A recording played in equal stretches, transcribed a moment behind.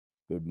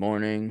Good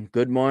morning,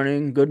 good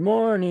morning, good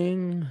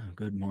morning,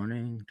 good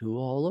morning to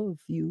all of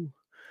you.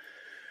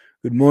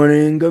 Good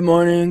morning, good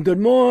morning, good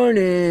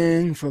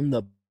morning from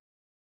the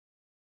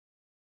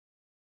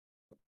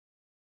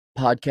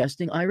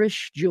podcasting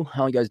Irish Jew.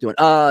 How you guys doing?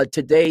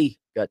 Today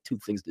got two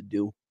things to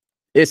do.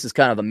 This is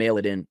kind of a mail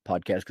it in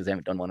podcast because I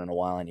haven't done one in a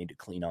while. I need to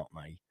clean out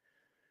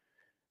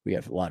we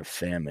have a lot of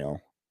fan mail.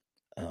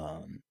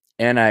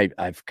 And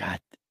I've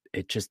got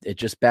it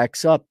just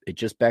backs up. It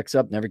just backs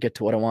up. Never get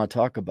to what I want to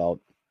talk about.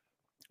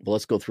 But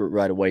let's go through it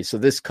right away. So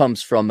this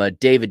comes from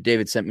David.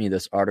 David sent me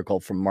this article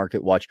from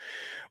Market Watch,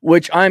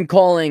 which I'm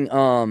calling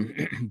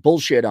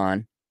bullshit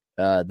on.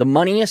 The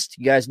Moneyest.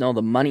 You guys know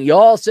the money. You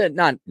all said,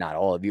 not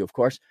all of you, of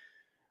course,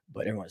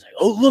 but everyone's like,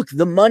 oh, look,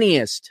 the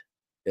Moneyest.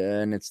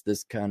 And it's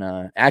this kind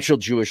of actual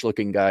Jewish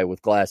looking guy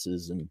with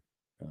glasses and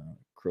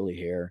curly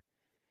hair.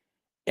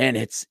 And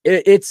it's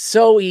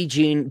so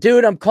Eugene.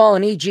 Dude, I'm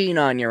calling Eugene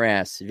on your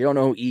ass. If you don't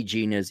know who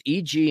Eugene is,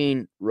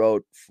 Eugene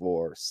wrote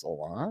for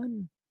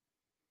Salon.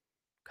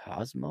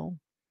 Cosmo.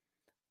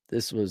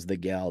 This was the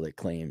gal that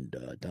claimed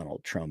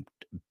Donald Trump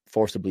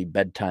forcibly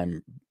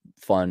bedtime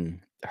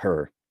fun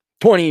her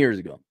 20 years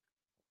ago.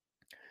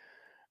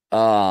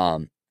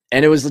 And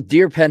it was a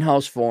Dear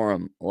Penthouse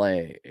Forum.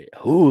 Like,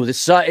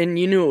 and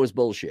you knew it was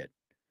bullshit.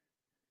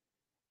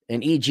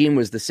 And E. Jean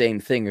was the same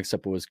thing,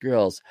 except it was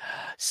girls.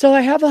 So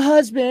I have a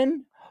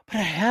husband, but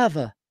I have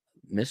a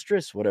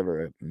mistress,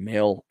 whatever a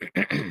male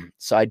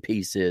side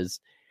piece is.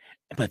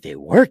 But they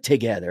work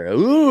together.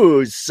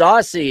 Ooh,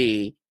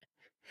 saucy.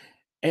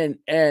 And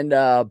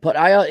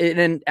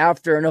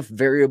after enough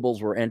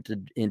variables were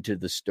entered into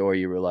the story,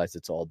 you realize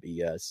it's all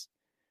BS.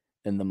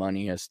 And the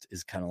Moneyest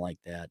is kind of like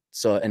that.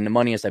 So, and the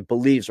Moneyest, I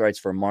believe, writes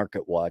for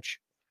Market Watch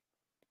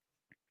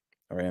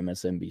or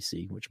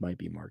MSNBC, which might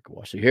be Market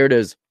Watch. So here it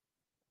is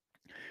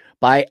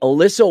by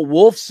Alyssa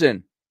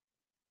Wolfson.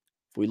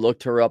 If we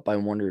looked her up, I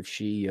wonder if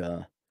she.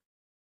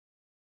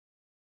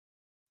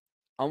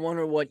 I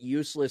wonder what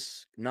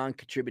useless,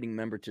 non-contributing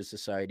member to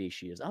society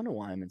she is. I don't know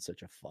why I'm in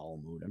such a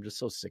foul mood. I'm just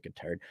so sick and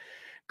tired.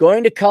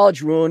 Going to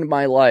college ruined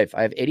my life.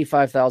 I have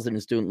 $85,000 in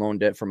student loan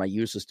debt for my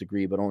useless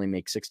degree, but only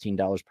make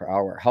 $16 per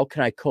hour. How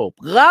can I cope?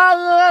 By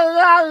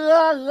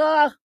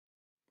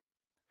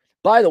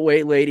the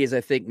way, ladies,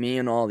 I think me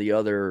and all the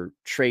other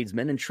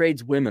tradesmen and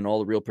tradeswomen, all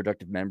the real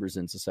productive members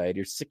in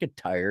society, are sick and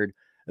tired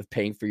of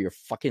paying for your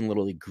fucking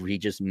little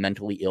egregious,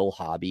 mentally ill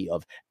hobby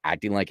of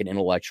acting like an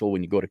intellectual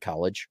when you go to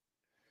college.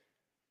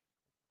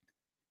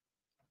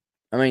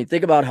 I mean,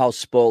 think about how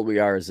spoiled we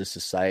are as a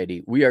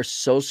society. We are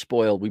so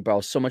spoiled. We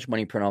borrow so much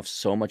money, print off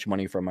so much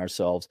money from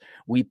ourselves.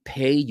 We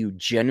pay you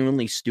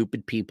genuinely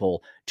stupid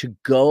people to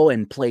go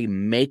and play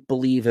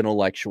make-believe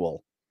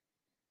intellectual.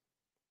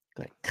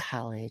 Go to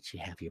college, you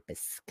have your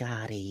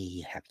biscotti,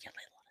 you have your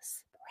little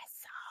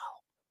espresso.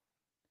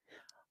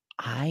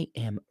 I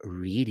am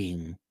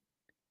reading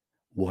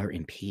War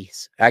and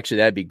Peace. Actually,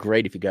 that'd be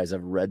great if you guys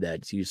ever read that.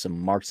 It's used some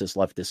Marxist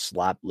leftist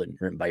slop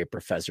written by a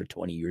professor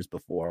 20 years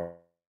before.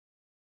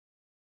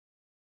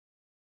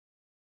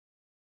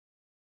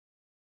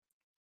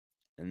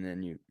 And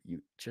then you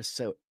just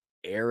so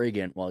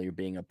arrogant while you're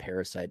being a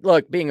parasite.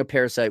 Look, being a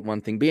parasite,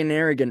 one thing. Being an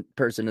arrogant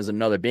person is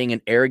another. Being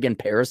an arrogant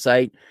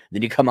parasite,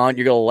 then you come out and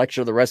you're going to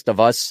lecture the rest of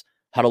us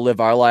how to live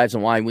our lives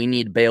and why we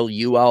need to bail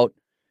you out.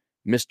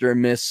 Mr.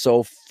 and Miss,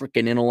 so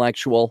freaking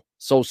intellectual,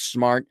 so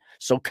smart,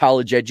 so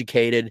college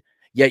educated,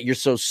 yet you're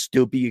so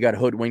stupid you got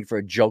hoodwinked for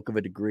a joke of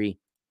a degree.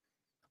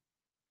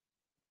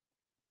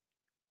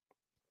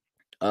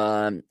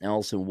 Allison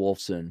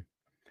Wolfson.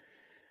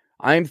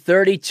 I'm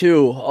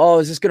 32. Oh,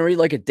 is this going to read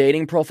like a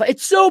dating profile?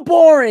 It's so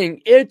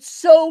boring. It's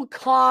so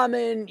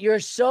common. You're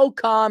so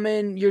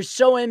common. You're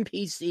so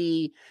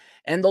NPC.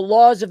 And the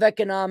laws of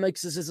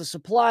economics is as the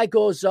supply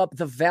goes up,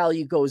 the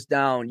value goes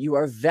down. You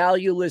are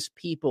valueless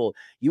people.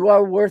 You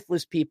are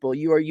worthless people.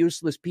 You are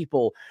useless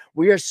people.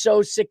 We are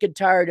so sick and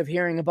tired of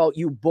hearing about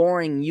you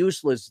boring,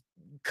 useless,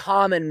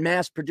 common,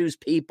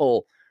 mass-produced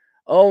people.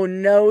 Oh,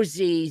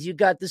 nosies. You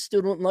got the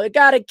student loan.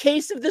 Got a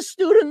case of the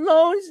student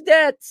loans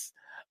debts.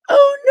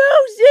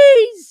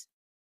 Oh, nosies!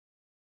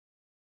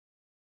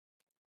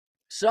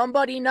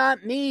 Somebody,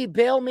 not me,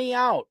 bail me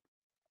out.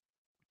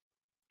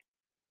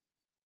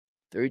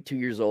 32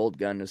 years old,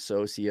 got an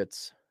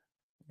associate's.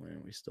 When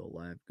are we still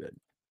alive? Good.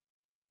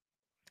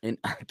 In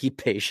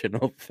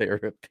occupational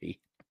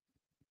therapy.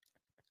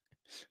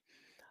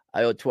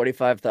 I owe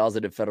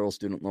 $25,000 in federal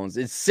student loans.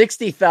 It's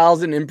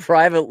 $60,000 in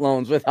private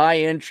loans with high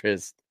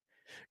interest.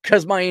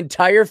 Because my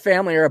entire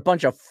family are a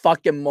bunch of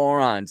fucking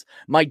morons.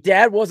 My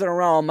dad wasn't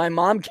around. My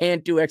mom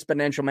can't do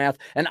exponential math.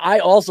 And I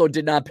also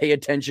did not pay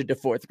attention to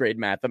fourth grade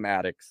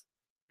mathematics.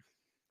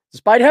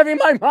 Despite having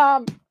my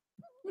mom.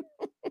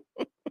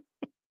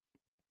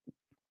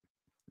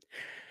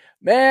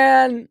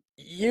 Man,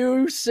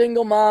 you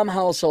single mom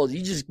household.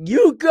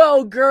 You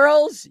go,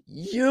 girls.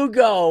 You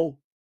go.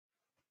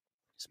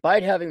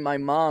 Despite having my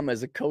mom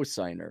as a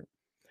cosigner.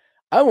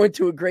 I went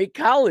to a great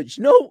college.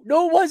 No,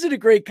 it wasn't a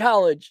great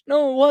college.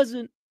 No, it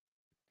wasn't.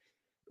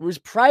 It was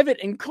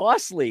private and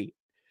costly.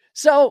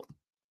 So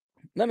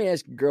let me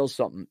ask you girls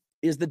something.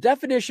 Is the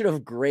definition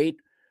of great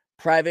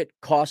private,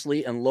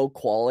 costly, and low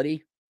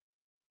quality?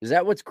 Is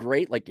that what's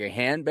great? Like your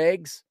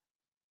handbags?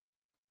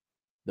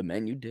 The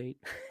men you date?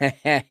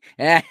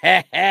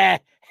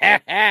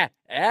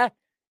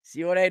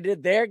 See what I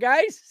did there,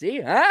 guys?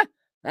 See? Huh?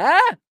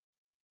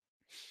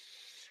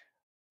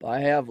 I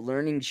have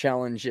learning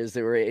challenges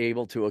that we're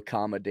able to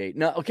accommodate.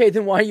 No, okay,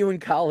 then why are you in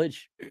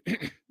college?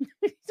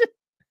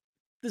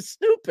 The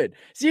stupid.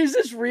 See, is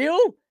this real?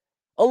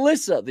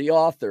 Alyssa, the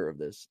author of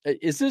this,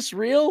 is this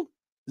real?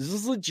 Is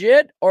this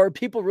legit? Or are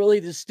people really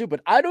this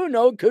stupid? I don't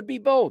know. It could be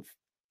both.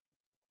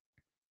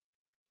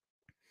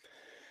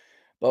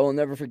 But I'll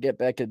never forget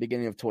back at the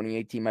beginning of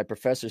 2018, my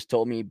professors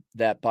told me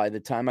that by the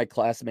time my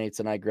classmates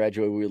and I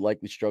graduated, we would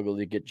likely struggle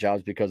to get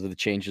jobs because of the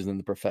changes in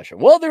the profession.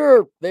 Well,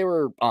 they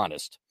were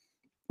honest.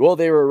 Well,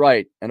 they were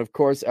right. And of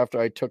course, after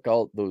I took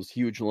out those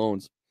huge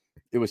loans,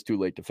 it was too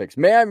late to fix.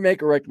 May I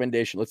make a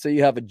recommendation? Let's say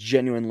you have a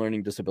genuine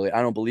learning disability.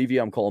 I don't believe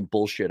you. I'm calling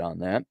bullshit on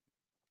that.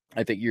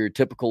 I think you're a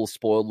typical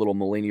spoiled little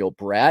millennial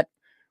brat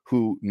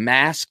who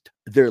masked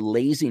their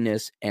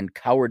laziness and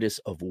cowardice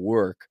of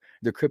work,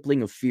 their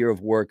crippling of fear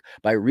of work,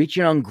 by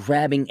reaching out and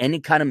grabbing any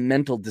kind of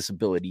mental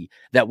disability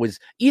that was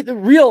either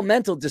real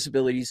mental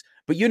disabilities,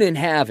 but you didn't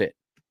have it.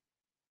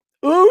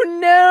 Oh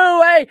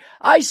no,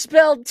 I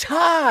spelled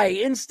tie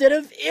instead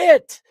of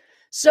it.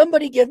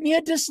 Somebody give me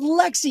a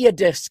dyslexia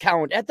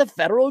discount at the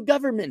federal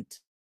government.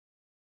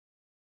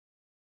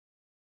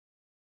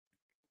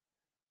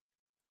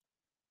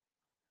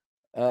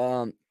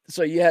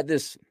 So you had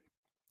this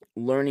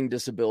learning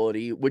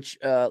disability, which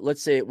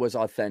let's say it was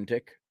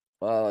authentic,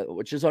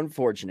 which is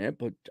unfortunate,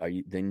 but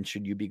then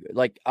should you be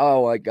like,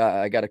 oh, I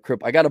got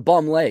a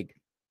bum leg?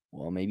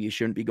 Well, maybe you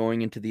shouldn't be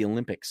going into the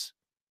Olympics.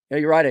 Yeah,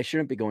 you're right. I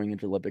shouldn't be going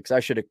into the Olympics. I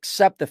should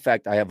accept the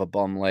fact I have a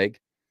bum leg.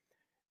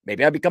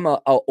 Maybe I become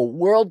a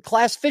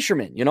world-class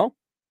fisherman, you know?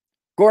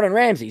 Gordon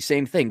Ramsay,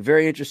 same thing.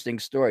 Very interesting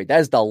story. That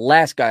is the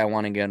last guy I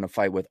want to get in a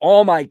fight with.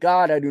 Oh my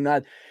God, I do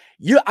not.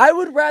 I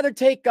would rather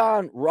take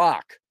on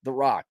The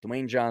Rock,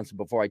 Dwayne Johnson,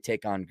 before I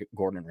take on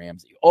Gordon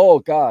Ramsay. Oh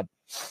God.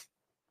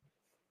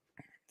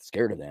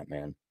 Scared of that,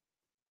 man.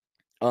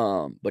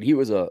 But he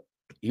was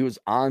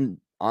on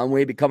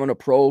way becoming a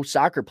pro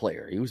soccer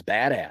player. He was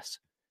badass.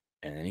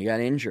 And then he got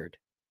injured.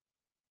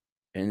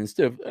 And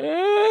instead of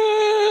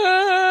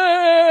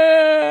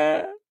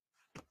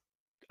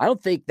I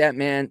don't think that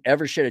man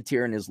ever shed a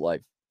tear in his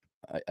life.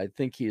 I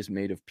think he is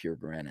made of pure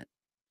granite.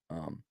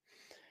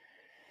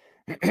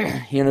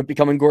 He ended up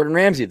becoming Gordon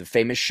Ramsay, the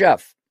famous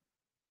chef.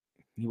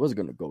 He wasn't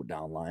going to go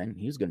down line.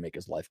 He was going to make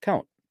his life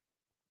count.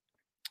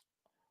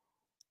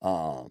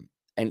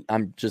 And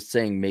I'm just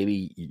saying,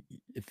 maybe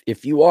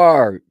if you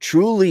are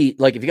truly,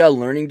 like, if you got a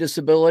learning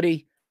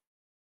disability,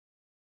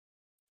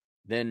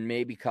 then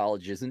maybe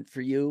college isn't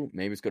for you.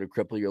 Maybe it's going to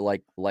cripple your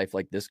life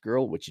like this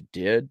girl, which it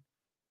did.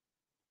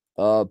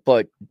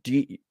 But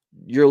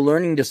your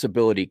learning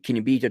disability, can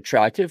you be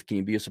attractive? Can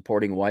you be a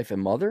supporting wife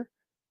and mother?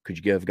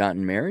 Could you have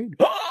gotten married?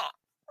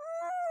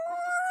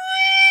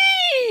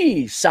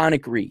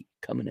 Sonic Ree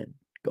coming in,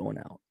 going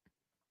out.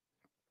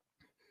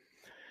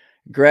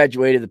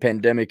 Graduated, the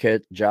pandemic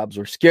hit, jobs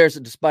were scarce,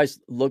 and despite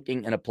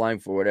looking and applying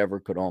for whatever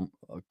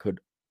could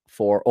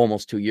for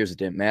almost 2 years, it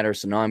didn't matter.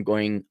 So now I'm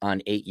going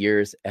on 8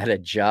 years at a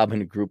job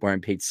in a group where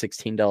I'm paid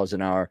 $16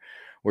 an hour,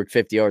 work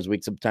 50 hours a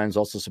week, sometimes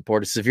also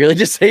support a severely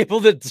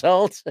disabled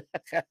adult.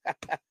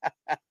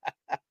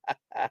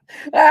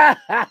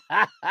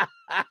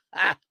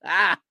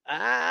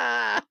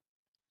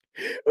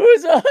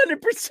 Who's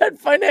 100%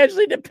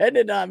 financially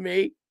dependent on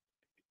me.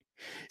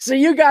 So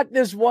you got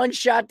this one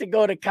shot to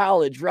go to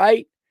college,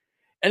 right?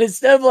 And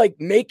instead of like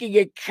making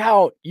it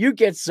count, you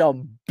get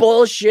some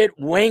bullshit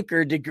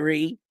wanker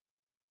degree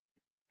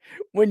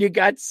when you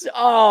got,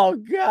 oh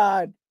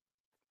God.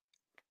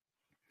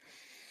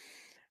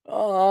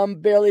 Oh,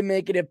 I'm barely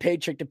making it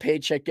paycheck to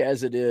paycheck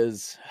as it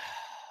is.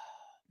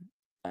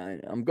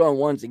 I'm going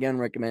once again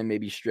recommend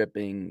maybe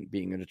stripping,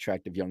 being an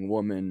attractive young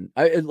woman.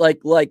 I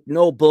like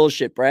no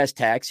bullshit brass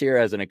tacks here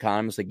as an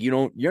economist. Like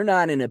you're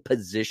not in a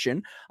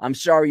position. I'm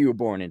sorry you were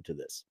born into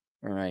this.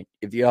 All right.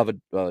 If you have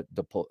a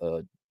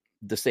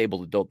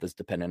disabled adult that's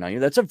dependent on you,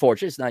 that's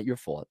unfortunate. It's not your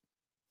fault.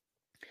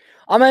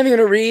 I'm not even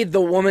going to read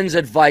the woman's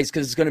advice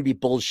because it's going to be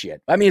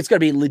bullshit. I mean, it's going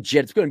to be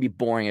legit. It's going to be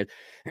boring. It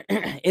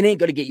ain't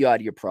going to get you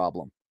out of your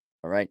problem.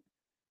 All right.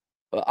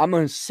 I'm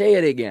going to say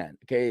it again.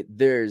 Okay.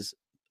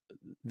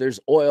 There's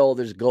oil,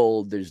 there's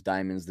gold, there's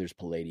diamonds, there's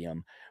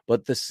palladium.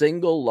 But the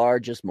single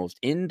largest, most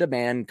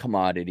in-demand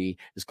commodity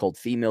is called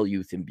female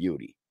youth and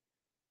beauty.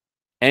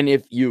 And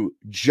if you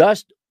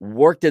just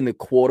worked in the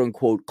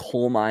quote-unquote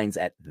coal mines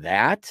at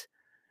that,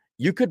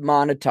 you could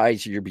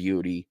monetize your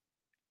beauty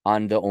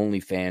on the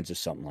OnlyFans or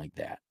something like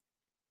that.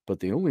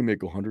 But they only make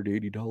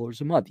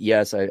 $180 a month.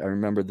 Yes, I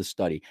remember the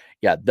study.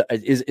 Yeah,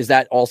 is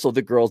that also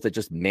the girls that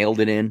just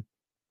mailed it in?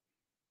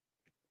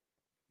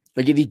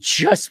 Like if you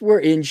just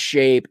were in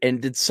shape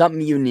and did something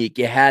unique,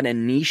 you had a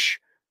niche.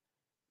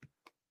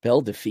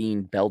 Belle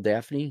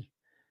Daphne,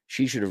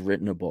 she should have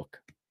written a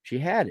book. She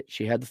had it.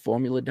 She had the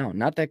formula down.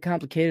 Not that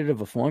complicated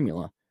of a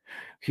formula.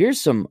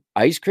 Here's some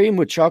ice cream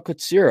with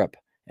chocolate syrup.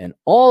 And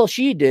all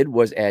she did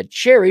was add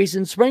cherries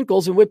and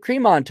sprinkles and whipped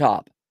cream on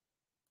top.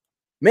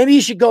 Maybe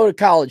you should go to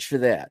college for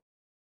that.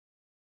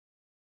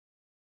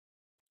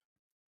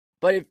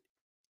 But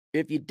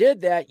if you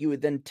did that, you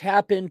would then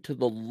tap into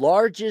the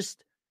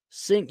largest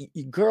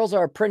girls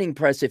are a printing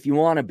press if you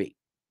want to be.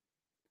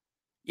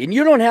 And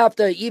you don't have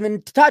to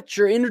even touch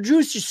or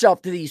introduce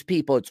yourself to these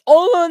people. It's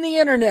all on the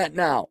internet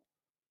now.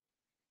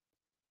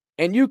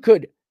 And you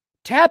could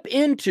tap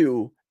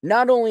into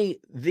not only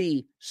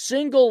the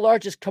single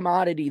largest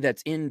commodity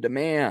that's in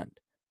demand,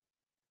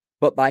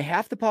 but by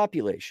half the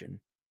population,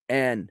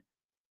 and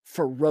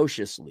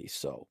ferociously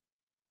so.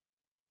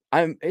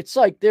 It's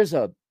like there's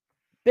a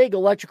big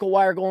electrical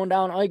wire going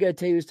down. All you got to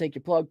tell you is take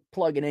your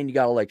plug it in, you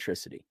got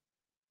electricity.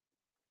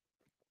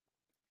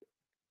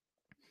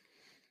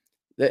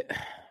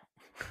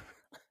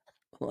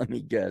 Let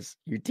me guess.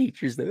 Your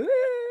teacher's there.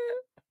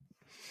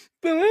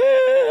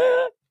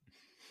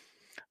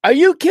 Are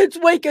you kids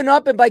waking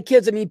up? And by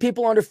kids, I mean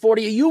people under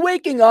 40. Are you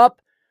waking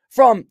up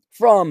from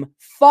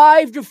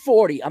 5 to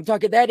 40? I'm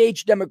talking that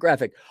age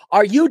demographic.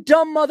 Are you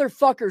dumb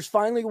motherfuckers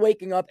finally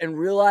waking up and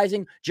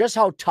realizing just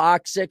how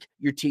toxic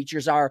your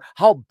teachers are,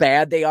 how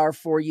bad they are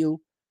for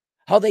you,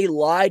 how they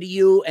lie to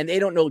you, and they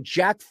don't know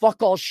jack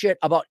fuck all shit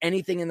about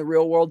anything in the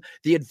real world?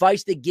 The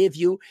advice they give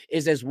you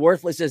is as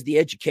worthless as the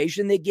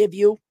education they give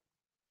you.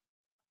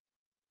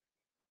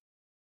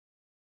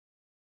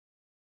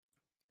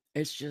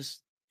 It's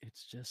just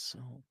so.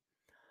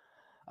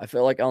 I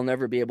feel like I'll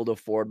never be able to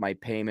afford my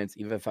payments,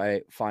 even if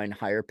I find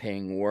higher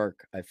paying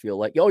work. I feel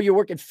like, you're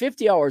working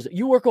 50 hours.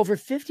 You work over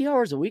 50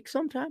 hours a week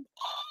sometime?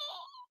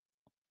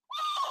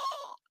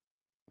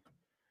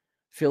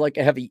 Feel like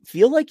you have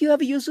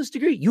a useless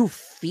degree? You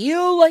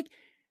feel like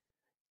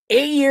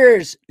 8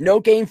 years, no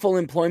gainful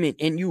employment,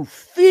 and you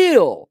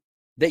feel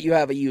that you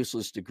have a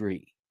useless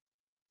degree.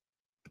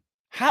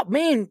 How,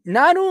 man,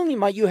 not only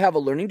might you have a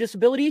learning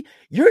disability,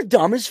 you're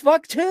dumb as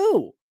fuck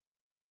too.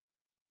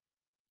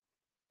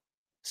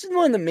 This is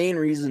one of the main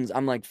reasons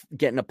I'm like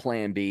getting a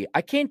plan B.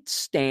 I can't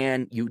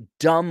stand you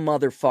dumb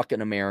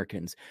motherfucking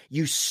Americans.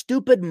 You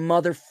stupid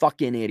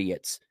motherfucking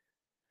idiots.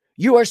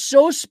 You are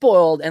so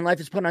spoiled and life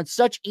is put on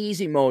such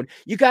easy mode.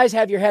 You guys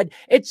have your head.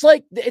 It's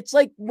like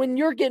when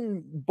you're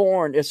getting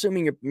born,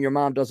 assuming your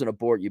mom doesn't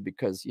abort you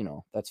because,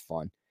 that's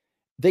fun.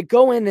 They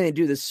go in and they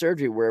do this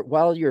surgery where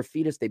while you're a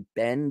fetus, they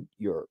bend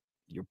your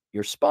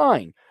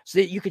spine so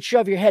that you could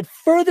shove your head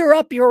further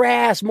up your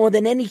ass more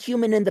than any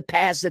human in the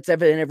past that's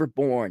ever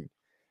born.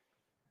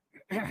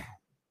 And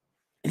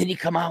then you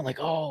come out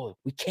like, oh,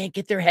 we can't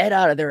get their head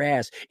out of their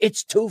ass.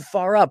 It's too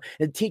far up.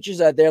 And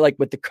teachers out there like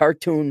with the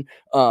cartoon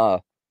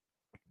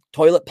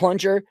toilet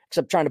plunger,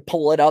 except trying to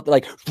pull it out. They're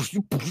like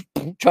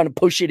trying to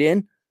push it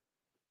in.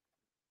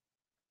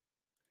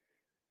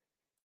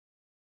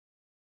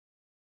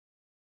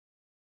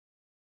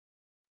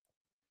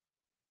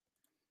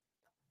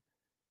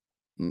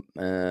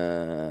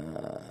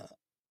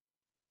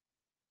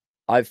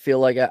 I feel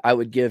like I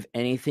would give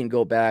anything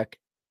go back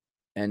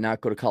and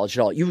not go to college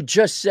at all. You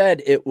just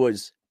said it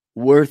was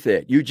worth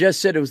it. You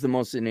just said it was the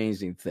most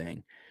amazing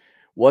thing.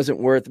 Wasn't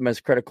worth it. My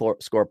credit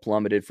score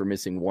plummeted for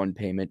missing one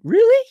payment.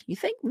 Really? You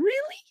think? Really?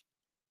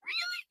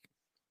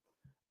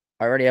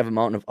 I already have a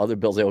mountain of other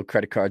bills. I owe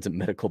credit cards and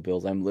medical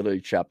bills. I'm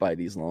literally trapped by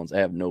these loans. I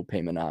have no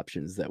payment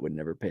options that would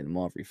never pay them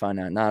off. You find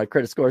out now,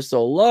 credit score is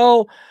so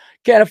low,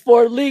 can't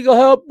afford legal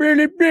help. Go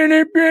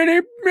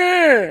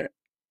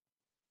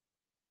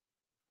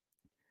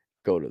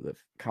to the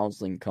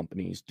counseling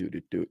companies.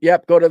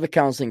 Yep, go to the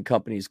counseling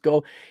companies.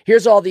 Go.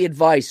 Here's all the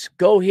advice.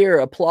 Go here,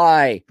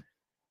 apply,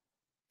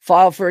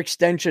 file for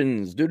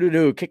extensions.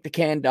 Kick the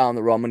can down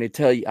the road. I'm going to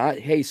tell you,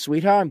 hey,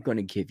 sweetheart, I'm going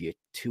to give you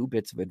 2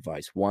 bits of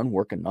advice. One,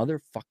 work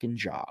another fucking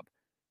job,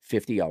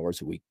 50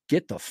 hours a week.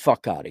 Get the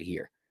fuck out of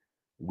here,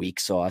 weak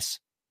sauce.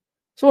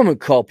 So I'm going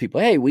to call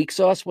people. Hey, weak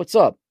sauce, what's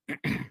up?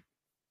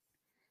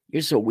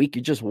 You're so weak,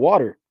 you're just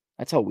water.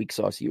 That's how weak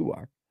sauce you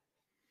are.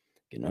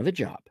 Get another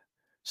job.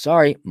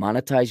 Sorry,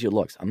 monetize your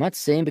looks. I'm not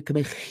saying become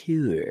a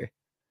healer.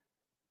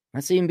 I'm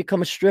not saying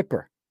become a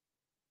stripper.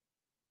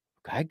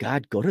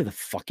 God, go to the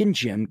fucking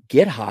gym,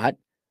 get hot,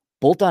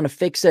 bolt on a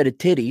fake set of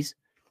titties,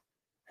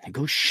 and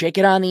go shake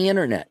it on the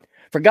internet.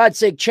 For God's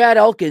sake, Chad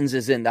Elkins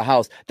is in the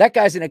house. That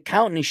guy's an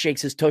accountant. He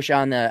shakes his tush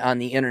on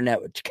the internet,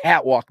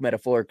 catwalk,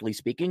 metaphorically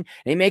speaking,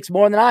 and he makes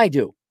more than I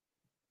do.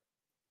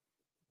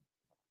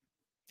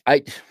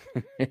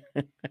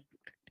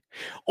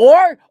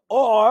 Or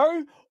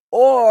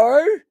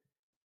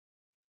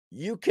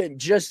you can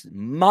just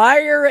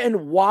mire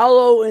and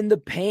wallow in the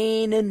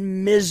pain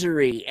and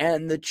misery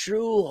and the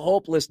true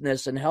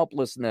hopelessness and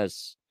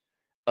helplessness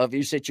of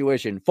your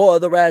situation for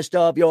the rest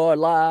of your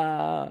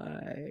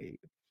life.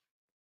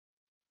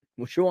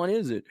 Which one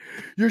is it?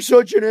 You're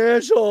such an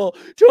asshole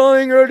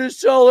telling her to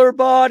sell her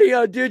body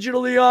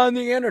digitally on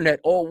the internet.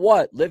 Or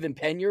what? Live in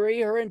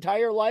penury her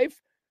entire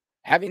life?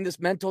 Having this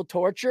mental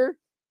torture?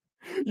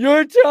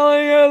 You're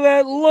telling her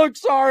that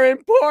looks are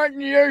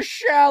important. You're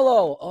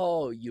shallow.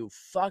 Oh, you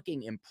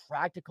fucking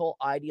impractical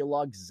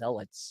ideologue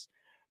zealots.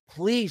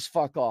 Please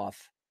fuck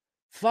off.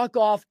 Fuck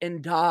off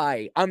and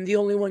die. I'm the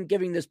only one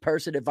giving this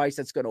person advice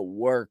that's going to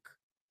work.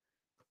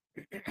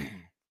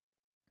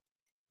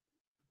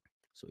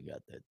 So we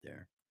got that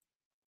there.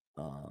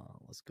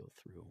 Let's go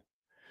through.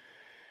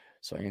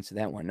 So I answered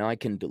that one. Now I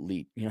can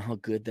delete. You know how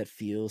good that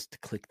feels to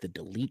click the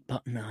delete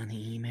button on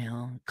the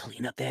email?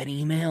 Clean up that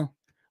email.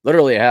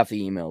 Literally half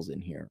the emails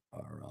in here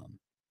are,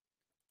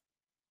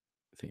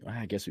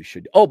 I guess we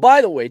should. Oh,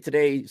 by the way,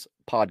 today's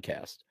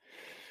podcast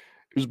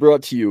is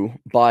brought to you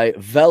by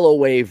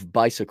VeloWave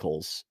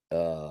Bicycles.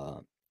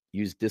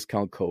 Use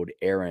discount code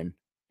Aaron.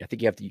 I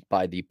think you have to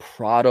buy the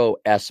Prado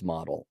S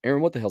model.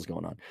 Aaron, what the hell's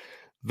going on?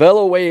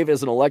 VeloWave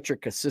is an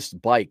electric assist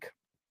bike.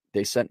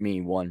 They sent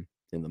me one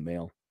in the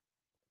mail.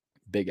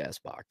 Big ass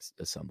box,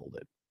 assembled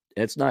it.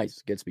 And it's nice.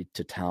 It gets me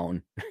to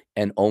town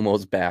and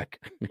almost back.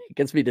 It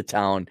gets me to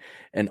town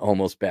and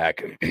almost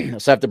back.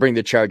 So I have to bring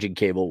the charging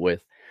cable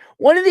with.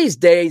 One of these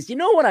days, you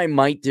know what I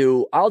might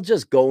do? I'll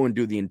just go and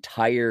do the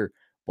entire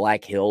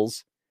Black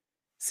Hills.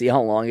 See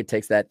how long it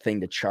takes that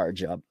thing to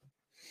charge up.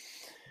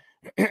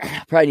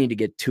 Probably need to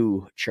get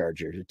 2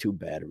 chargers or 2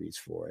 batteries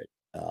for it.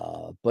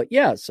 But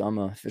yeah, so I'm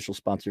an official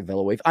sponsor of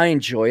VeloWave. I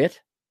enjoy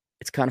it.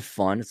 It's kind of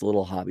fun. It's a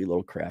little hobby,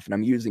 little craft. And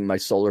I'm using my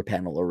solar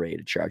panel array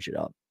to charge it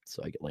up.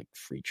 So I get like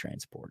free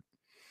transport.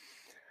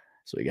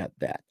 So we got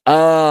that.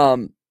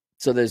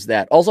 So there's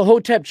that. Also,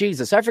 Hotep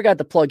Jesus. I forgot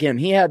to plug him.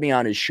 He had me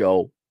on his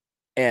show.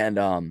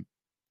 And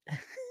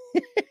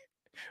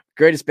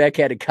greatest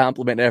backhanded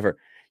compliment ever.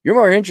 You're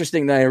more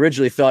interesting than I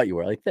originally thought you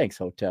were. Like, thanks,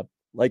 Hotep.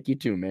 Like you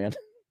too, man.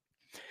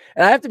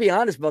 And I have to be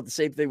honest about the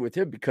same thing with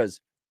him because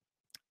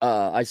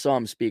I saw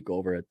him speak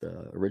over at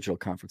the original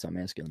conference on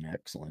masculine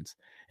excellence,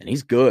 and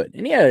he's good.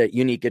 And he had a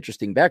unique,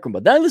 interesting background.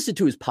 But then I listened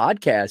to his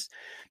podcast.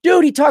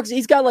 Dude,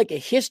 he's got like a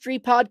history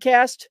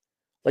podcast.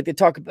 Like they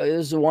talk about,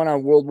 this is the one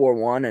on World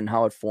War I and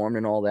how it formed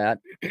and all that.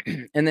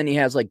 And then he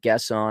has like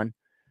guests on.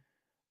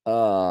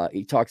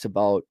 He talks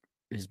about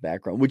his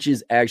background, which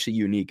is actually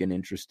unique and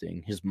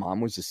interesting. His mom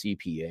was a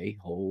CPA.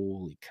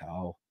 Holy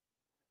cow.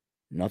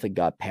 Nothing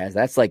got past.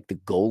 That's like the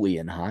goalie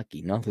in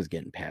hockey. Nothing's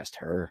getting past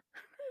her.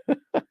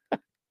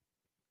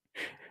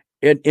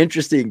 And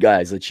interesting,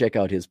 guys. Let's check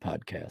out his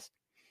podcast.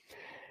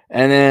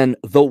 And then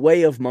The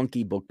Way of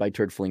Monkey book by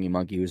Turd Flinging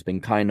Monkey, who's been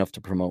kind enough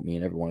to promote me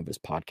in every one of his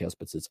podcasts.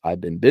 But since I've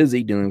been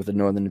busy dealing with the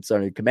Northern and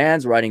Southern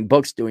Commands, writing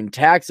books, doing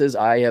taxes,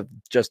 I have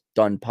just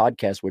done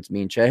podcasts where it's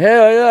me and Chad.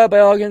 Hey, yeah,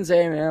 but all can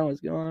say, man, what's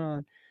going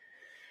on?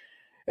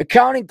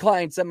 Accounting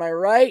clients, am I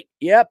right?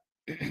 Yep.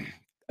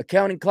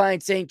 Accounting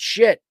clients ain't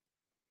shit.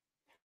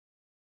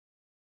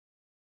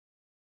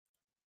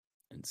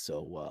 And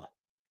so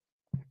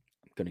I'm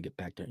going to get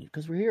back to it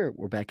because we're here.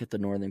 We're back at the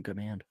Northern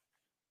Command.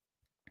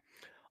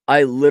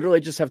 I literally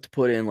just have to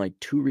put in like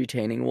 2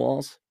 retaining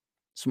walls,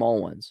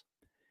 small ones,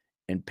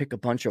 and pick a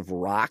bunch of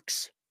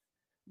rocks,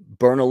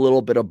 burn a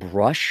little bit of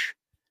brush,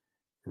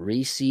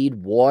 reseed,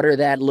 water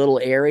that little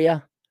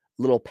area,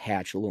 little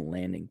patch, a little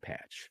landing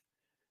patch.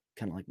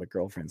 Kind of like my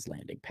girlfriend's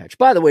landing patch.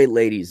 By the way,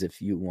 ladies,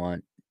 if you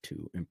want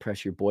to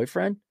impress your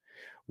boyfriend,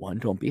 1,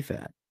 don't be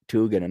fat.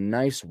 2, get a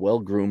nice,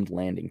 well-groomed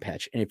landing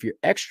patch. And if you're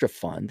extra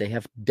fun, they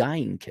have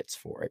dyeing kits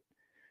for it,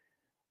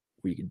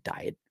 where you can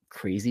dye it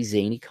crazy,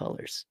 zany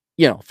colors.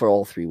 You know, for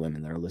all 3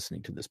 women that are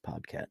listening to this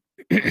podcast.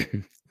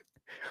 I'm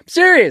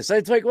serious.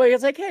 It's like,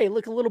 hey,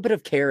 look, a little bit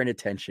of care and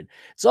attention.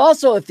 It's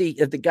also if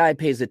the guy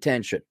pays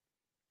attention.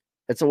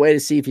 It's a way to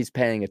see if he's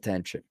paying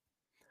attention.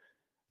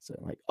 So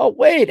like, oh,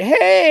 wait,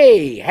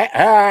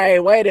 hey,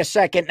 wait a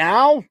second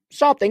now.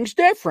 Something's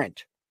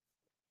different.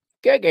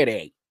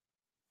 Giggity.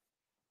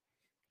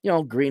 You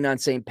know, green on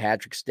St.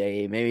 Patrick's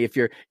Day. Maybe if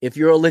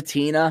you're a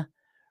Latina,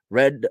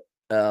 red,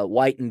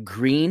 white, and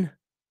green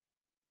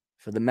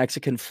for the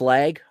Mexican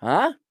flag,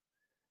 huh?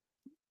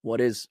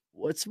 What's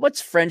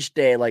French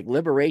Day, like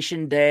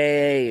Liberation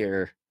Day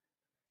or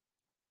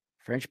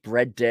French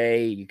Bread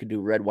Day? You could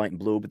do red, white, and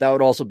blue, but that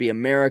would also be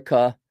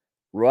America,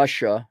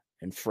 Russia,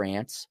 and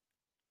France.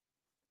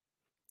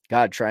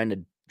 God, try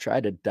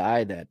to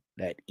dye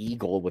that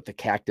eagle with the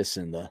cactus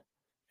and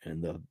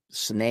the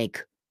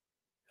snake.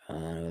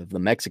 The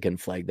Mexican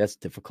flag, that's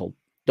difficult.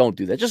 Don't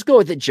do that. Just go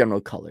with the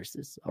general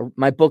colors.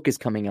 My book is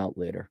coming out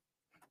later.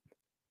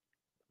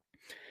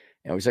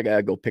 And I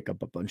gotta go pick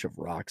up a bunch of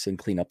rocks and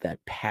clean up that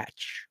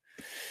patch.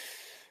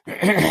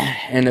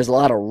 And there's a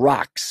lot of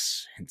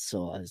rocks. And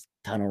so there's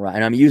a ton of rocks.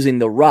 And I'm using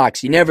the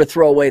rocks. You never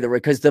throw away the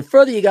rocks, because the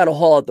further you gotta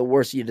haul it, the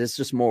worse it's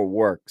just more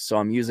work. So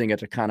I'm using it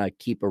to kind of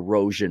keep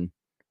erosion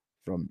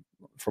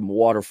from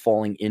water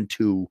falling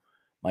into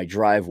my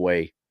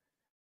driveway.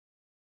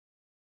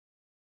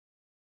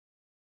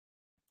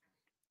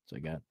 So I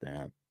got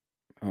that.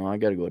 Oh, I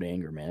got to go to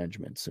anger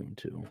management soon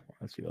too.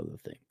 That's the other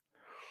thing.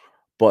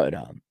 But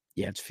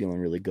yeah, it's feeling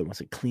really good.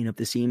 Once I clean up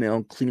this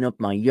email, clean up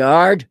my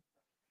yard,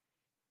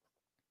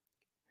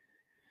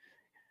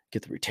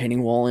 get the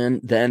retaining wall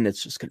in, then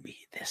it's just going to be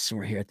this. And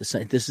we're here at the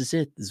site. This is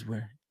it. This is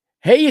where.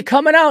 Hey, you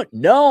coming out?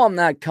 No, I'm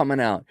not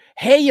coming out.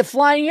 Hey, you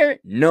flying here?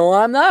 No,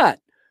 I'm not.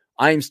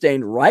 I'm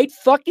staying right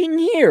fucking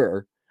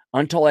here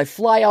until I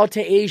fly out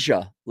to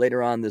Asia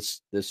later on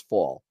this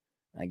fall.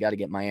 I got to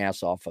get my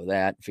ass off of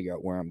that, figure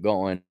out where I'm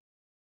going.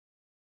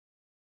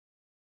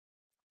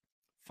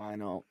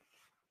 Find out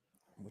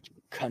which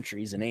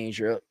countries in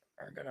Asia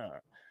are going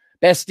to.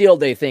 Bastille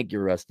Day. Thank you,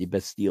 Rusty.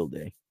 Bastille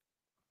Day.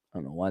 I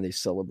don't know why they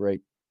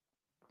celebrate.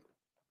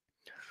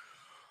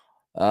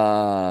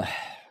 I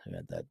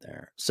got that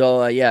there.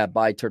 So, yeah,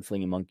 buy Turd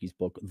Flinging Monkey's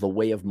book, The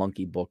Way of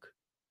Monkey book.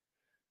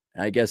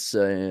 I guess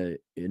in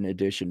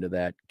addition to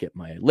that, get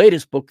my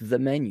latest book, The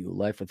Menu,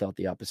 Life Without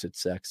the Opposite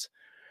Sex.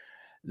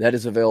 That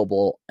is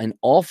available in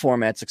all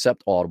formats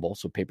except Audible.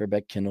 So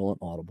paperback, Kindle, and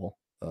Audible.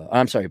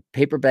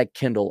 Paperback,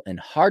 Kindle, and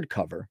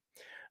hardcover.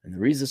 And the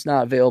reason it's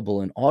not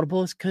available in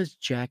Audible is because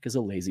Jack is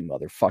a lazy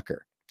motherfucker.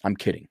 I'm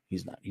kidding.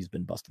 He's not. He's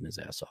been busting his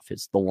ass off.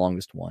 It's the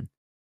longest one.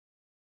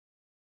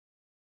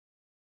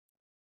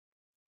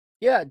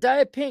 Yeah,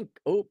 Diet Pink.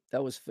 Oh,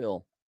 that was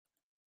Phil.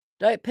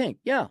 Diet Pink.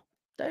 Yeah,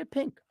 Diet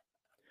Pink.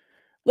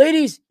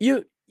 Ladies,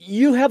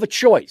 you have a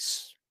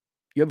choice.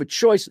 You have a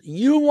choice.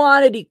 You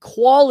wanted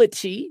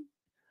equality.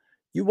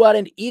 You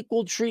wanted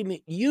equal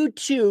treatment. You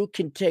too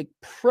can take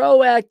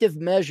proactive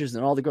measures.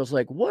 And all the girls are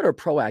like, what are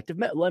proactive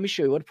measures? Let me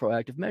show you what a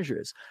proactive measure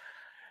is.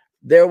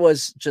 There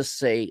was, just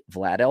say,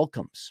 Vlad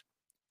Elkins.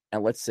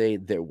 And let's say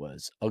there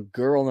was a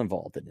girl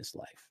involved in his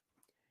life.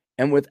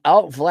 And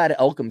without Vlad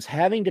Elkins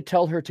having to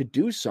tell her to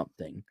do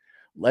something,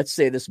 let's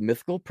say this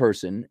mythical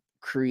person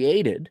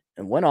created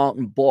and went out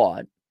and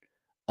bought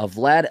a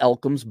Vlad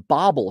Elkins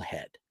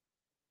bobblehead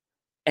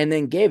and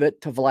then gave it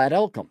to Vlad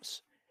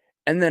Elkins.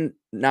 And then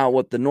now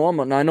what the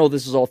normal, now I know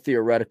this is all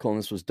theoretical and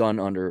this was done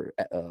under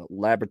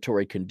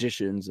laboratory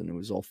conditions and it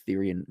was all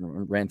theory and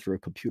ran through a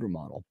computer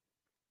model.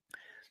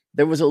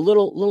 There was a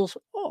little.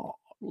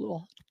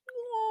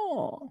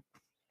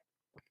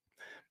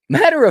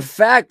 Matter of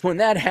fact, when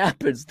that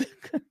happens,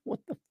 what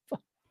the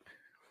fuck?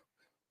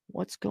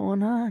 What's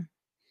going on?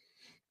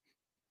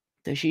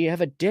 Does she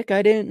have a dick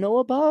I didn't know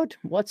about?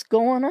 What's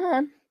going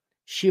on?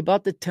 She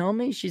about to tell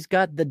me she's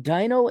got the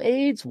dino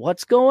AIDS?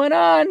 What's going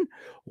on?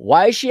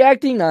 Why is she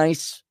acting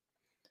nice?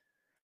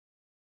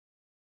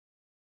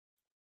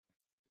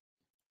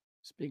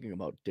 Speaking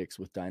about dicks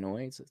with dino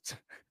AIDS,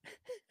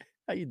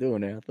 how you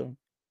doing, Anthem?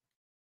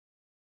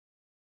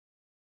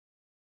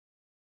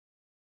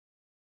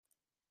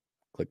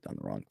 Clicked on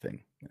the wrong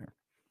thing there.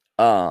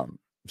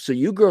 So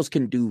you girls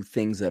can do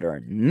things that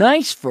are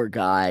nice for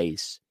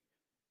guys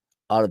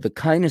out of the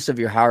kindness of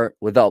your heart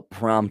without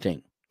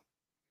prompting.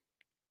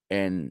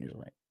 And you're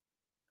like,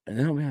 and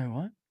then I'll be like,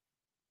 what?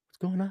 What's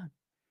going on?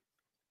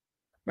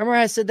 Remember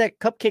I said that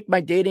cupcake, my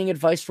dating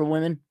advice for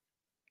women?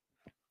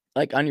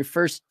 Like on your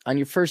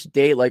first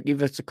date, like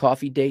if it's a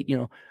coffee date, you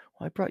know,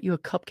 I brought you a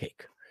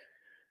cupcake.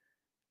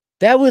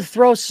 That would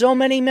throw so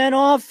many men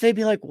off. They'd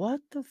be like,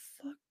 what the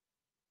fuck?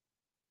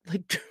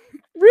 Like,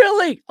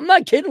 really? I'm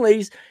not kidding,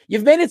 ladies.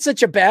 You've made it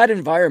such a bad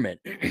environment.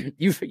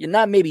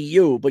 Not maybe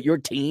you, but your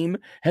team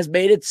has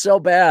made it so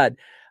bad.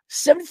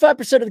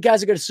 75% of the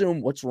guys are going to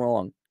assume what's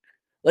wrong.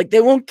 Like,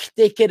 they won't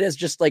take it as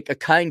just like a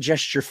kind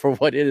gesture for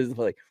what it is.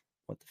 Like,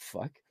 what the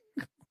fuck?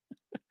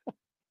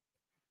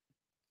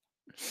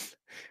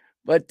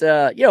 But,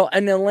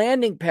 and the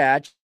landing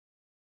patch,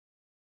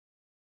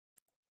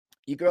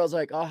 you girls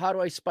like, oh, how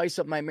do I spice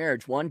up my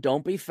marriage? 1,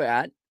 don't be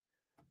fat.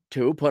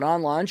 2, put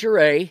on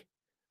lingerie.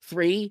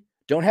 3,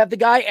 don't have the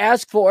guy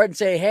ask for it and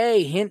say,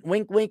 hey, hint,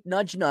 wink, wink,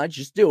 nudge, nudge.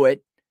 Just do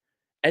it.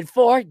 And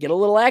 4, get a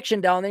little action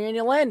down there in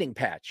your landing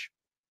patch.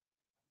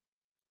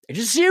 And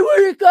just see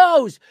where it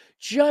goes.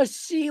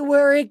 Just see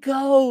where it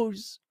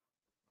goes.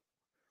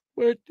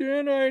 But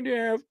then I'd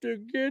have to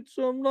get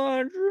some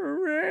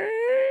lingerie.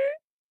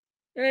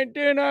 And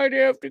then I'd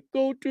have to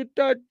go to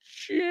the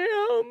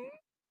gym.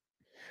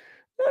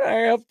 And I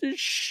have to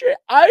shit.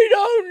 I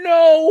don't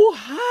know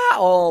how.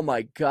 Oh,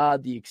 my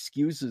God. The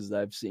excuses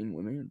I've seen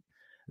women.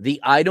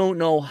 The I don't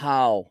know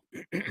how.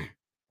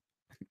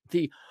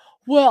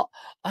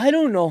 I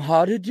don't know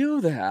how to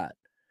do that.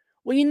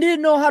 Well, you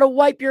didn't know how to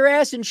wipe your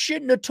ass and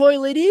shit in the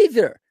toilet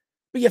either.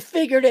 But you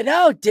figured it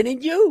out,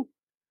 didn't you?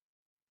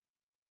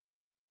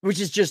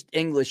 Which is just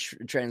English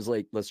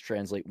translate. Let's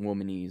translate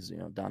womanese.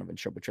 Donovan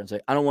Trump would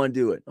translate. I don't want to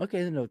do it.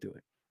 Okay, then don't do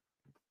it.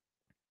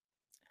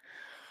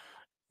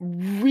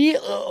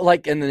 Real,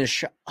 like, and then the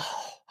shot.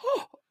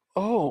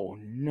 Oh,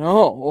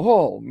 no.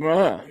 Oh,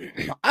 man.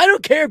 I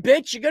don't care,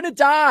 bitch. You're going to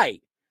die.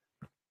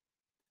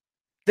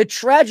 The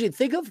tragedy,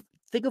 think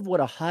of what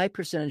a high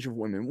percentage of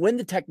women, when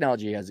the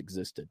technology has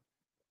existed,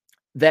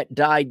 that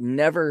died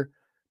never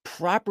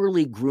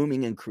properly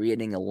grooming and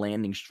creating a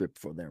landing strip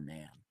for their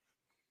man.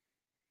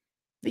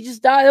 They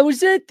just died. That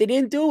was it. They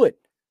didn't do it.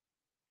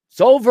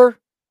 It's over.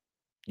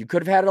 You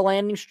could have had a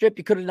landing strip.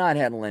 You could have not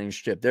had a landing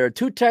strip. There are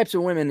 2 types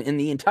of women in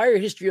the entire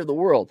history of the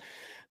world.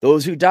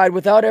 Those who died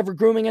without ever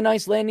grooming a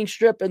nice landing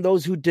strip and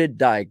those who did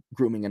die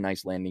grooming a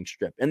nice landing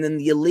strip. And then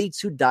the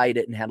elites who died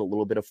it and had a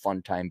little bit of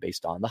fun time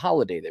based on the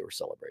holiday they were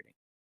celebrating.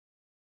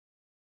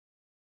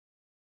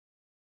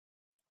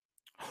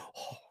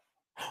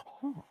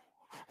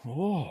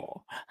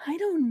 Oh, I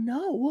don't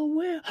know.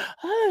 Well,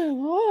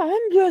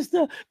 I'm just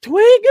a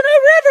twig in a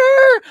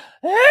river.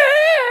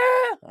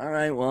 Ah! All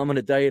right, well, I'm going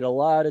to diet a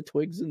lot of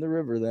twigs in the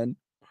river then.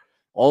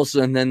 All of a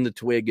sudden, then the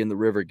twig in the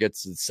river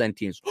gets the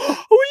sentience. Oh,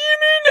 you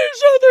mean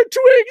there's other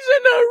twigs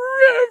in the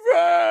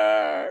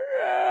river?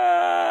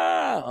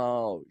 Ah!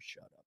 Oh,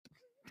 shut up.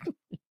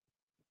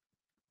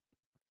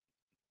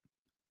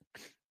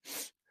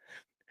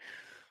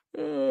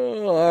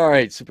 Oh, all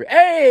right, super.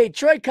 Hey,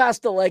 Troy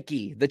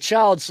Kostelecki, the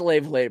child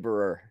slave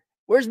laborer.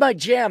 Where's my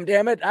jam,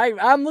 damn it?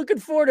 I'm looking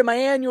forward to my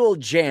annual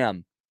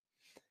jam.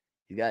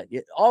 You got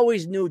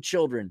always new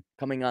children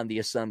coming on the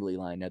assembly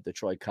line at the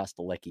Troy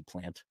Kostelecki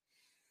plant.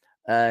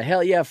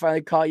 Hell yeah,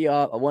 finally caught you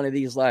on one of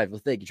these live.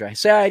 Well, thank you, Troy.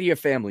 Say hi to your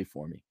family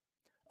for me.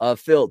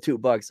 Phil,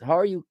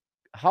 $2.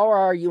 How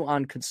are you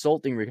on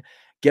consulting?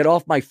 Get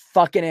off my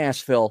fucking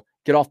ass, Phil.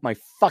 Get off my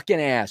fucking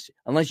ass.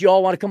 Unless you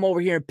all want to come over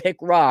here and pick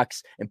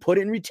rocks and put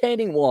it in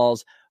retaining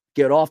walls,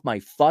 get off my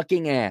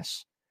fucking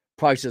ass.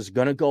 Price is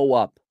gonna go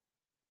up.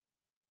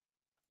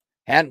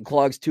 Hat and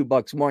clogs,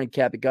 $2. Morning,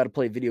 Cap. You got to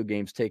play video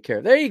games. Take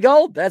care. There you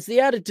go. That's the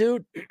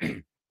attitude.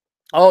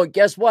 Oh,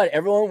 guess what?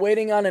 Everyone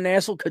waiting on an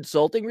asshole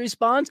consulting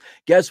response?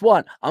 Guess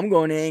what? I'm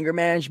going to anger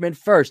management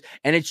first,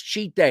 and it's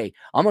cheat day.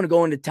 I'm going to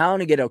go into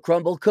town and get a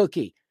crumble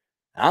cookie.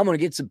 I'm going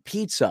to get some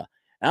pizza.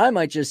 And I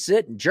might just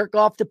sit and jerk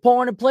off to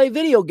porn and play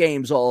video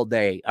games all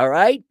day. All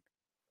right?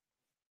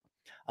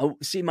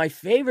 See, my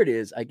favorite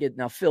is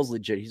now Phil's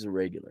legit. He's a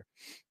regular.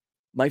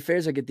 My favorite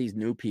is I get these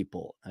new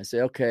people. I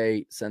say,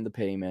 okay, send the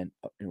payment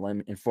and let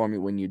me inform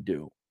you when you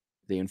do.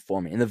 They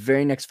inform me. And the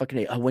very next fucking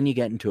day, when you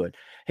get into it?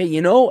 Hey,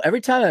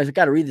 every time I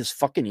got to read this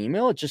fucking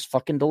email, it just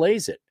fucking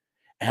delays it.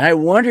 And I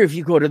wonder if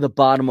you go to the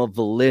bottom of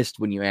the list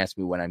when you ask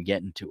me when I'm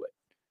getting to it.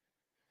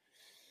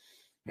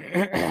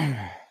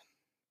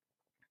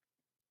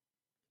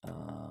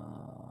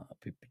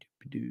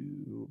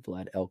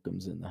 Vlad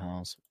Elkham's in the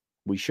house.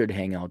 We should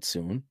hang out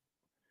soon.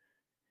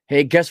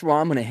 Hey, guess where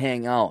I'm going to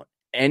hang out?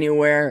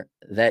 Anywhere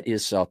that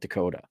is South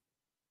Dakota,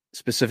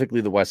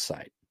 specifically the west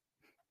side.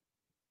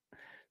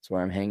 That's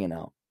where I'm hanging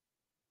out.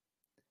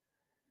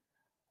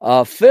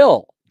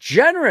 Phil,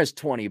 generous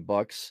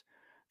 $20.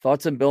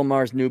 Thoughts on Bill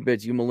Maher's new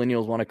bids? You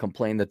millennials want to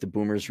complain that the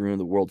boomers ruin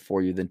the world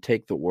for you, then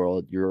take the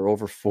world. You're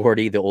over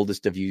 40. The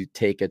oldest of you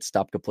take it.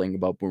 Stop complaining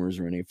about boomers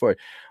ruining for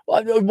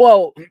you.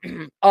 Well,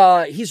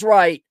 he's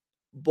right,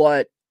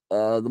 but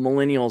the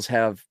millennials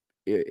have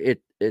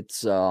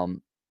it's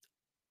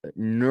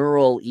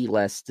neural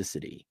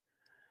elasticity,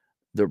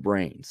 their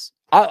brains.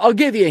 I'll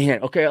give you a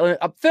hint. Okay,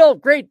 Phil,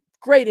 great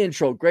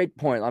intro, great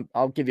point.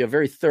 I'll give you a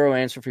very thorough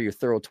answer for your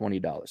thorough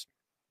 $20.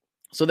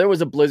 So there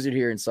was a blizzard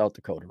here in South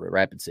Dakota,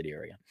 Rapid City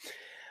area.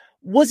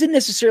 Wasn't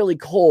necessarily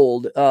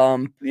cold. It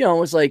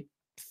was like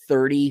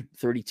 30,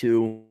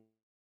 32,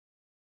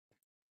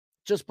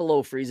 just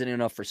below freezing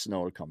enough for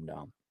snow to come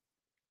down.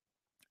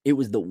 It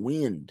was the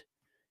wind.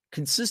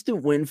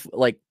 Consistent wind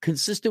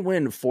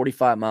of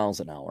 45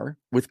 miles an hour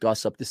with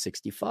gusts up to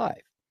 65.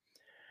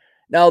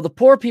 Now, the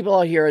poor people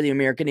out here are the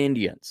American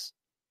Indians,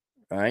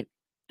 right?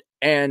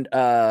 And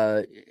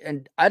I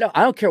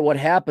don't care what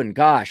happened.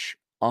 Gosh,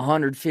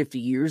 150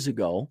 years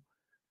ago,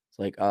 it's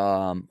like,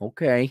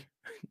 okay,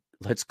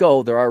 let's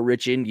go. There are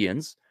rich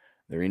Indians.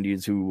 There are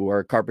Indians who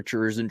are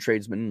carpenters and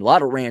tradesmen, a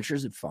lot of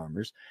ranchers and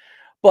farmers.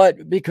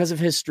 But because of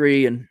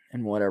history and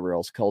whatever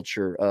else,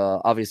 culture,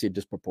 obviously a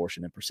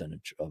disproportionate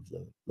percentage of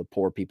the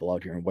poor people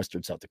out here in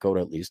Western South Dakota,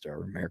 at least,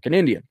 are American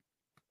Indian.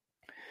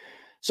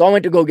 So I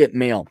went to go get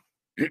mail.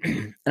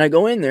 And I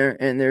go in there,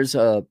 and there's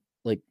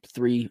like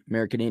 3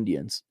 American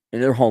Indians.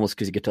 And they're homeless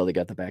because you could tell they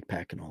got the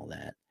backpack and all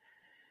that.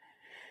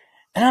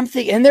 And I'm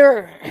thinking, and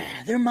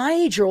they're my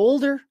age or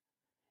older.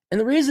 And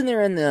the reason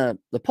they're in the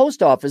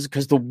post office is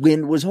because the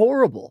wind was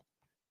horrible.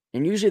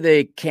 And usually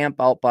they camp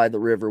out by the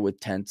river with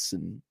tents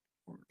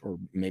or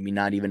maybe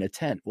not even a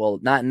tent. Well,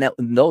 not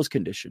in those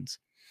conditions.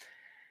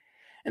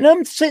 And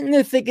I'm sitting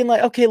there thinking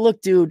like, okay,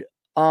 look, dude,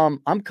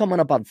 I'm coming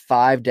up on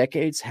 5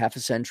 decades, half a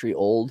century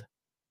old.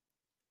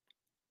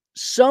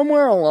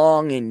 Somewhere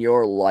along in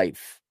your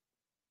life,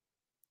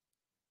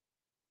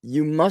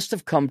 you must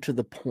have come to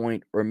the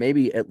point, or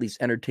maybe at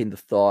least entertained the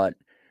thought,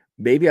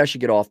 maybe I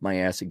should get off my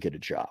ass and get a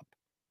job.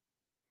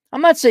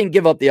 I'm not saying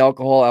give up the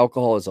alcohol.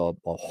 Alcohol is a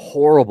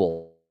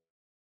horrible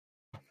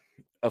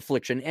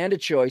affliction and a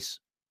choice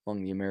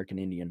among the American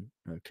Indian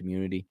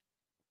community.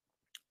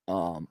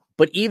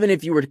 But even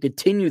if you were to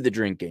continue the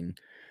drinking,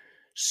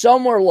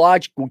 somewhere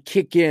logic would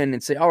kick in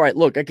and say, all right,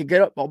 look, I could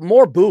get up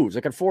more booze.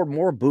 I could afford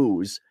more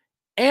booze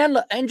and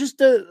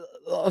just a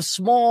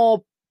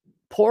small,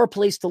 poor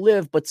place to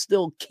live, but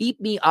still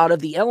keep me out of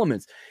the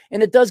elements.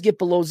 And it does get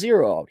below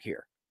zero out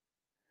here.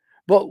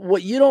 But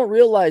what you don't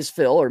realize,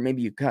 Phil, or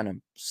maybe you kind of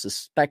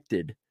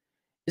suspected,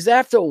 is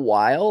after a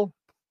while,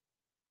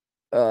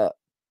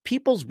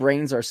 people's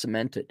brains are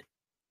cemented.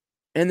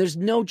 And there's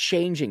no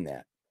changing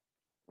that.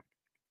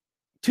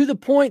 To the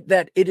point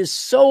that it is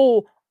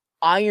so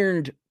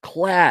ironed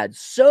clad,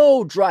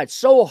 so dry,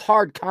 so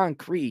hard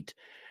concrete,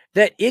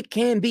 that it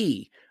can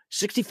be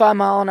 65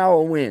 mile an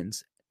hour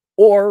winds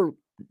or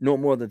no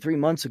more than 3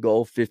 months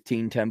ago,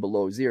 15, 10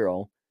 below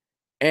zero.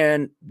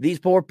 And these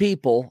poor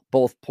people,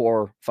 both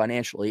poor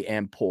financially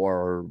and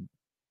poor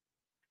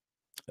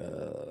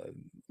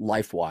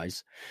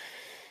life-wise,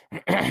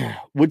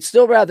 would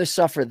still rather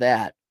suffer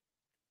that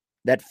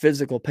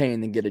physical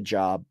pain than get a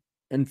job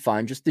and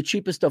find just the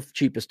cheapest of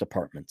cheapest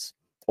apartments,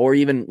 or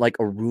even like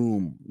a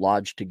room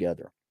lodged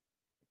together.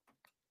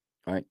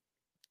 Right.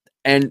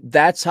 And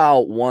that's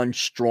how one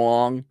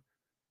strong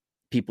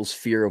people's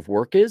fear of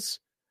work is.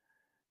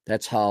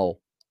 That's how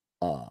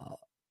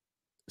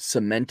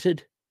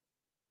cemented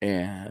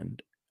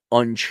and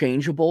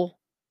unchangeable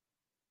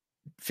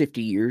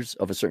 50 years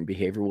of a certain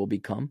behavior will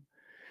become.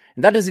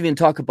 And that doesn't even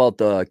talk about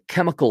the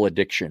chemical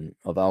addiction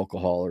of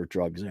alcohol or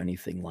drugs or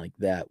anything like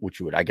that,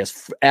 which would, I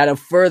guess, add a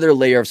further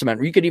layer of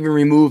cement. You could even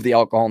remove the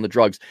alcohol and the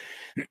drugs.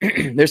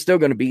 They're still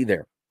going to be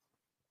there.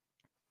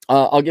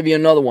 I'll give you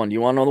another one. Do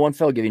you want another one,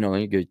 Phil? I'll give you another.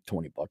 I'll give you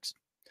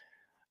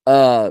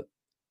 $20.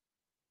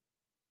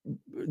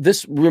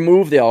 This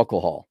remove the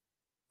alcohol,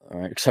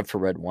 all right, except for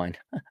red wine.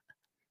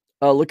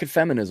 Look at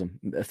feminism.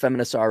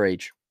 Feminists our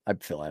age. I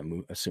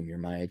assume you're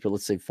my age, but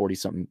let's say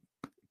 40-something.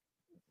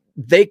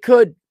 They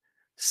could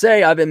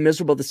say, I've been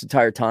miserable this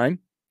entire time.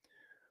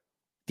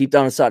 Deep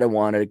down inside, I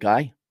wanted a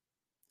guy.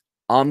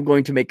 I'm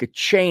going to make a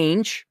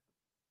change.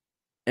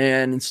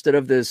 And instead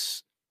of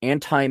this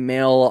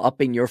anti-male,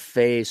 up in your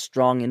face,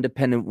 strong,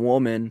 independent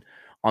woman,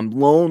 I'm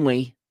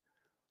lonely.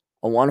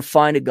 I want to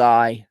find a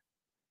guy.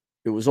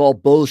 It was all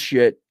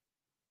bullshit.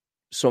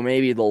 So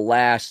maybe the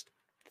last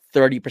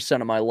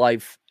 30% of my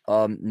life,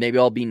 maybe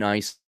I'll be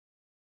nice.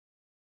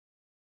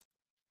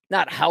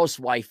 Not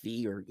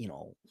housewifey or,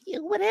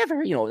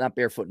 whatever, not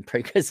barefoot and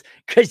pregnant,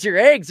 because your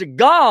eggs are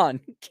gone.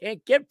 You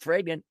can't get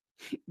pregnant.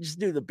 You just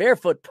do the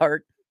barefoot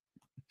part,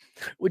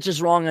 which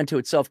is wrong unto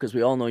itself because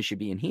we all know you should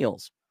be in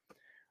heels.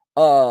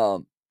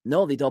 No,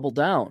 they double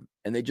down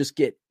and they just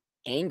get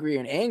angrier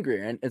and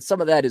angrier. And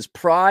some of that is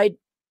pride,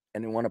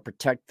 and they want to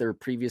protect their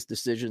previous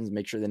decisions,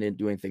 make sure they didn't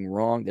do anything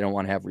wrong. They don't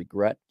want to have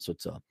regret. So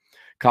it's a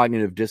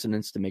cognitive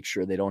dissonance to make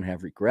sure they don't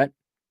have regret.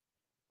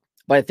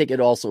 But I think it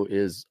also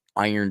is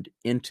ironed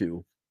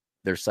into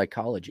their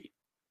psychology.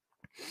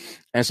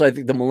 And so I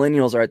think the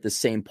millennials are at the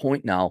same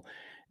point now.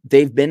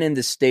 They've been in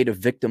this state of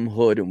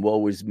victimhood and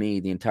woe is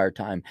me the entire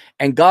time.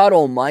 And God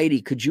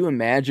Almighty, could you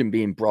imagine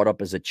being brought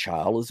up as a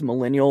child as a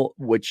millennial,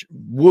 which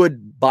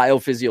would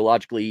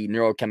biophysiologically,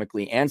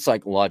 neurochemically, and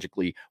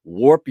psychologically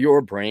warp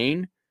your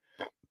brain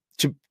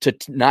to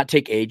not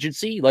take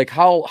agency? Like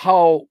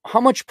how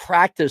much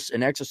practice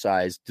and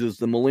exercise does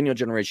the millennial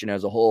generation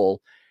as a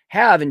whole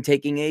have in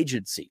taking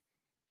agency?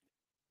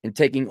 And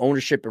taking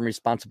ownership and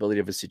responsibility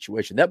of a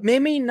situation that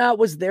maybe not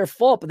was their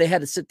fault, but they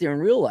had to sit there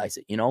and realize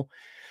it,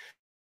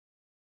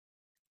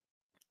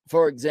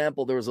 For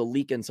example, there was a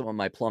leak in some of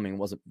my plumbing. It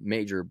wasn't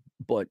major,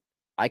 but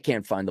I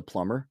can't find the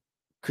plumber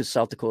because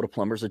South Dakota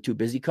plumbers are too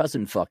busy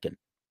cousin fucking,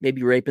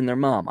 maybe raping their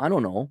mom. I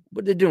don't know,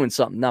 but they're doing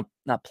something,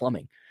 not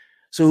plumbing.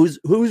 So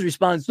who's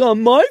responsible? It's not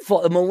my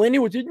fault. The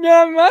millennial was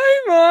not my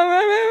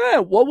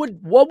mom.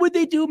 What would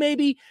they do?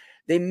 Maybe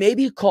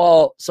they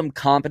call some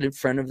competent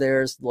friend of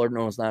theirs, Lord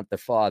knows not their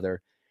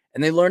father,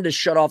 and they learned to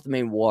shut off the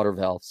main water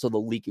valve so the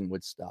leaking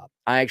would stop.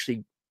 I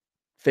actually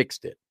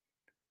fixed it.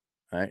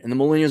 Right? And the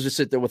millennials would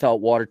sit there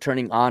without water,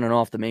 turning on and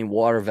off the main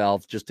water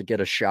valve just to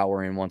get a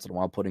shower in once in a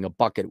while, putting a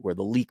bucket where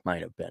the leak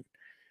might have been.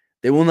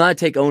 They will not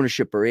take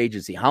ownership or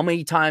agency. How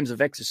many times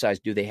of exercise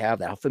do they have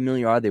that? How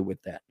familiar are they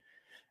with that?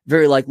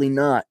 Very likely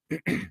not.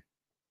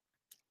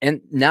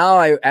 And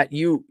now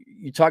you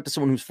talk to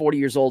someone who's 40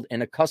 years old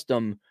and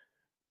accustomed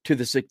to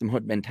the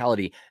victimhood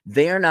mentality.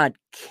 They are not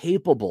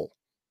capable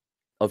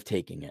of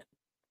taking it.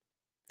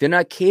 They're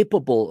not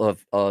capable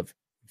of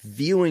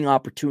viewing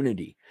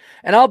opportunity.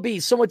 And I'll be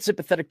somewhat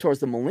sympathetic towards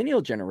the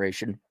millennial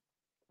generation.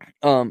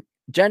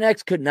 Gen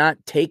X could not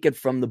take it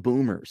from the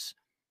boomers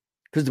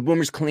because the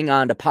boomers cling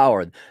on to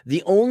power.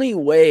 The only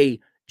way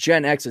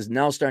Gen X is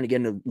now starting to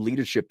get into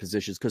leadership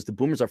positions because the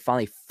boomers are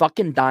finally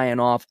fucking dying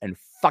off and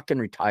fucking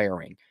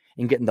retiring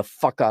and getting the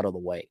fuck out of the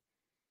way.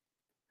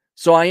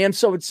 So I am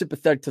somewhat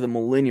sympathetic to the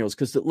millennials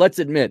because let's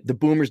admit the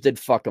boomers did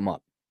fuck them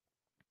up.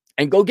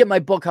 And go get my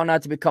book, How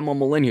Not to Become a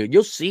Millennial.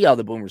 You'll see how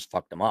the boomers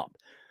fucked them up.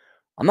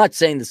 I'm not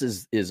saying this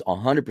is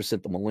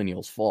 100% the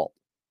millennials' fault.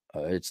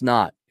 It's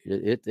not.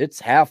 It's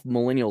half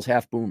millennials,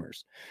 half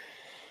boomers.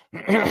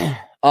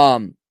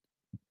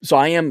 So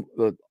I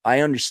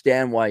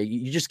understand why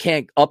you just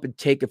can't up and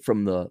take it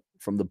from the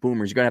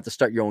boomers. You're gonna have to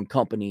start your own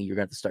company. You're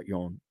gonna have to start your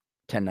own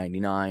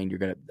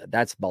 1099.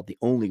 That's about the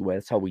only way.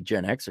 That's how we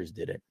Gen Xers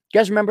did it. You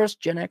guys remember us,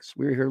 Gen X?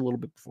 We were here a little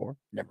bit before.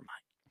 Never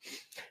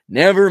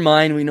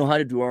mind. We know how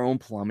to do our own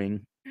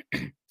plumbing.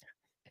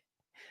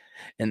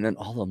 And then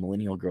all the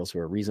millennial girls who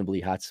are reasonably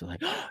hot, so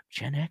like, oh,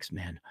 Gen X,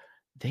 man,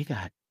 they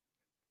got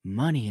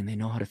money and they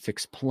know how to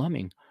fix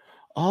plumbing.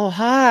 Oh,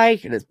 hi.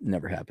 And it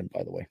never happened,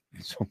 by the way.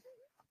 So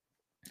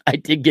I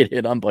did get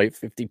hit on by a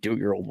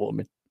 52-year-old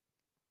woman.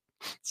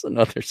 It's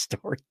another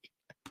story.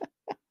 I'm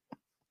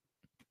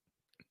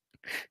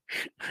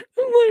like,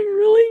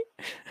 really?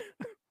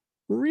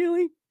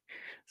 Really?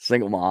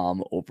 Single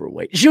mom,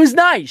 overweight. She was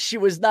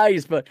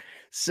nice, but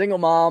single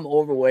mom,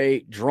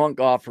 overweight, drunk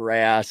off her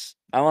ass.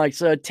 I'm like,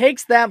 so it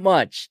takes that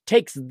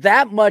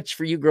much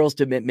for you girls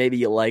to admit maybe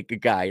you like a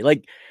guy.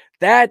 Like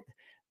that,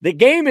 the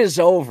game is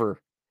over.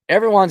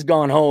 Everyone's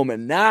gone home,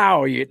 and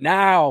now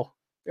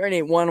there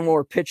ain't one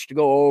more pitch to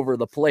go over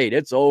the plate.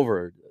 It's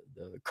over.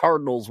 The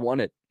Cardinals won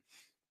it.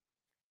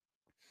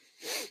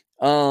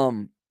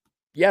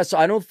 Yeah, so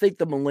I don't think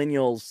the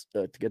millennials,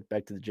 to get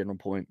back to the general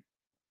point,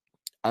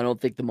 I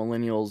don't think the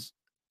millennials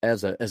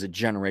as a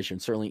generation,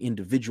 certainly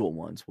individual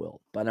ones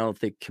will, but I don't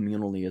think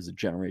communally as a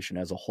generation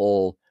as a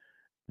whole,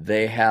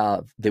 they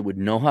would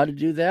know how to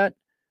do that.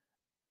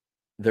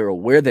 They're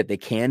aware that they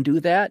can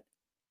do that,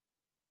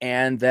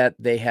 and that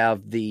they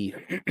have the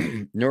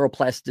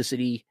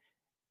neuroplasticity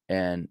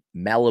and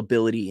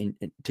malleability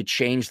to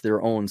change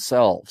their own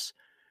selves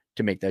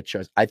to make that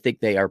choice. I think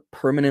they are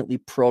permanently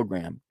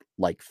programmed,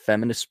 like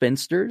feminist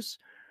spinsters,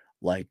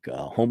 like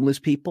homeless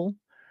people,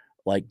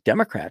 like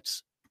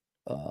Democrats,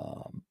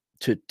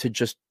 to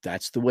just,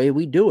 that's the way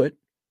we do it.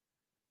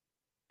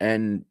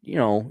 And,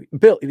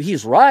 Bill,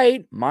 he's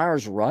right.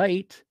 Myers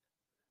right.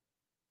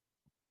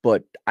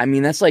 But I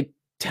mean, that's like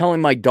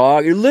telling my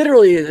dog,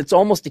 literally, it's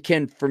almost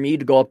akin for me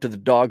to go up to the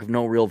dog of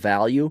no real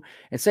value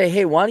and say,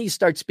 hey, why don't you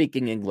start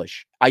speaking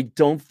English? I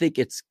don't think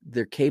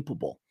they're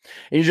capable.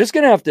 And you're just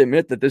going to have to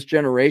admit that this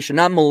generation,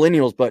 not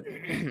millennials, but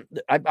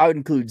I would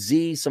include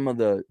Z, some of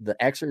the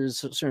Xers,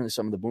 certainly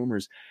some of the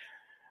boomers,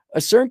 a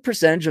certain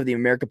percentage of the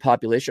American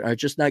population are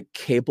just not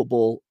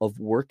capable of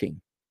working.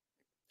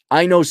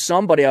 I know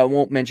somebody, I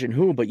won't mention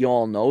who, but you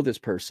all know this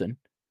person.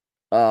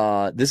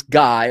 This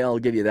guy, I'll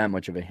give you that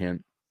much of a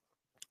hint.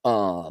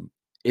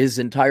 His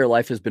entire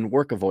life has been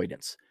work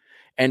avoidance.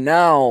 And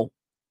now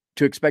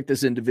to expect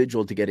this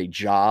individual to get a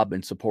job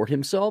and support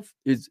himself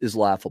is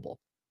laughable.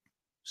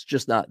 It's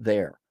just not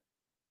there.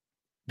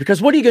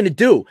 Because what are you going to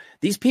do?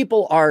 These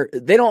people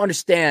they don't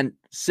understand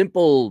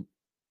simple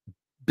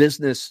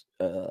business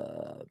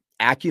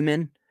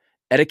acumen,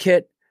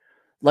 etiquette,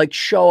 like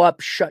show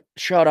up, shut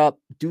up,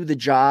 do the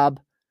job.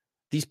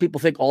 These people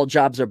think all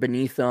jobs are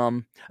beneath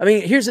them. I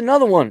mean, here's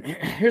another one.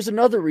 Here's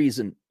another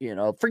reason,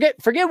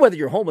 forget whether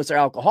you're homeless or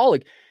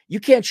alcoholic. You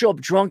can't show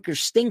up drunk or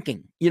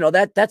stinking.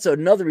 That's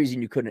another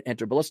reason you couldn't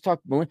enter. But let's talk.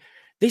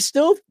 They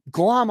still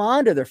glom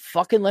onto their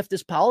fucking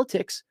leftist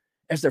politics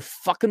as their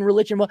fucking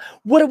religion.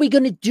 What are we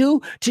going to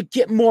do to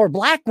get more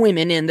black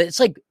women in? It's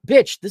like,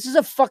 bitch, this is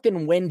a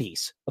fucking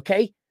Wendy's.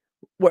 Okay.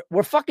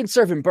 We're fucking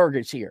serving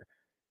burgers here.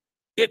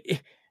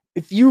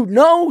 If you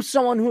know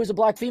someone who is a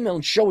black female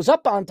and shows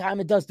up on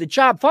time and does the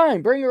job,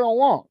 fine, bring her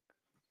along.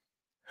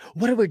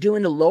 What are we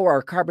doing to lower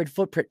our carbon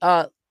footprint?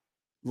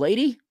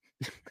 Lady,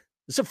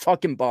 it's a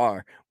fucking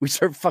bar. We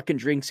serve fucking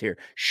drinks here.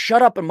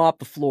 Shut up and mop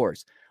the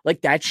floors.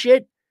 Like that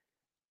shit,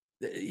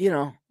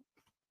 Are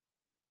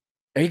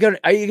they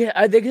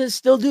gonna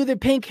still do their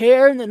pink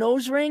hair and the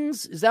nose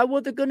rings? Is that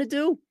what they're gonna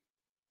do?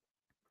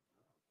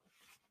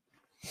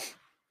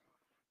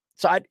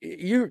 So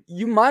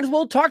you might as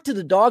well talk to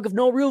the dog of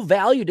no real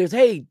value.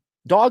 Hey,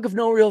 dog of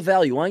no real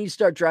value, why don't you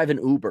start driving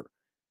Uber?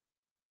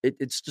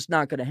 It's just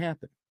not going to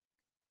happen.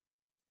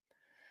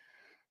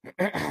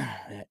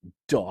 That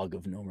dog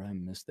of no real, I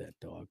miss that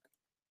dog.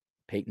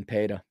 Peyton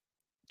Peta,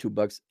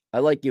 $2. I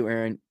like you,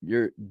 Aaron.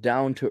 You're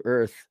down to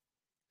earth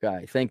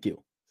guy. Thank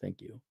you.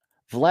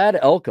 Vlad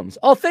Elkins.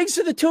 Oh, thanks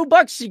for the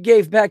 $2 you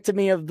gave back to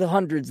me of the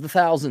hundreds, the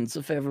thousands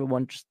of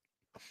everyone.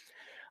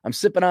 I'm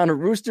sipping on a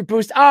Rooster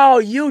Boost. Oh,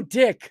 you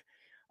dick.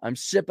 I'm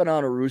sipping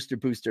on a Rooster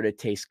Booster that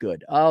tastes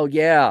good. Oh,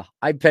 yeah.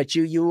 I bet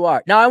you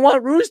are. Now, I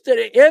want Rooster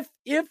if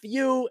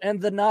you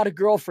and the not a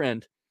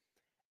girlfriend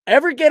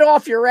ever get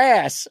off your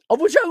ass, of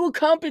which I will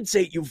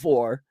compensate you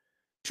for,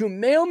 to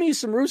mail me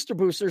some Rooster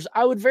Boosters,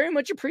 I would very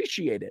much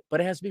appreciate it. But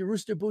it has to be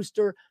Rooster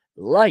Booster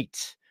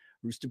Light.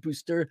 Rooster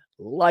Booster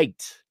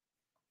Light.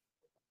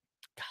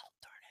 God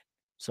darn it.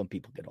 Some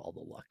people get all the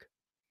luck.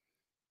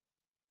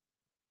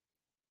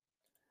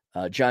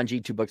 John G,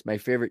 $2. My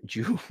favorite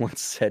Jew once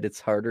said it's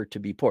harder to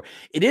be poor.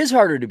 It is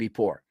harder to be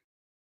poor.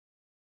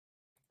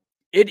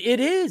 It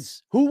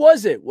is. Who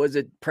was it? Was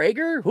it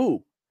Prager?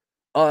 Who?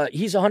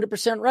 He's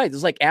 100% right. This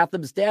is like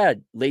Atham's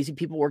dad. Lazy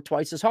people work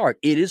twice as hard.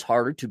 It is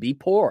harder to be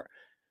poor.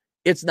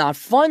 It's not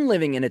fun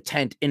living in a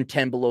tent in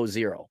 10 below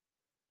zero.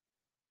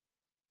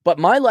 But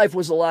my life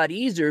was a lot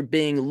easier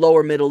being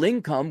lower middle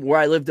income, where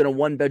I lived in a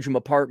 1-bedroom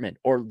apartment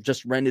or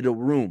just rented a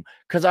room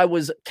because I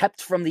was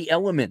kept from the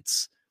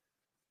elements.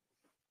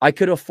 I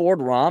could afford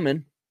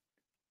ramen.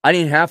 I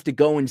didn't have to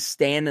go and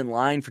stand in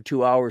line for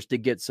 2 hours to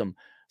get some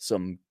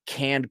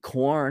canned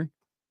corn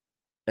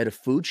at a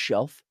food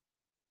shelf.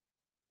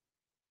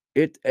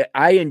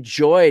 I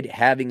enjoyed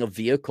having a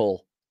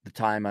vehicle the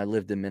time I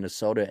lived in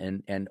Minnesota,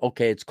 and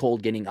okay, it's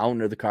cold getting out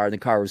into the car. The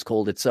car was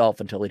cold itself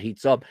until it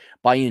heats up,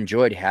 but I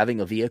enjoyed having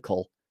a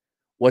vehicle.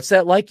 What's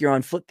that like? You're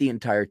on foot the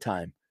entire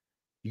time.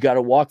 You got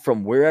to walk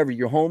from wherever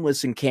your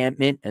homeless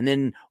encampment and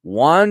then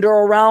wander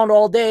around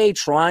all day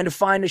trying to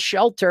find a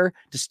shelter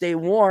to stay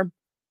warm.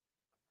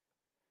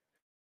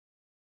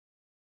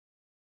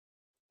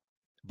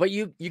 But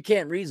you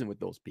can't reason with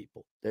those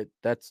people.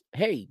 That's,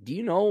 hey, do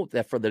you know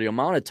that for the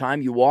amount of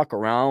time you walk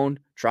around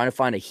trying to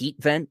find a heat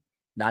vent,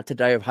 not to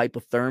die of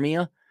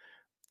hypothermia,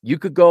 you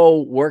could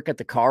go work at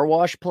the car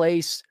wash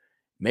place,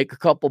 make a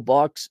couple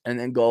bucks, and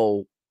then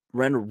go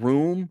rent a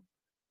room,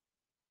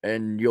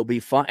 and you'll be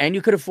fine. And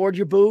you could afford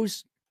your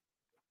booze.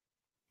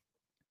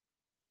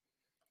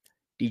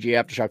 DJ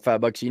Aftershock,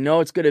 $5. You know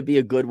it's going to be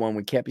a good one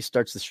when Cappy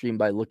starts the stream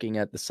by looking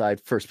at the side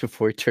first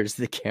before he turns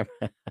to the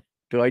camera.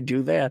 Do I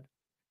do that?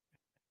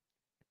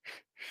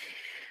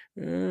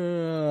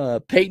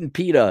 Peyton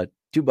Pita,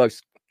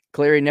 $2.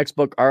 Clarey, next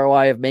book,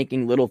 ROI of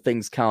Making Little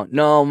Things Count.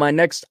 No,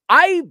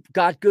 I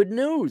got good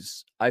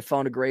news. I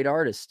found a great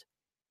artist.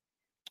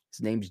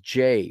 His name's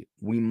Jay.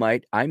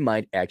 I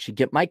might actually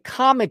get my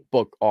comic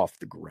book off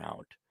the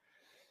ground.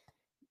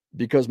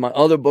 Because my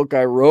other book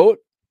I wrote,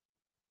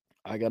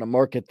 I got to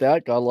market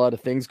that. Got a lot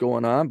of things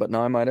going on, but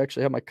now I might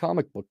actually have my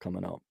comic book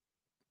coming out.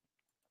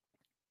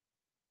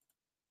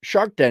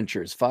 Shark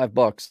Dentures,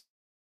 $5.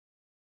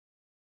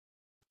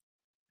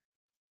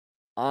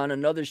 On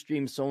another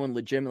stream, someone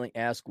legitimately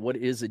asked, what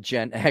is a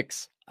Gen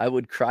X? I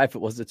would cry if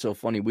it wasn't so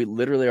funny. We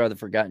literally are the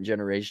forgotten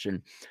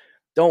generation.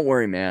 Don't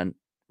worry, man.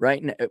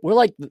 Right now,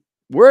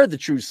 we're the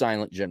true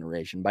silent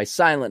generation. By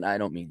silent, I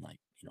don't mean like,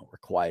 we're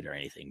quiet or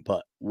anything,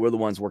 but we're the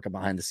ones working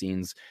behind the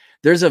scenes.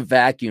 There's a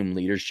vacuum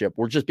leadership.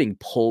 We're just being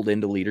pulled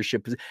into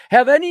leadership.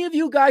 Have any of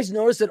you guys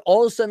noticed that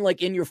all of a sudden,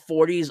 like in your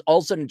 40s, all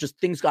of a sudden just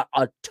things got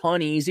a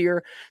ton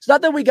easier? It's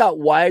not that we got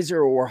wiser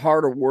or we're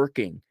harder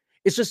working.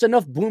 It's just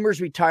enough boomers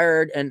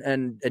retired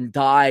and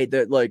died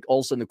that like all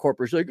of a sudden the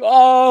corporation's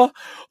like,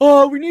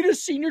 we need a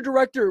senior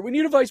director. We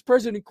need a vice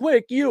president.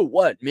 Quick, you.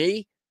 What,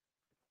 me?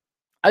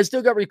 I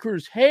still got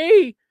recruiters.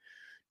 Hey,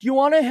 do you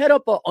want to head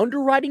up an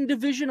underwriting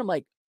division? I'm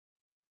like,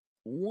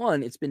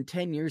 one, it's been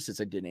 10 years since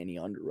I did any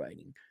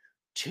underwriting.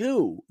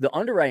 Two, the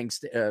underwriting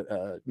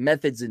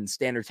methods and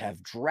standards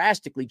have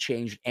drastically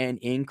changed and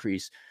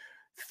increased.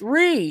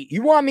 Three,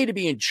 you want me to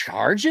be in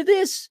charge of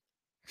this?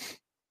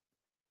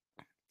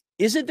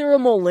 Isn't there a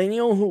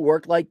millennial who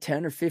worked like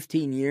 10 or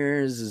 15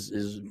 years,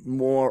 is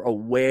more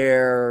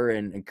aware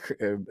and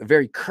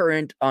very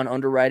current on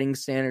underwriting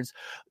standards?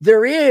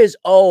 There is,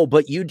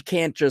 but you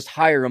can't just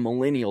hire a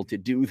millennial to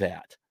do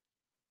that.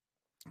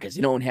 Because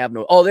you don't have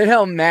they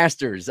have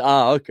masters.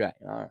 Okay.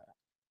 All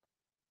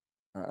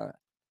right.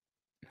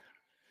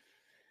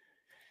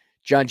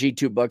 John G,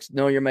 $2.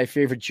 No, you're my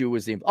favorite Jew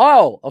was the.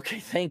 Oh, okay.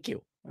 Thank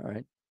you. All right.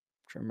 I'm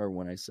trying to remember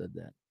when I said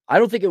that. I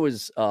don't think it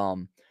was.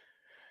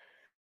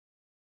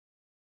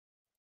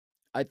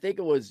 I think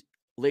it was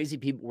lazy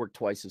people work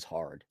twice as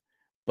hard,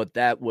 but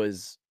that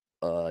was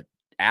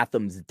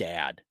Atham's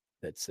dad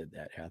that said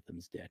that.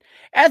 Atham's dad.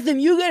 Atham,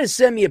 you got to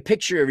send me a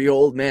picture of your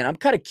old man. I'm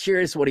kind of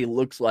curious what he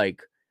looks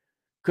like.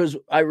 Because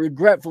I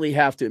regretfully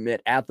have to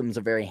admit, Atham's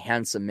a very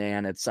handsome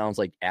man. It sounds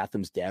like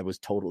Atham's dad was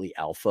totally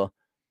alpha.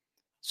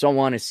 So I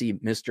want to see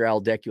Mr.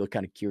 Aldecula.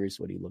 Kind of curious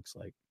what he looks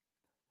like.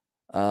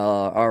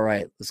 All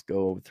right, let's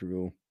go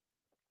through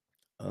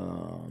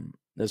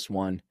this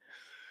one.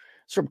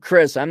 It's from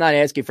Chris. I'm not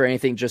asking for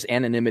anything, just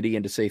anonymity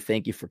and to say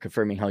thank you for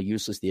confirming how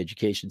useless the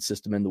education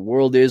system in the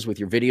world is with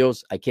your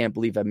videos. I can't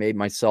believe I made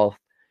myself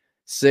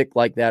sick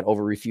like that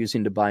over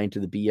refusing to buy into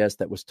the BS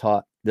that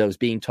was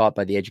being taught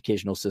by the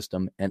educational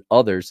system and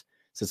others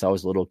since I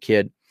was a little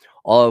kid,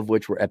 all of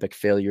which were epic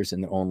failures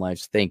in their own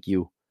lives. Thank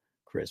you,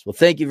 Chris. Well,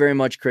 thank you very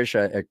much, Chris.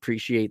 I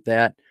appreciate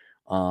that.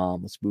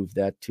 Let's move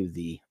that to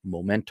the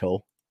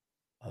Memento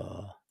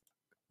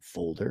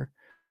folder.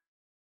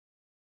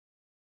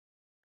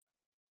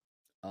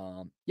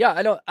 I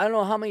don't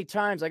know how many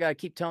times I got to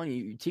keep telling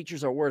you,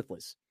 teachers are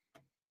worthless.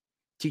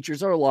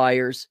 Teachers are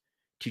liars.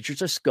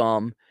 Teachers are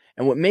scum.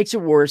 And what makes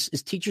it worse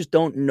is teachers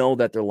don't know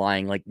that they're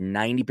lying like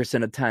 90%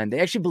 of the time. They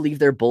actually believe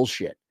they're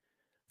bullshit.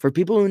 For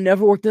people who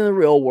never worked in the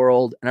real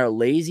world and are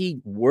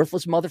lazy,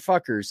 worthless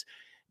motherfuckers,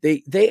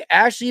 they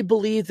actually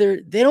believe they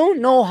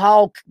don't know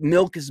how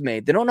milk is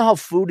made. They don't know how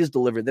food is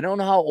delivered. They don't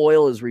know how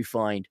oil is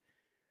refined.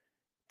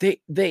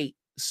 They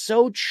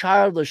so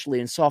childishly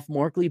and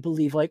sophomorically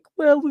believe like,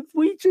 well, if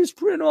we just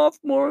print off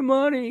more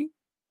money,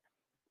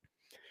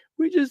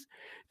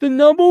 the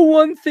number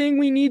one thing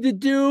we need to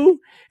do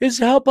is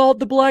help out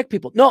the black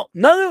people. No,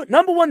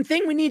 number one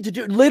thing we need to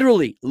do,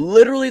 literally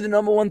the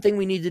number one thing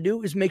we need to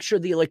do is make sure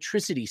the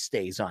electricity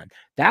stays on.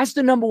 That's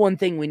the number one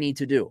thing we need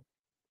to do.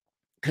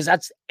 Because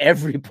that's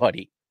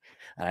everybody.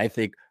 And I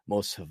think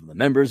most of the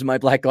members of my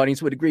black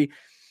audience would agree.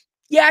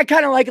 Yeah, I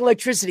kind of like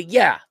electricity.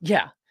 Yeah.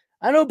 I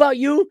don't know about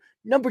you.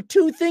 Number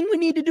two thing we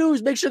need to do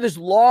is make sure there's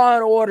law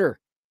and order.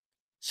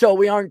 So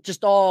we aren't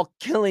just all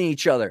killing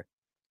each other.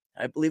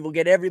 I believe we'll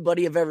get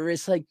everybody of every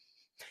race like,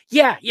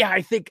 yeah,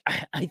 I think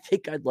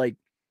I'd like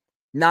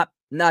not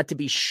to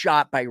be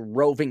shot by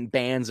roving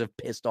bands of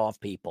pissed off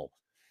people.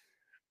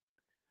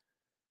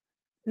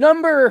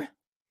 Number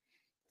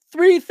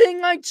three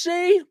thing I'd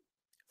say,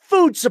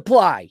 food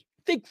supply.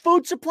 I think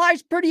food supply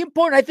is pretty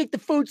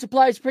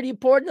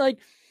important. Like,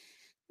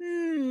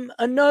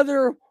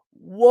 another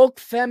woke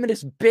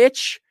feminist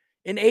bitch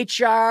in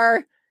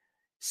HR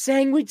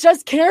saying we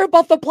just care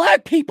about the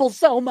black people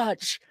so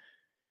much.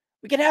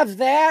 We can have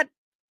that,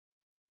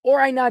 or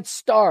I not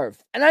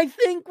starve. And I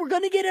think we're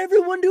going to get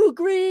everyone to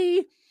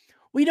agree.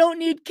 We don't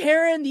need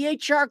Karen, the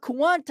HR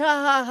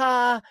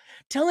Kuanta,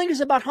 telling us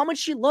about how much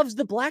she loves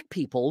the black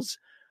peoples.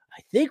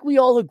 I think we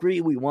all agree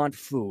we want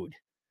food.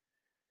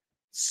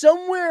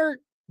 Somewhere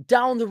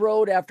down the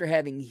road, after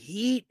having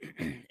heat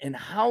and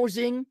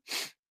housing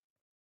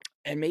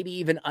and maybe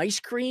even ice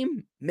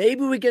cream,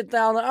 maybe we get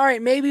down. All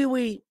right, maybe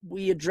we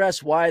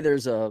address why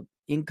there's a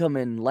income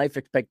and life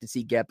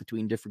expectancy gap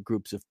between different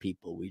groups of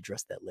people. We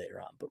address that later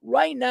on. But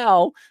right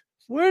now,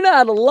 we're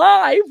not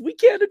alive. We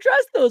can't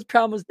address those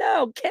problems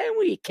now, can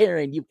we,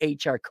 Karen, you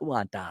HR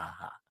Kuanta?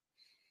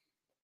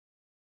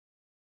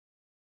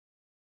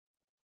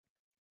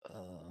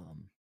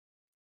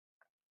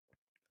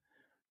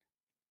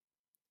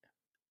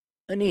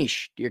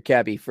 Anish, dear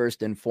Cabby,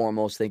 first and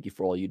foremost, thank you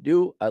for all you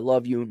do. I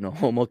love you, no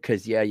homo,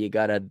 because, yeah, you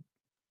got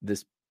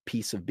this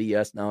piece of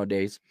BS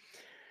nowadays.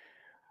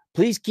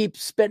 Please keep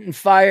spitting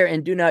fire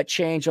and do not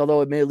change,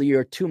 although admittedly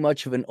you're too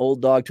much of an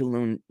old dog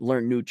to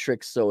learn new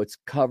tricks, so it's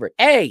covered.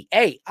 Hey,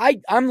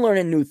 I'm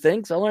learning new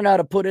things. I learned how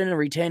to put in a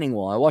retaining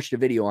wall. I watched a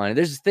video on it.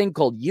 There's this thing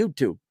called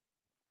YouTube,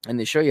 and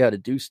they show you how to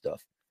do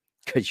stuff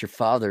because your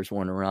father's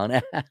one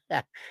around.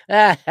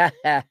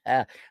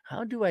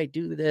 How do I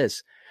do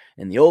this?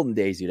 In the olden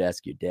days, you'd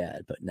ask your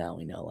dad, but now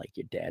we know, like,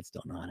 your dads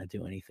don't know how to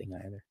do anything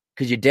either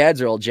because your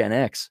dads are all Gen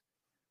X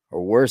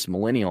or worse,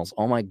 millennials.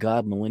 Oh, my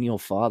God, millennial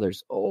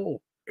fathers.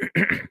 Oh.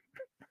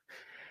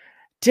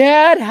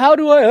 Dad, how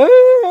do I?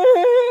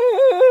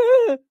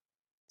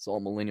 It's all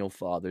millennial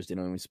fathers. They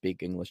don't even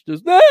speak English.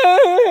 Just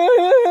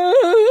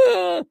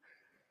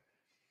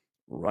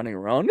running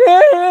around.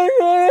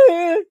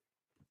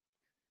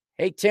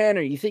 Hey,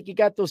 Tanner, you think you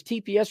got those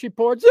TPS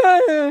reports?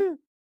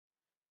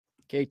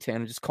 Okay,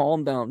 Tanner, just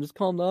calm down. Just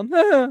calm down.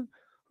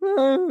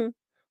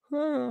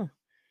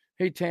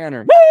 Hey,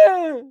 Tanner.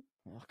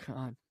 Oh,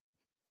 God.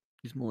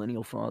 These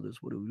millennial fathers.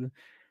 What do we do?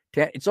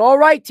 It's all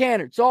right,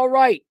 Tanner. It's all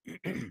right.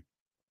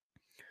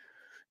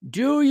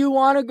 Do you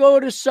want to go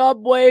to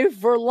Subway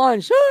for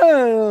lunch?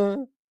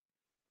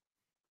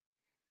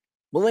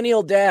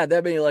 Millennial Dad.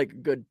 That'd be like a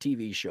good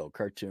TV show,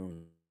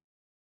 cartoon.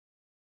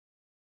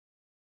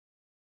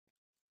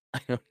 I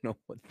don't know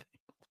what.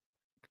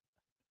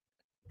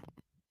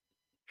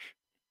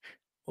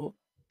 Oh,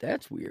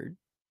 that's weird.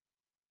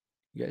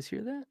 You guys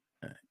hear that?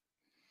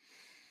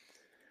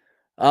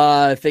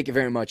 All right. Thank you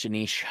very much,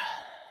 Anish.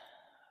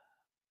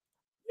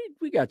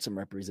 We got some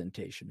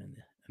representation in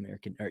the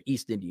American or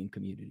East Indian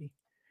community.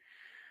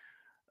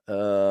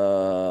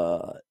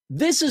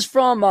 This is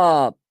from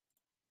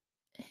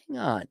hang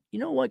on. You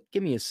know what?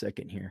 Give me a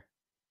second here.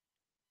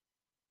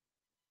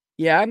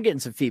 Yeah, I'm getting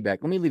some feedback.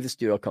 Let me leave the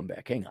studio. I'll come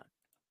back. Hang on.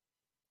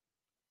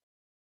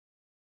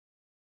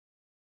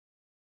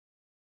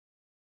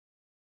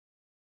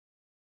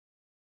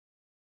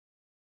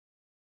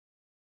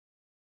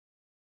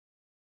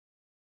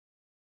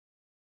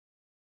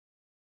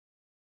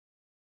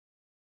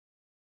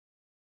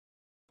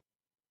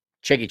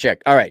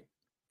 Check. All right.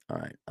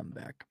 I'm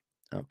back.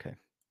 Okay.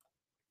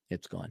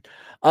 It's gone.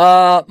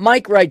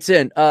 Mike writes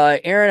in,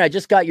 Aaron, I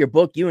just got your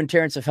book. You and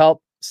Terrence have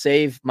helped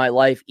save my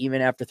life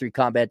even after 3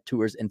 combat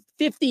tours and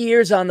 50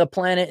 years on the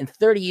planet and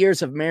 30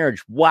 years of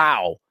marriage.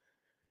 Wow.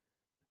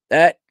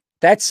 That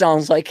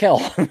sounds like hell.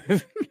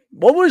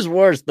 What was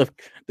worse, the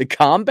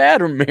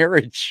combat or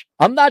marriage?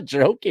 I'm not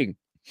joking.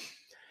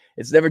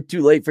 It's never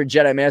too late for a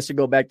Jedi Master to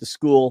go back to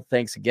school.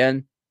 Thanks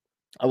again.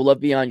 I would love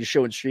to be on your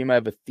show and stream. I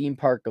have a theme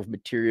park of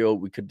material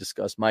we could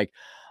discuss, Mike.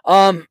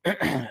 Oh,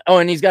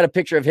 and he's got a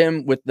picture of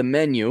him with the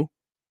menu.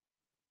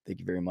 Thank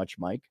you very much,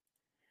 Mike.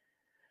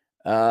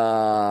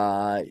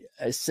 I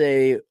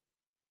say,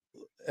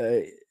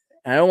 I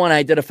don't want to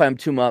identify him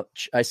too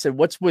much. I said,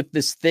 what's with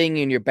this thing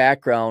in your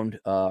background?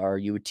 Are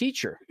you a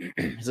teacher?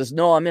 He says,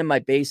 no, I'm in my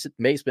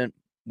basement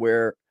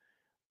where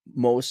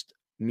most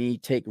me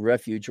take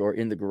refuge or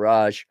in the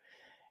garage.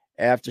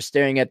 After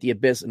staring at the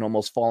abyss and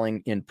almost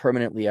falling in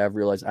permanently, I've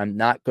realized I'm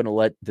not going to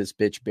let this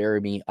bitch bury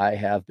me. I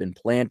have been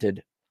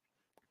planted.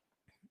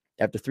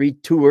 After 3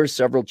 tours,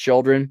 several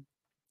children,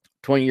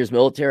 20 years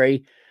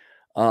military,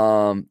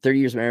 30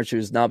 years marriage,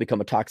 who's now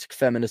become a toxic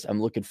feminist, I'm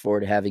looking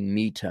forward to having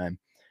me time.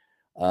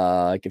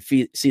 I can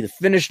see the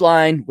finish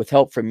line with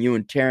help from you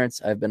and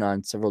Terrence. I've been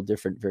on several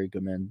different very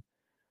good men,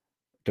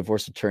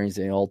 divorce attorneys.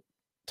 They all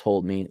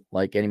told me,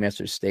 like any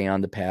master, to stay on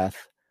the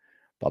path.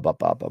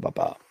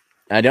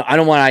 I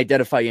don't want to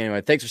identify you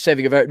anyway. Thanks for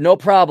saving it. No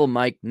problem,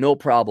 Mike. No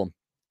problem.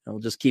 I'll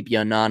just keep you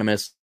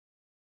anonymous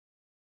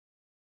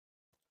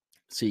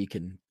so you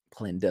can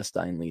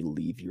clandestinely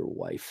leave your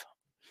wife.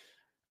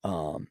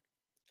 It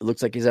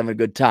looks like he's having a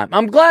good time.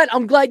 I'm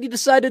glad you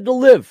decided to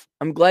live.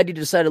 And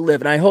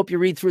I hope you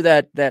read through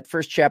that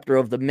first chapter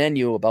of the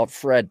menu about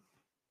Fred,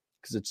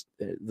 because it's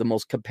the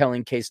most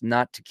compelling case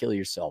not to kill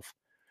yourself.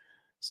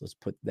 So let's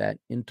put that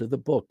into the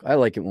book. I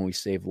like it when we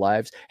save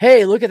lives.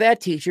 Hey, look at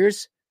that,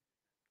 teachers.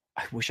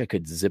 I wish I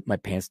could zip my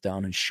pants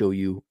down and show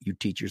you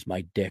teachers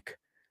my dick.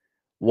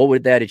 What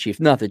would that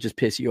achieve? Nothing, just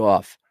piss you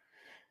off.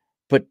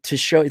 But to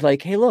show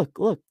like, hey, look,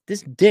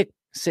 this dick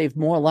saved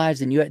more lives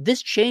than you.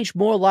 This changed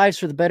more lives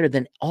for the better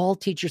than all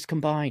teachers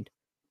combined.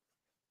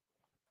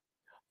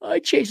 I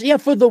changed, yeah,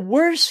 for the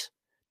worse.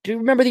 Do you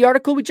remember the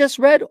article we just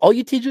read? All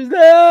you teachers,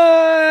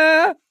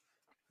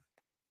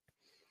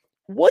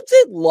 What's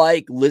it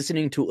like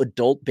listening to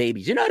adult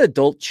babies? You're not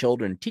adult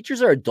children.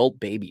 Teachers are adult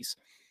babies.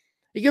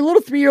 Your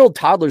little 3-year-old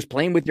toddlers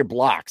playing with your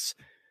blocks,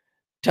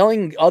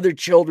 telling other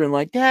children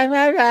like, blah,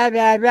 blah, blah,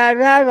 blah, blah,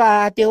 blah,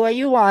 blah, do what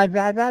you want,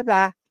 blah, blah,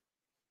 blah.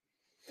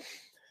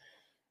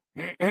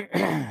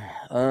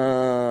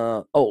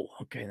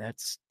 Okay,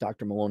 that's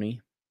Dr. Maloney,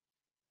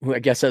 who I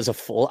guess has a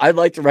full. I'd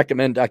like to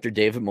recommend Dr.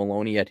 David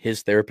Maloney at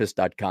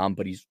histherapist.com,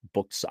 but he's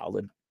booked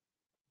solid.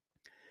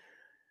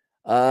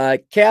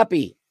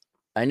 Cappy,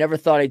 I never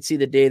thought I'd see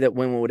the day that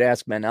women would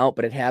ask men out,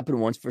 but it happened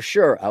once for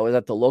sure. I was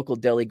at the local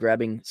deli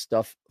grabbing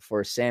stuff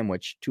for a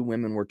sandwich. 2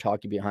 women were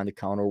talking behind the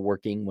counter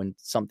working when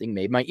something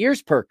made my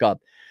ears perk up.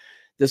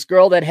 This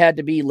girl that had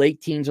to be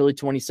late teens, early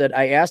 20s said,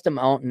 I asked him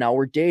out and now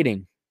we're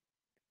dating.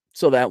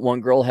 So that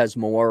one girl has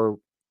more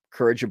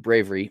courage and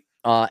bravery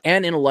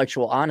and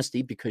intellectual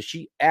honesty because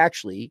she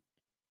actually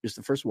is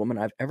the first woman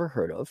I've ever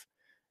heard of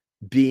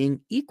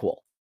being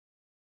equal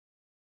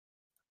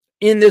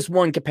in this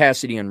one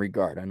capacity and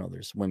regard. I know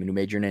there's women who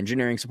major in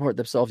engineering support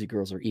themselves. You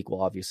girls are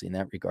equal, obviously, in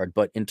that regard.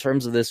 But in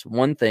terms of this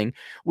one thing,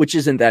 which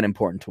isn't that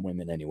important to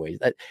women anyways,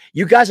 that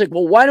you guys are like,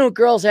 well, why don't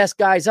girls ask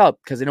guys out?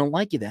 Because they don't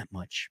like you that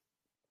much.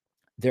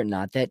 They're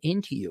not that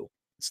into you.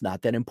 It's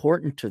not that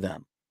important to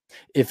them.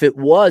 If it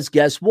was,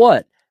 guess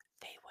what?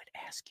 They would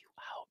ask you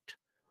out.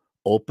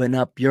 Open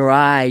up your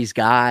eyes,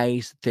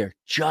 guys. They're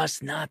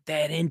just not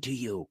that into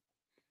you.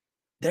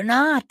 They're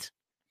not.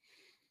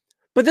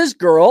 But this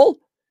girl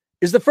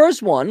is the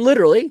first one,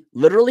 literally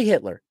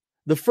Hitler,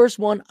 the first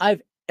one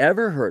I've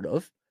ever heard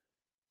of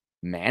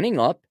manning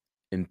up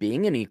and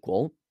being an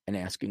equal and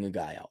asking a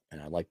guy out.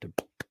 And I'd like to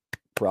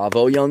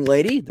bravo, young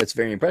lady. That's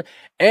very impressive.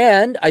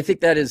 And I think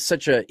that is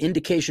such an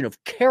indication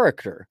of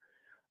character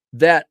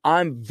that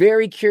I'm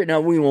very curious.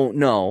 Now, we won't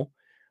know,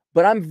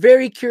 but I'm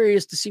very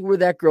curious to see where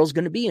that girl's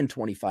going to be in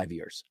 25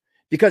 years.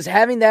 Because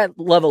having that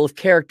level of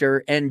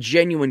character and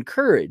genuine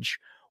courage,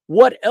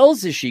 what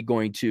else is she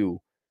going to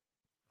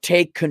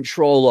take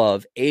control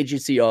of,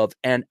 agency of,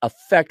 and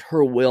affect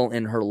her will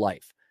in her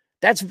life?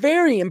 That's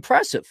very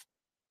impressive.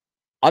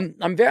 I'm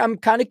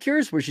kind of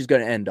curious where she's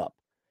going to end up.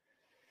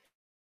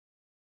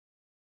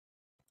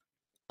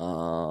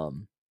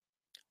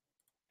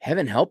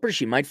 Heaven help her,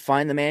 she might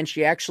find the man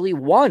she actually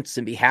wants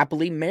and be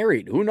happily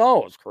married. Who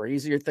knows?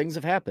 Crazier things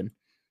have happened.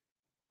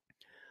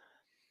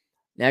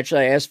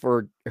 Naturally, I asked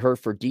for her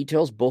for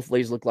details. Both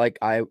ladies looked like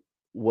I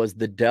was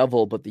the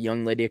devil, but the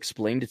young lady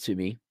explained it to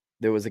me.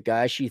 There was a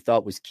guy she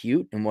thought was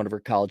cute in one of her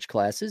college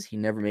classes. He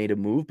never made a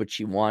move, but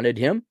she wanted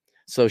him.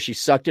 So she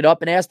sucked it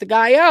up and asked the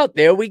guy out.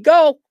 There we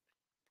go.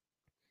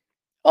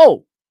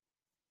 Oh,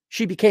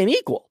 she became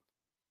equal.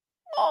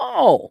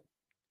 Oh,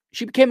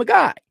 she became a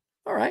guy.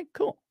 All right,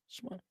 cool.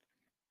 Smart.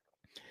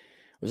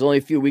 It was only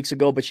a few weeks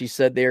ago, but she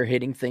said they're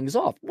hitting things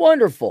off.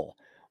 Wonderful.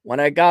 When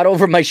I got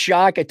over my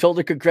shock, I told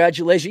her,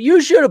 congratulations. You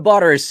should have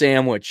bought her a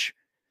sandwich.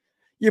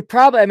 You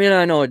probably,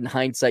 I know in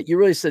hindsight, you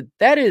really said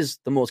that is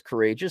the most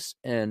courageous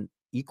and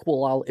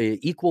equal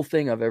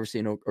thing I've ever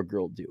seen a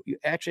girl do. You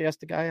actually asked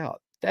the guy out.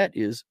 That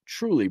is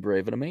truly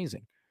brave and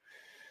amazing.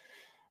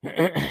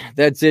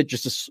 That's it.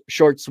 Just a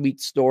short, sweet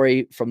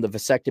story from the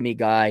vasectomy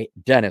guy,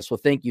 Dennis. Well,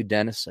 thank you,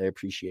 Dennis. I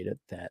appreciate it.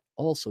 That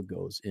also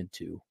goes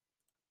into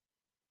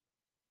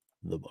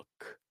the book.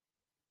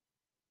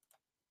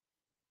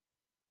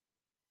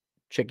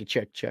 Check.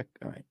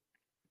 All right.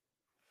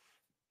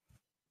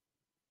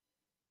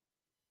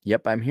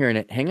 Yep, I'm hearing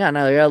it. Hang on.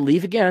 I gotta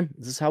leave again.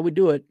 This is how we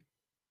do it.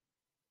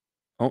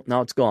 Oh,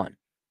 now it's gone.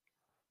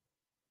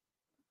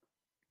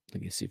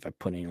 Let me see if I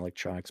put any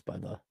electronics by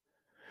the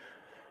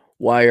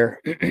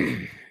wire.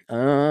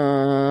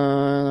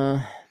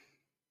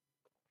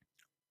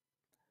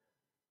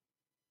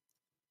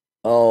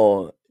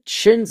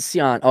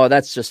 Chinxian. Oh,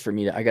 that's just for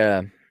me.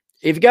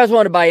 If you guys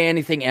want to buy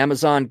anything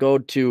Amazon, go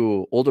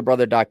to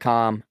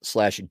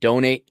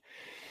olderbrother.com/donate.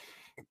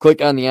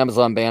 Click on the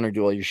Amazon banner,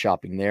 do all your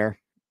shopping there.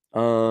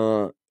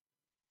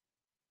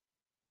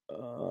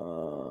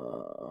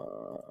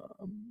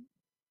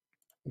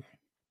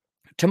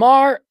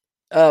 Tamar,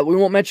 we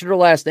won't mention her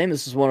last name.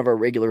 This is one of our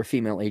regular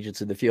female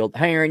agents in the field.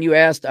 Hi, Aaron, you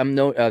asked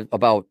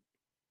about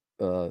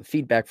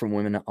feedback from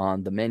women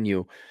on the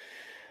menu.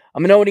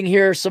 I'm noting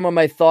here some of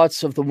my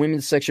thoughts of the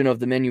women's section of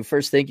the menu.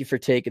 First, thank you for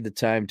taking the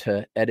time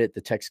to edit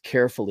the text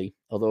carefully.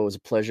 Although it was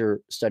a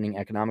pleasure studying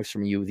economics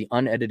from you, the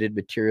unedited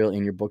material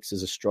in your books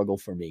is a struggle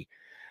for me.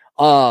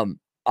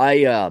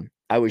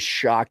 I was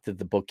shocked that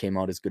the book came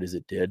out as good as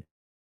it did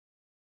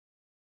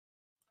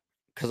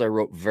because I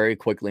wrote very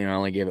quickly and I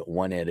only gave it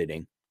one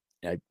editing.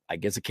 I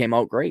guess it came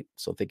out great.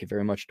 So thank you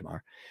very much,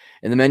 Tamar.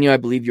 In the menu, I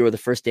believe you are the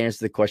first to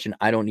answer the question,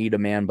 I don't need a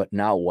man, but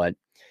now what?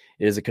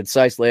 It is a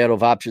concise layout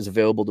of options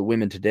available to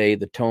women today.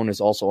 The tone is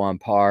also on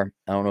par.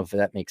 I don't know if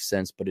that makes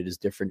sense, but it is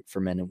different for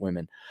men and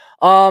women.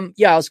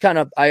 Yeah,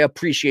 I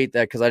appreciate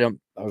that because I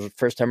was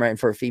first time writing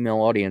for a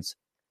female audience.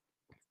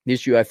 The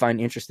issue I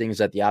find interesting is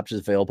that the options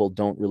available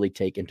don't really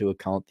take into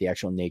account the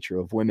actual nature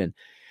of women.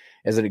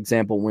 As an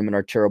example, women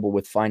are terrible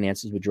with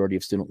finances, majority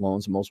of student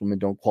loans. Most women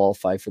don't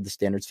qualify for the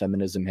standards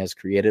feminism has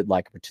created,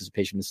 lack of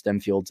participation in STEM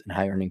fields and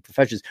high earning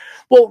professions.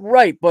 Well,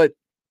 right, but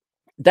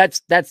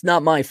that's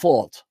not my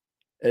fault.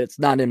 It's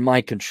not in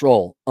my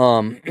control.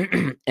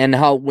 And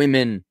how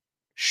women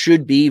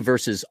should be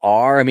versus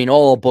are. I mean,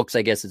 all books,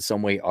 I guess, in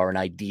some way are an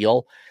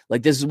ideal.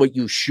 Like, this is what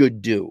you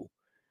should do.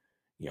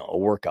 You know, a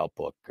workout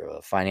book,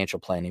 a financial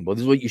planning book.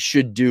 This is what you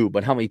should do,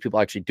 but how many people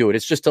actually do it?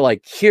 It's just to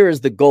like, here is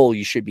the goal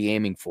you should be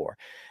aiming for.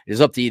 It is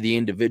up to the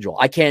individual.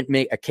 I can't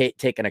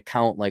take an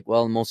account like,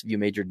 well, most of you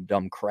made your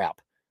dumb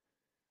crap.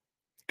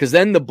 Because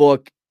then the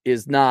book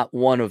is not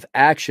one of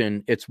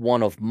action. It's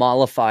one of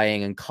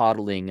mollifying and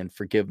coddling and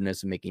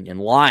forgiveness and making and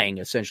lying,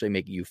 essentially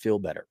making you feel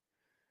better.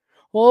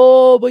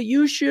 Oh, but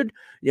you should,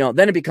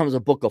 then it becomes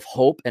a book of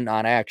hope and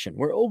not action.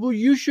 Where, oh, well,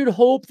 you should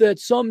hope that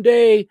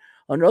someday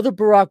another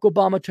Barack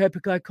Obama type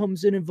of guy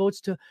comes in and votes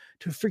to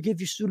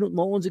forgive your student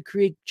loans and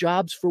create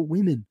jobs for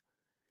women,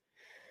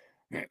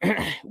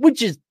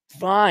 which is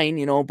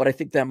fine, but I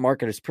think that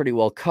market is pretty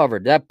well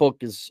covered. That book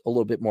is a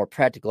little bit more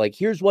practical. Like,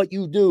 here's what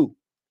you do.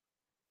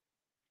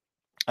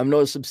 I've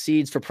noticed some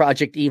seeds for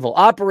Project Evil,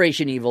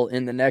 Operation Evil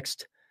in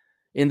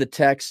the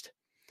text.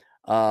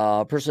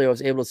 Personally, I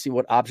was able to see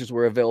what options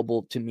were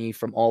available to me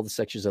from all the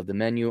sections of the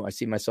menu. I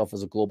see myself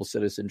as a global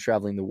citizen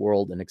traveling the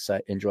world and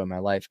enjoy my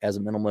life as a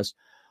minimalist.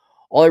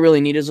 All I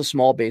really need is a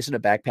small base and a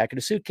backpack and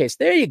a suitcase.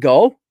 There you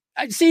go.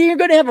 I see you're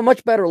going to have a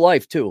much better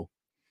life too.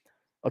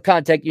 I'll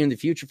contact you in the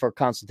future for a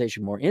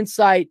consultation, more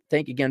insight.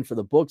 Thank you again for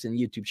the books and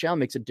the YouTube channel.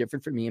 Makes it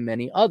different for me and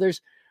many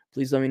others.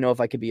 Please let me know if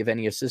I could be of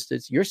any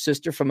assistance. Your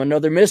sister from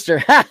another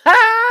mister.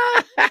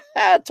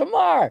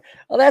 Tamar.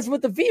 Well, that's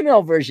with the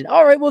female version.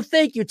 All right. Well,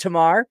 thank you,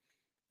 Tamar.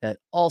 That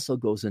also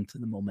goes into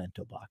the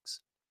memento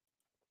box.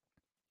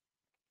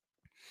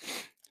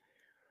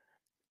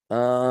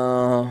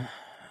 Oh,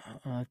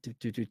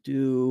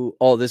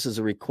 this is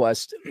a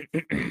request.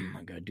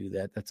 I gotta do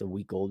that. That's a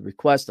week old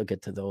request. I'll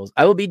get to those.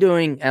 I will be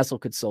doing Asshole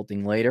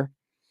Consulting later.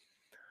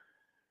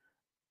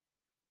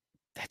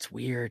 That's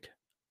weird.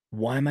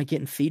 Why am I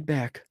getting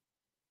feedback?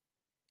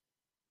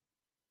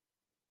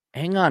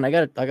 Hang on, I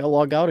gotta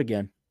log out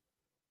again.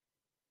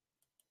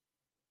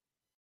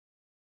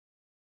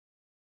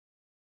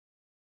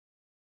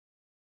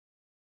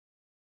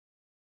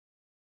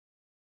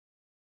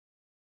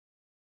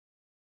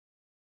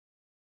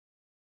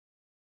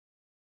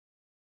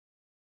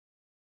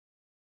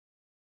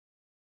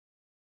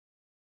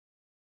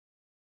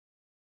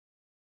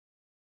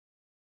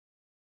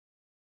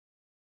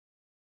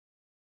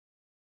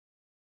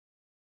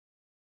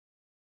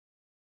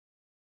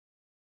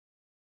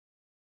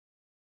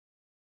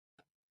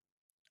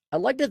 I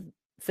like to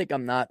think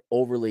I'm not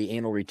overly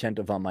anal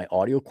retentive on my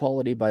audio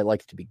quality, but I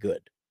like it to be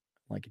good.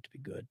 I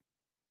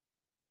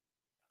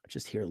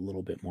just hear a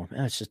little bit more.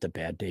 It's just a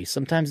bad day.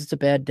 Sometimes it's a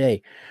bad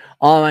day.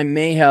 I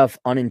may have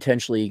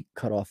unintentionally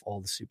cut off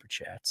all the super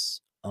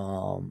chats.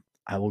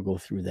 I will go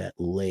through that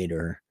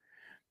later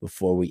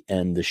before we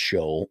end the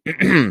show.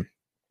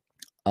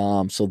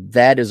 So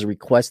that is a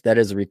request.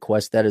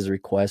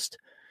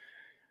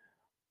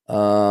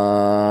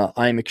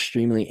 I'm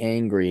extremely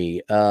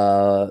angry.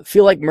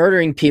 Feel like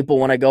murdering people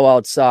when I go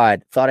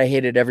outside. Thought I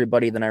hated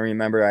everybody. Then I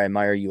remember I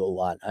admire you a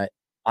lot.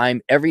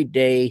 I'm every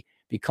day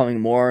becoming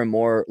more and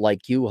more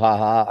like you.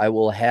 Haha. I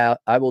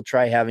will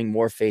try having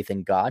more faith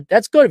in God.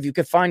 That's good. If you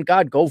could find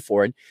God, go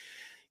for it.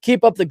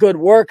 Keep up the good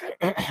work.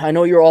 I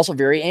know you're also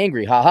very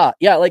angry. Haha.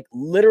 Yeah, like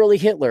literally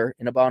Hitler.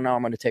 In about an hour,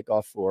 I'm going to take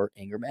off for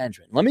anger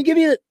management. Let me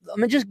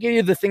just give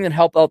you the thing that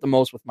helped out the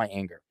most with my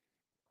anger.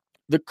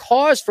 The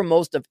cause for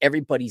most of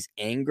everybody's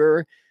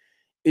anger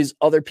is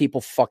other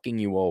people fucking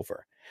you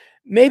over.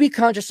 Maybe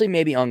consciously,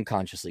 maybe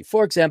unconsciously.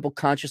 For example,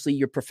 consciously,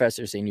 your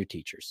professors and your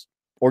teachers,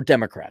 or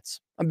Democrats.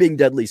 I'm being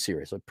deadly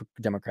serious, like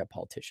Democrat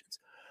politicians.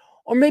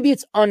 Or maybe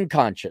it's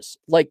unconscious,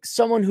 like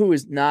someone who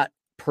is not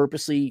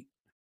purposely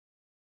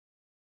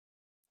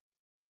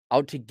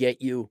out to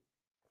get you,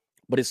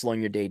 but it's slowing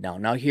your day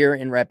down. Now, here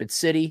in Rapid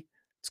City,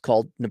 it's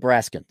called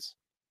Nebraskans.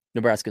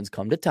 Nebraskans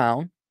come to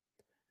town.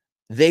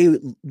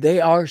 They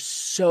are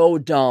so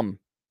dumb.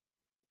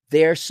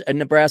 They're in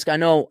Nebraska. I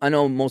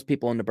know most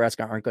people in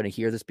Nebraska aren't going to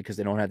hear this because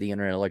they don't have the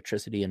internet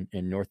electricity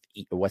in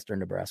western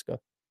Nebraska.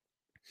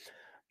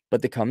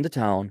 But they come to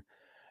town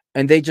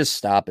and they just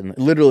stop and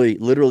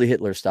literally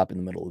Hitler stop in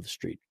the middle of the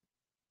street.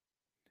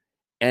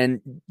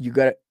 And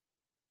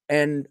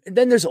and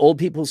then there's old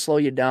people who slow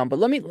you down. But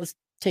let's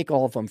take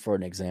all of them for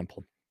an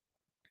example.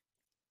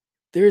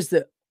 There's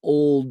the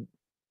old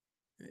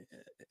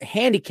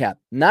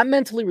handicapped, not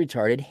mentally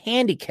retarded,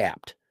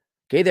 handicapped.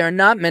 Okay, they're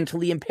not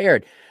mentally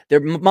impaired. Their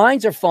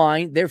minds are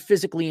fine. They're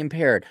physically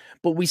impaired.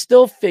 But we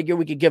still figure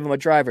we could give them a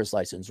driver's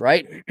license,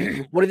 right?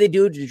 What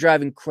do? They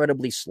drive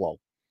incredibly slow.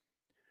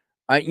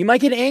 All right, you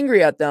might get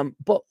angry at them,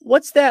 but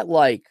what's that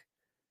like?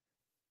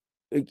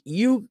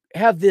 You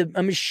have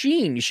a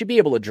machine. You should be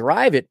able to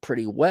drive it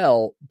pretty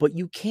well, but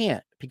you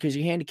can't because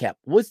you're handicapped.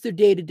 What's their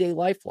day-to-day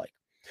life like?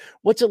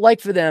 What's it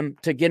like for them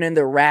to get in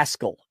their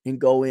rascal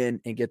and go in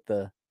and get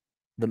the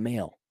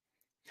mail?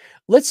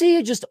 Let's say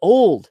you're just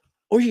old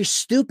or you're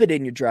stupid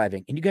and you're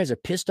driving and you guys are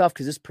pissed off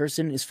because this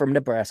person is from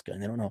Nebraska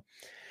and they don't know.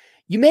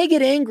 You may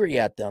get angry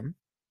at them.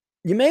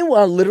 You may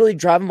want to literally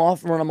drive them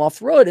off, run them off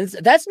the road. And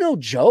that's no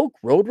joke.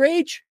 Road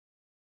rage.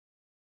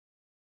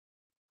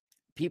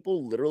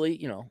 People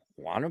literally,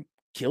 want to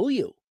kill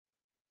you.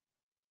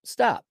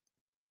 Stop.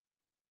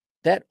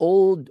 That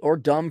old or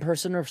dumb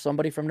person or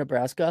somebody from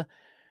Nebraska,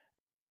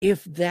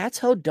 if that's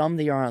how dumb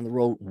they are on the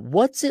road,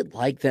 what's it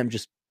like them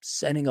just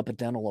setting up a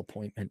dental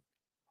appointment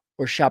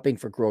or shopping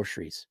for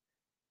groceries?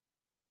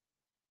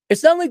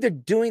 It's not like they're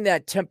doing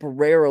that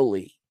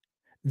temporarily.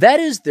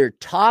 That is their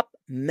top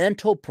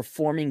mental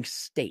performing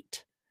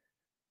state.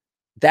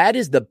 That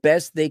is the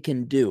best they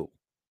can do.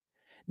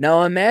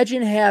 Now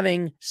imagine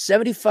having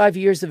 75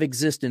 years of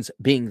existence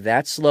being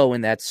that slow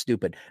and that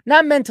stupid.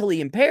 Not mentally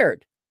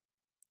impaired,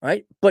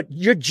 right? But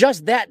you're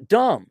just that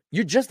dumb.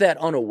 You're just that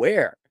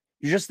unaware.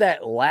 You're just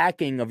that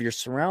lacking of your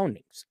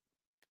surroundings.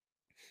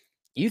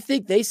 You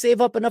think they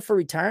save up enough for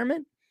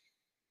retirement?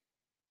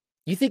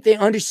 You think they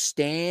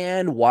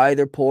understand why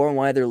they're poor and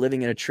why they're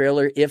living in a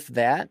trailer, if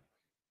that?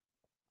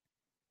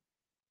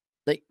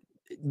 Like,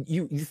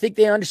 you think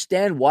they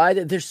understand why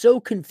they're so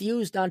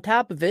confused on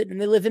top of it, and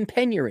they live in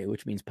penury,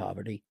 which means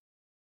poverty.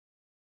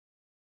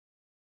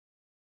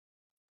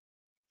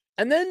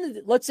 And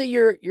then let's say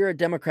you're a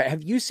Democrat.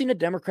 Have you seen a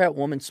Democrat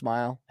woman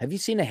smile? Have you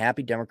seen a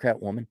happy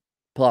Democrat woman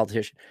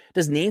politician?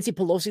 Does Nancy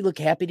Pelosi look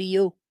happy to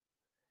you?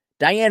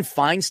 Dianne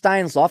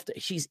Feinstein's loft.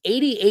 She's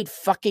 88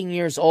 fucking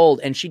years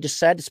old, and she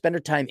decided to spend her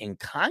time in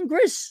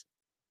Congress?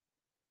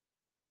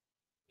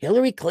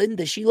 Hillary Clinton,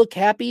 does she look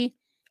happy?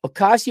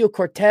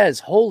 Ocasio-Cortez,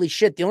 holy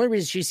shit. The only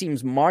reason she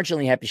seems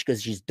marginally happy is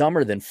because she's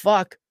dumber than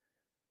fuck.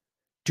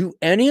 Do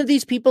any of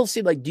these people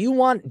seem like, do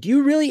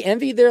you really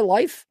envy their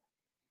life?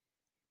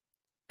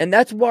 And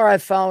that's where I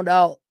found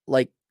out,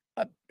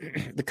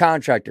 the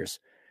contractors.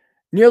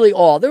 Nearly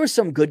all. There were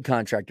some good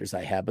contractors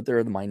I had, but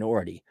they're the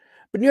minority.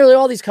 But nearly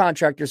all these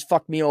contractors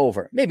fucked me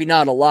over. Maybe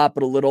not a lot,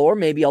 but a little, or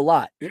maybe a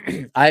lot.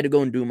 I had to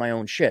go and do my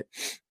own shit.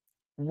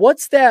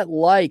 What's that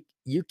like?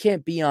 You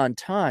can't be on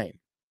time.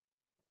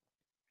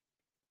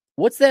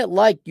 What's that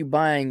like? You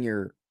buying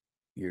your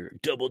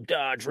double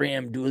Dodge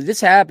Ram dually? This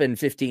happened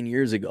 15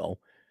 years ago.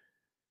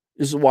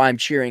 This is why I'm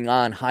cheering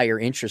on higher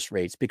interest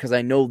rates, because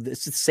I know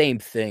it's the same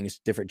thing. It's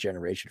a different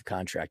generation of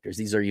contractors.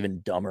 These are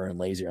even dumber and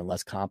lazier and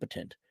less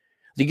competent.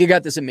 You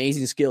got this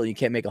amazing skill. You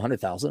can't make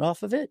 $100,000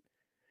 off of it.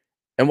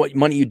 And what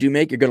money you do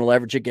make, you're going to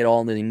leverage it, get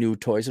all the new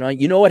toys and all.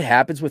 You know what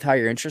happens with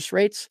higher interest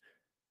rates?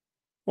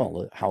 Well,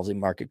 the housing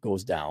market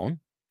goes down.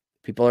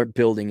 People aren't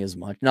building as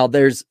much. Now,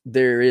 there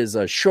is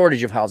a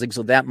shortage of housing,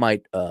 so that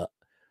might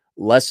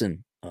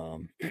lessen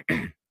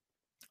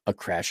a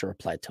crash or a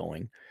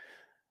plateauing.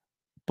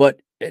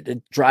 But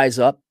it dries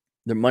up.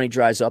 Their money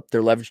dries up.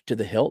 They're leveraged to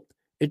the hilt.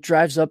 It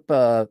drives up,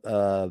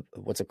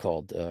 what's it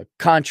called?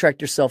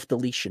 Contractor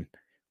self-deletion,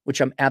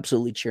 which I'm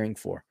absolutely cheering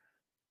for.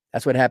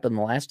 That's what happened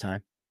the last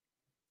time.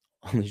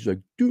 He's like,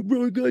 dude,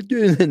 really good,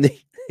 dude. And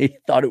they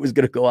thought it was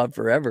going to go on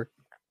forever.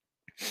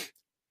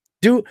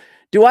 Do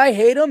I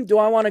hate them? Do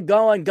I want to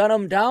go and gun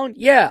them down?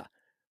 Yeah.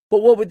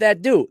 But what would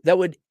that do? That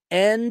would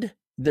end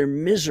their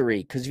misery.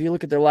 Because if you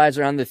look at their lives,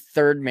 they're on their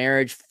third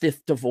marriage,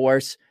 fifth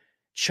divorce,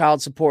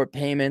 child support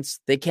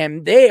payments. They're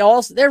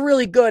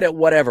really good at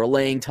whatever,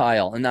 laying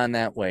tile and on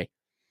that way.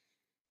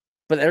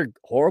 But they're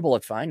horrible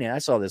at finance. I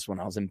saw this when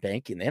I was in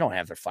banking. They don't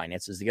have their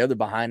finances together. They're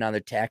behind on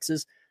their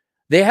taxes.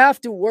 They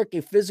have to work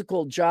a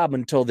physical job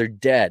until they're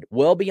dead,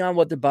 well beyond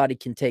what their body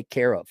can take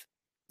care of.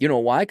 You know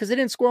why? Because they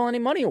didn't squirrel any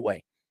money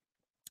away.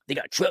 They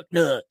got truck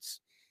nuts.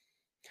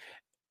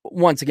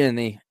 Once again,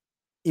 they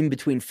in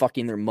between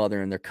fucking their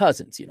mother and their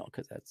cousins,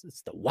 because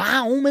it's the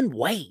Wyoming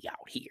way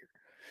out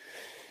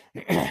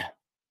here.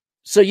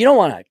 So you don't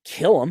want to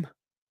kill them.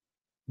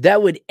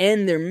 That would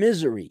end their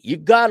misery. You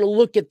got to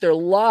look at their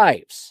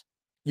lives.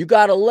 You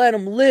got to let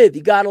them live.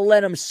 You got to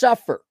let them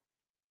suffer.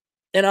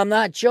 And I'm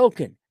not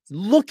joking.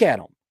 Look at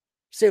them.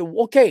 Say,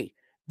 okay,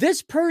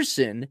 this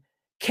person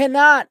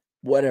cannot,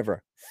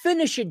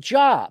 finish a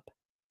job.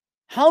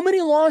 How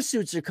many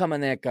lawsuits are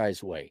coming that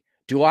guy's way?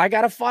 Do I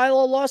got to file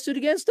a lawsuit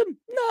against him?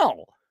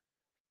 No.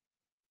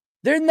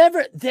 They're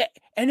never,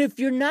 and if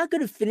you're not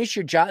going to finish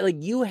your job, like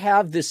you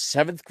have this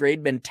 7th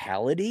grade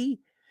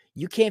mentality,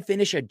 you can't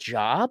finish a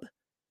job,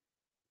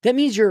 that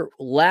means you're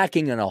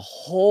lacking in a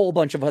whole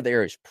bunch of other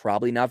areas.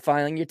 Probably not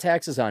filing your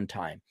taxes on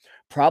time.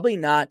 Probably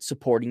not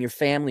supporting your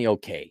family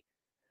okay.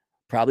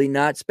 Probably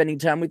not spending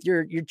time with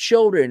your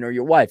children or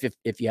your wife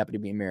if you happen to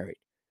be married.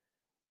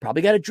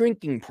 Probably got a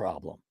drinking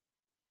problem.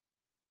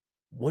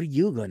 What are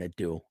you going to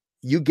do?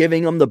 You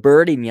giving them the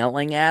bird and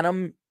yelling at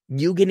them?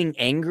 You getting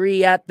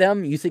angry at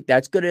them? You think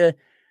that's going to...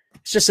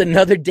 It's just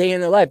another day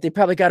in their life. They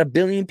probably got 1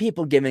 billion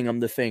people giving them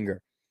the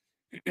finger.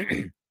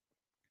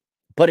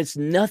 But it's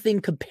nothing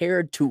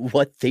compared to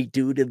what they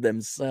do to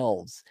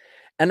themselves.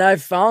 And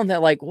I've found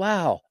that, like,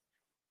 wow,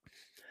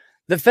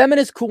 the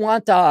feminist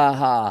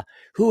Kuwanta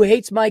who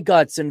hates my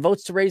guts and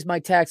votes to raise my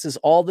taxes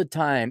all the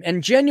time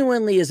and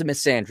genuinely is a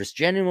misandrist,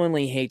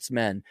 genuinely hates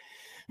men.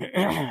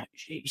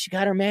 She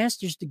got her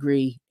master's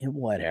degree in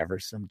whatever,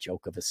 some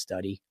joke of a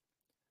study,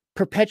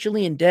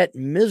 perpetually in debt,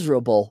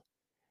 miserable.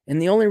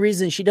 And the only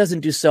reason she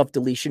doesn't do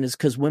self-deletion is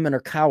because women are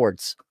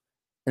cowards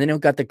and they don't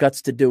got the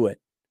guts to do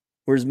it.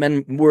 Whereas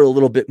men,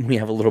 we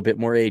have a little bit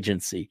more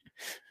agency.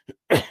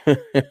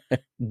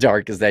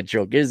 Dark as that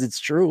joke is, it's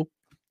true.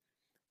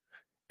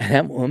 And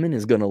that woman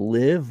is going to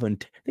live,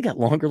 and they got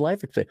longer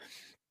life expectancy.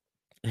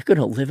 They're going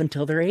to live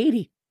until they're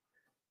 80.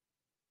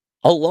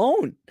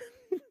 Alone.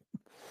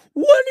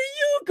 What are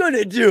you going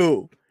to do?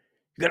 You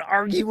going to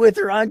argue with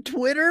her on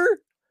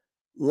Twitter?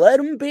 Let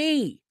them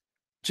be.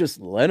 Just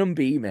let them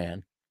be,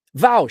 man.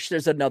 Vaush,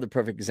 there's another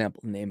perfect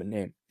example. Name and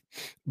name.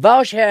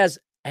 Vaush has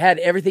had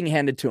everything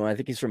handed to him. I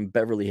think he's from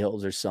Beverly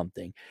Hills or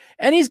something.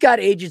 And he's got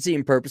agency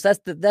and purpose.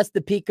 That's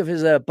the peak of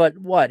his, but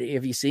what?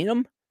 Have you seen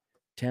him?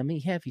 Tell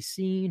me, have you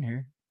seen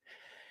her?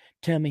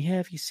 Tell me,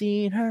 have you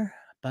seen her?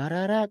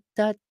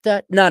 Ba-da-da-da-da.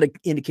 Not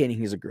indicating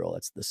he's a girl.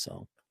 That's the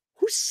song.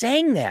 Who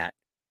sang that?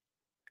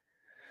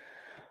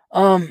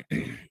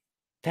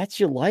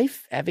 That's your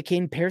life?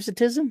 Advocating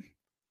parasitism?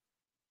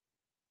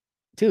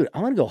 Dude,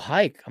 I'm going to go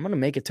hike. I'm going to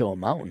make it to a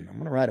mountain. I'm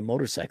going to ride a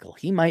motorcycle.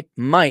 He might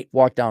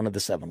walk down to the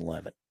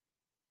 7-Eleven.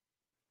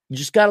 You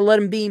just got to let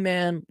him be,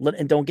 man.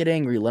 And don't get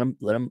angry.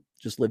 Let him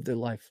just live their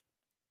life.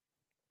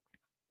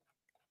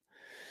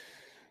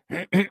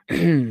 So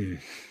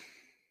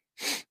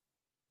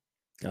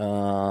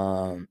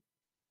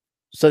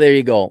there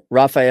you go.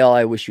 Raphael,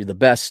 I wish you the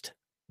best.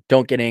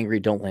 Don't get angry.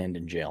 Don't land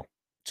in jail.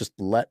 Just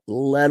let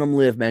them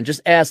live, man.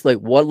 Just ask, like,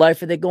 what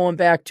life are they going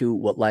back to?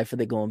 What life are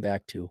they going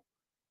back to?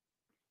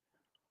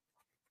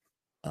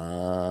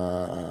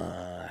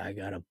 I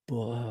got a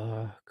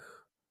book.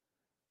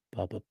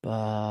 Ba ba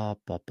ba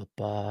ba ba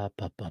ba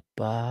ba ba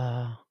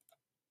ba.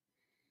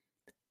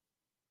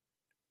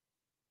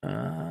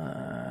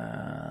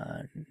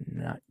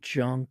 Not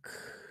junk.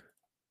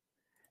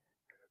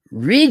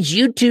 Read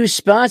YouTube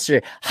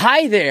sponsor.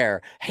 Hi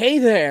there. Hey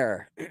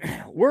there.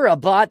 We're a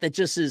bot that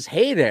just says,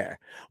 hey there.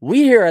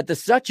 We here at the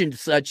such and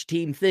such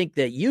team think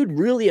that you'd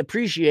really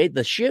appreciate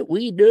the shit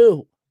we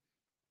do.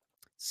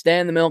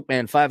 Stan the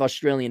Milkman, $5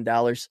 Australian.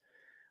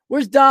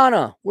 Where's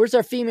Donna? Where's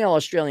our female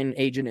Australian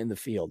agent in the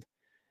field?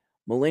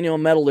 Millennial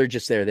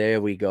Metallurgist there.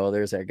 There we go.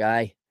 There's our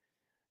guy.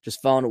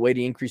 Just found a way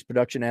to increase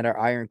production at our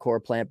iron core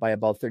plant by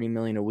about 30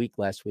 million a week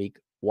last week.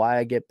 Why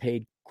I get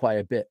paid quite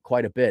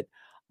a bit.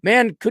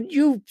 Man, could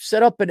you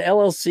set up an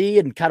LLC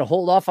and kind of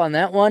hold off on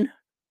that one?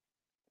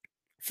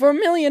 For $1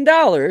 million,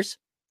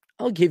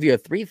 I'll give you a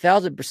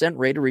 3,000%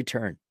 rate of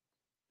return.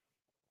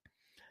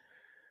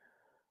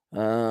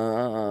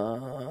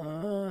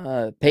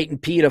 Peyton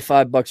Pete,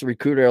 $5 a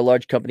recruiter at a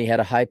large company, had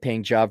a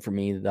high-paying job for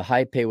me. The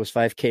high pay was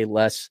 $5,000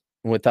 less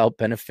without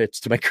benefits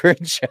to my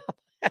current job.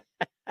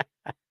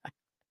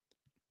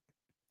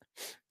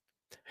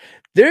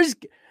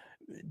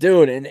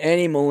 Dude, and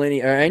any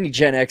millennial or any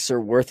Gen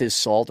Xer worth his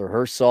salt or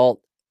her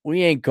salt,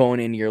 we ain't going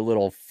into your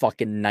little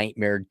fucking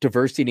nightmare.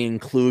 Diversity and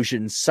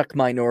inclusion, suck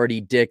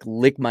minority dick,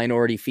 lick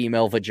minority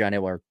female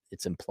vagina, or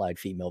it's implied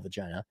female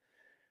vagina.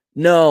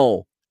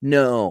 No,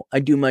 I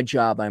do my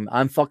job.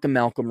 I'm fucking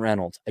Malcolm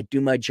Reynolds. I do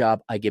my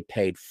job. I get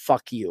paid.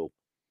 Fuck you.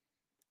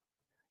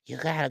 You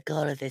gotta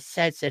go to this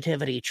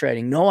sensitivity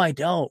training. No, I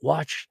don't.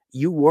 Watch,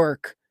 you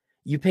work.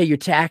 You pay your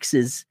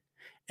taxes,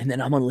 and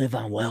then I'm gonna live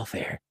on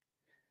welfare.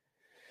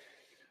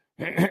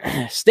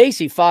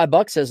 Stacy,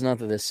 $5 has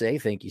nothing to say.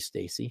 Thank you,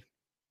 Stacy.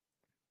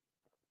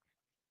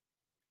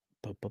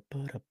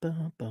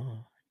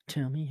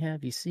 Tell me,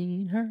 have you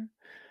seen her?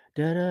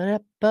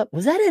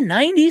 Was that a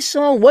 90s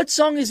song? What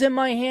song is in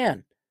my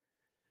hand?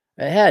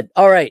 Ahead.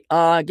 All right.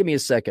 Give me a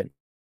second.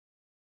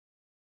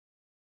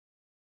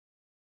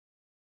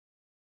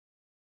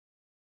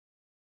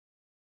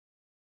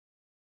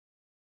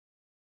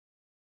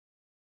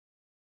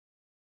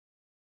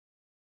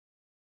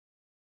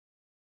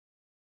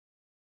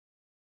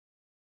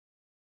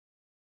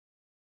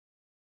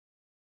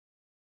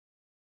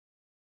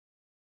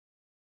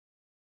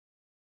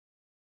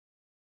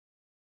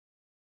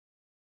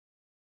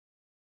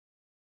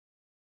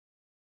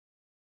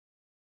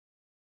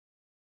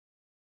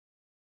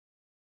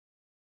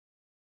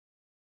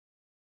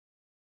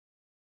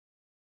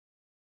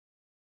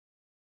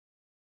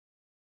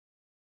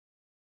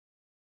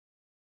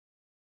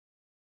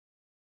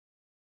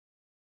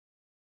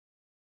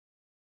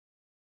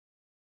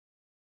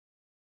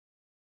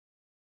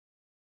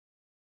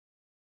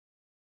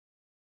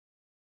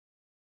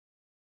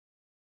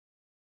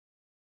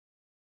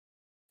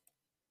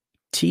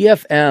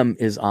 TFM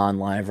is on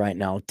live right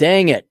now.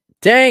 Dang it.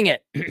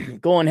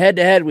 Going head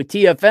to head with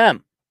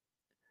TFM.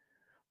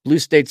 Blue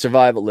State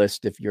Survival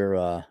List, if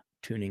you're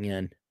tuning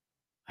in.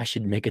 I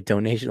should make a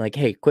donation like,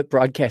 hey, quit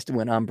broadcasting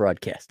when I'm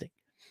broadcasting.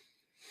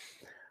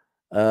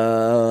 Let's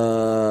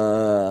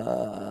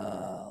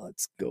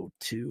go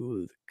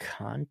to the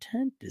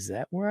content. Is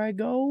that where I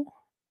go?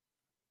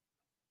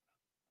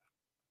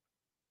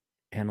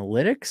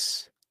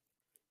 Analytics?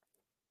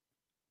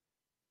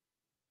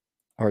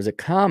 Or is it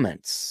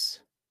comments?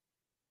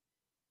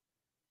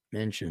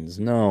 Mentions.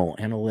 No.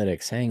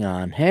 Analytics. Hang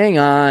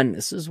on.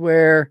 This is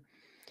where...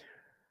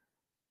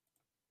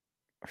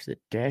 Or is it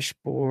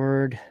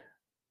dashboard?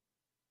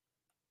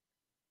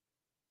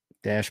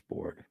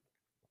 Dashboard.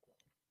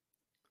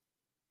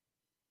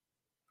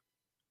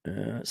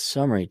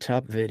 Summary.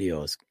 Top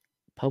videos.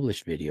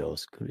 Published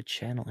videos. Go to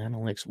channel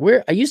analytics.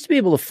 Where I used to be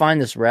able to find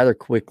this rather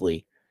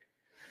quickly.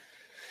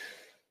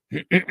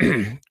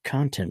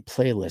 Content,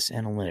 playlist,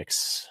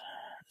 analytics,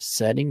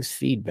 settings,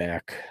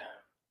 feedback.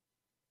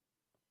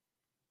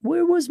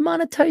 Where was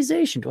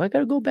monetization? Do I got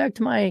to go back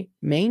to my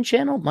main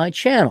channel? My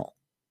channel.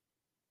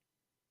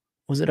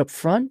 Was it up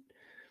front?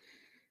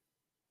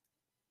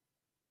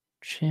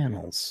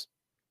 Channels.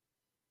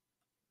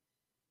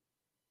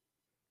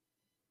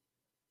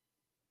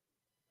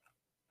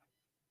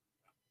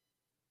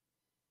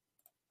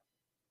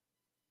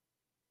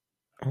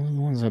 Only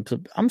ones up.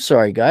 I'm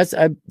sorry, guys.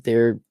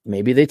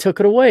 Maybe they took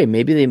it away.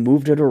 Maybe they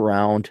moved it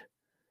around.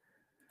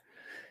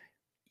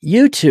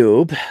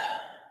 YouTube.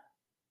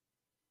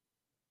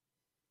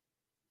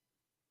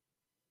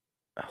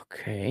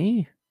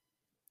 Okay.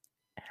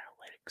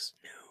 Analytics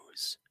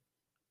news.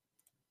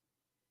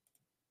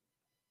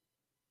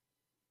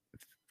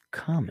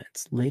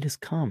 Comments. Latest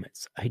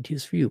comments.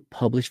 Ideas for you.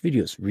 Published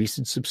videos.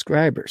 Recent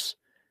subscribers.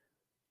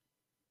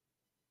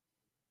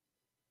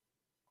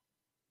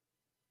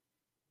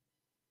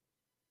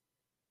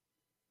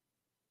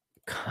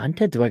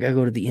 Content? Do I gotta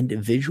go to the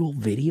individual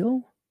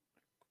video?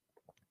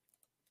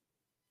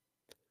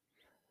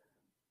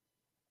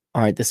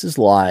 All right, this is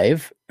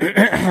live.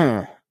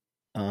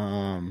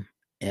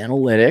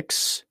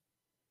 Analytics.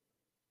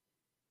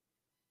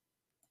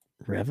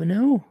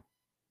 Revenue.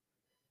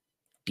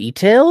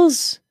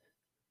 Details.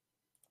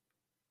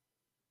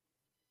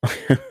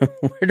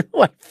 Where do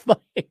I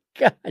find?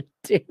 God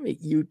damn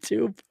it,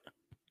 YouTube.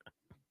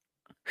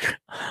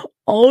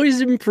 Always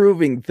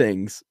improving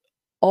things.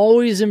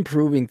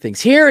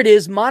 Here it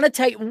is.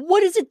 Monetize.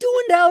 What is it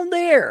doing down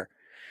there?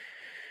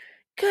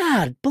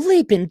 God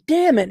bleeping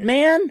damn it,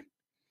 man.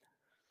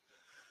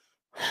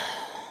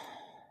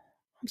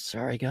 I'm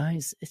sorry,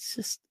 guys. It's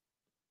just.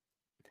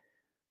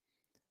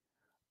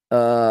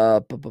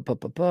 Oh,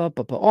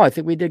 I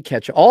think we did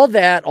catch all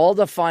that, all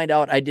to find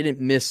out I didn't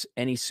miss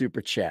any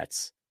super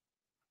chats.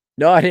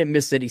 No, I didn't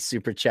miss any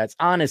super chats.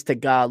 Honest to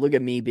God, look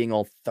at me being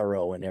all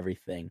thorough and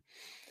everything.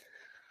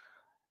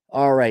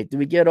 All right, did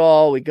we get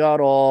all? We got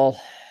all.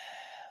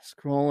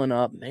 Scrolling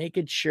up,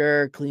 making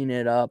sure, clean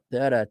it up.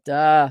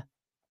 All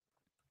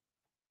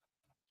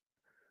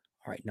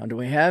right, now do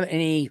we have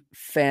any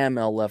fan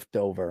mail left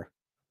over?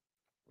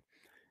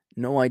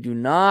 No, I do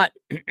not.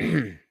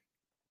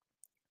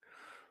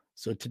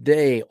 So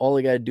today, all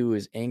I got to do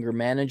is anger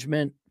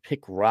management,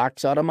 pick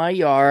rocks out of my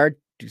yard,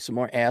 do some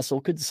more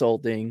asshole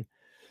consulting,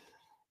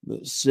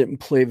 sit and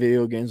play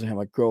video games, and have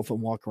my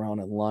girlfriend walk around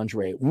in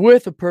lingerie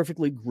with a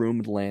perfectly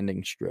groomed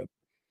landing strip.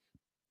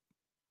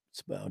 That's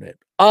about it.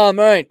 All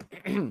right.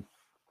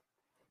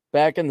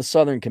 Back in the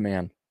Southern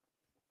Command.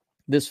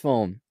 This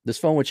phone,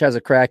 which has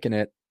a crack in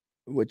it,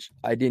 which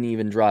I didn't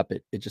even drop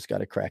it. It just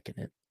got a crack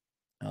in it.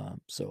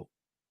 So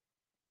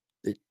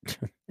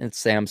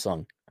it's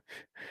Samsung.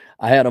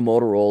 I had a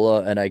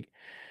Motorola and I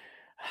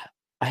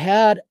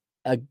had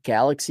a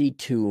Galaxy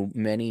 2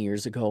 many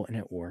years ago and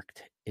it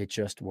worked. It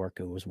just worked.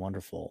 It was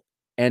wonderful.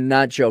 And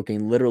not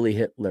joking, literally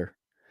Hitler.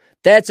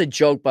 That's a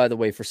joke, by the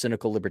way, for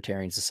Cynical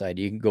Libertarian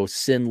Society. You can go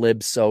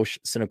SynLibSoc,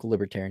 Cynical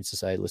Libertarian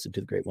Society, listen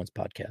to the Great Ones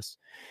podcast.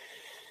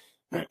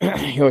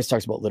 He always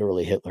talks about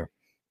literally Hitler.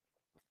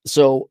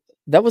 So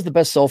that was the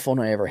best cell phone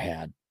I ever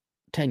had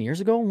 10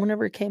 years ago,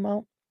 whenever it came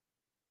out.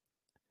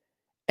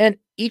 And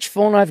each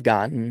phone I've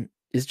gotten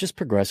is just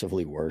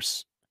progressively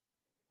worse.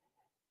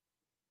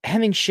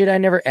 Having shit I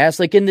never asked.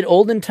 Like in the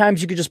olden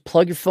times, you could just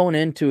plug your phone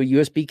into a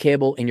USB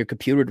cable and your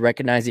computer would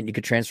recognize it and you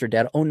could transfer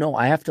data. Oh no,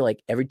 I have to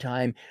like every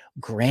time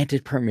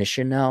granted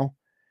permission now.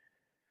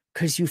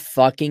 Because you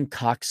fucking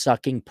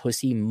cocksucking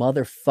pussy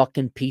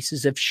motherfucking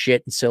pieces of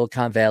shit in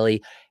Silicon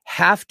Valley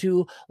have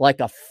to, like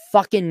a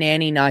fucking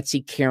nanny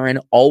Nazi Karen,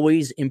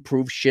 always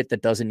improve shit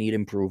that doesn't need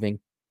improving.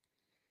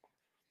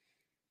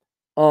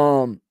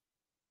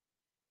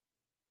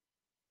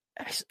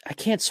 I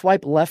can't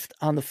swipe left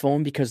on the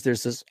phone because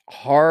there's this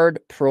hard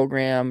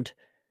programmed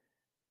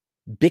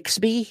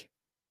Bixby.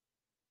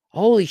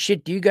 Holy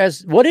shit, do you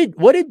guys, what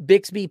did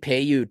Bixby pay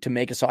you to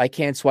make it so I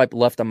can't swipe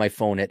left on my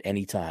phone at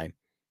any time?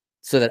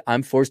 So that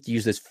I'm forced to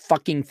use this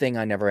fucking thing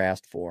I never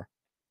asked for.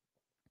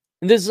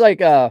 And this is like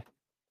a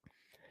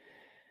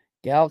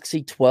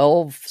Galaxy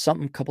 12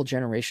 something a couple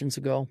generations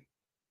ago.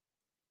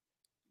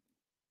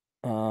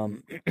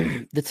 The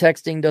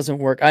texting doesn't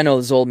work. I know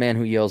this old man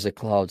who yells at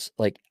clouds.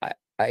 Like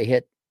I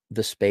hit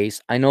the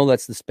space. I know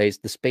that's the space.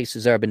 The space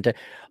has already been.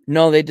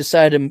 No, they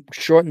decided to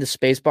shorten the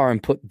space bar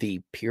and put the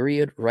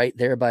period right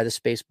there by the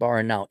space bar.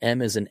 And now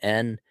M is an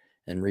N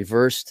and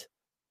reversed.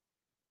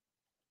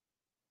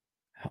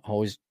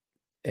 Always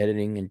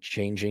editing and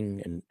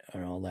changing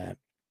and all that.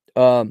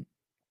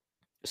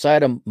 So I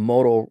had a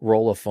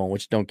Motorola phone,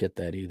 which don't get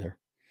that either.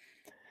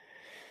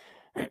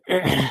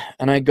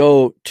 And I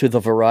go to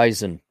the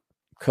Verizon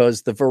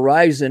because the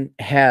Verizon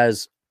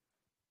has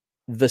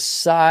the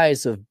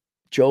size of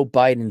Joe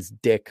Biden's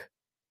dick,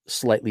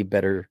 slightly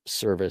better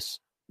service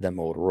than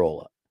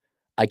Motorola.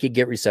 I could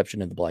get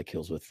reception in the Black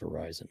Hills with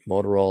Verizon.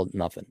 Motorola,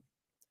 nothing.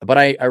 But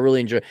I really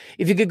enjoy.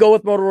 If you could go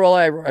with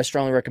Motorola, I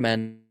strongly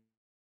recommend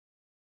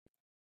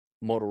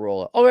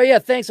Motorola. Oh, yeah,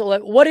 thanks.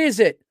 What is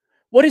it?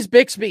 What is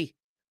Bixby?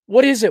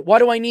 What is it? Why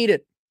do I need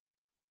it?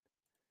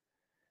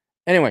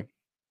 Anyway,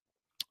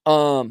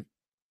 I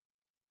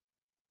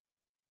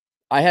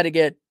had to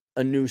get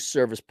a new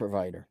service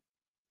provider.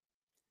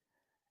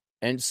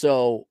 And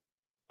so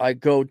I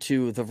go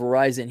to the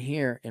Verizon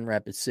here in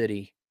Rapid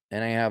City,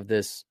 and I have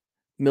this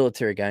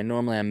military guy.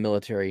 Normally I'm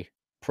military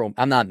pro.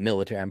 I'm not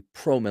military. I'm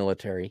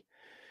pro-military.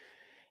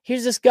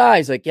 Here's this guy.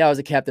 He's like, yeah, I was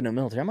a captain of the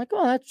military. I'm like,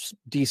 oh, that's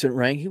decent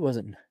rank. He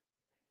wasn't.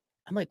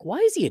 I'm like, why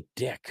is he a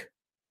dick?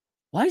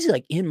 Why is he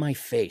like in my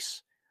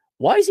face?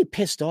 Why is he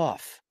pissed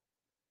off?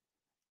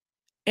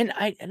 And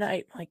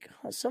I like,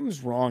 oh,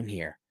 something's wrong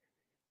here.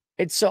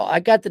 And so I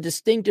got the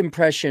distinct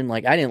impression,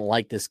 like, I didn't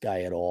like this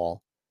guy at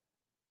all.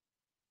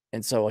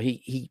 And so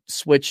he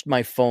switched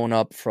my phone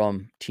up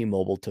from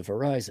T-Mobile to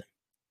Verizon.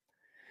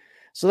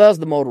 So that was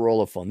the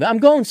Motorola phone. I'm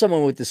going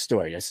somewhere with this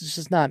story. This is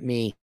just not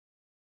me,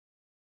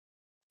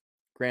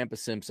 Grandpa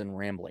Simpson,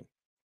 rambling.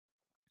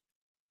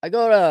 I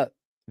go to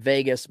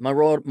Vegas. My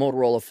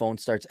Motorola phone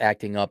starts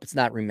acting up. It's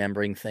not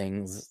remembering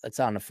things. It's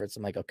on the fritz.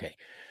 I'm like, okay.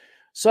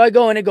 So I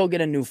go in and go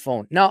get a new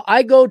phone. Now,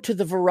 I go to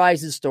the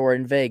Verizon store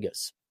in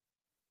Vegas.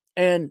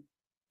 And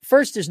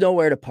first, there's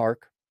nowhere to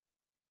park.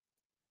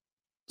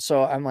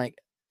 So I'm like,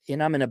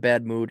 and I'm in a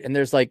bad mood. And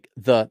there's like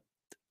the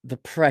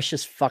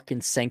precious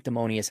fucking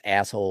sanctimonious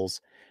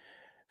assholes.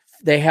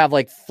 They have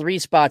like 3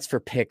 spots for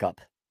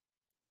pickup.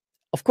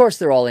 Of course,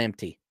 they're all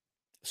empty.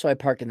 So I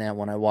park in that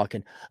one. I walk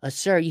in.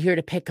 Sir, are you here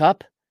to pick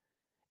up?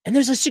 And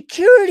there's a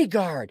security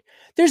guard.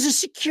 There's a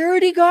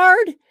security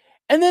guard.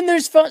 And then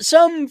there's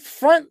some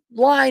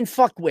frontline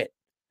fuckwit.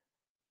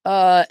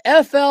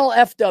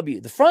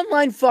 FLFW, the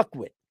frontline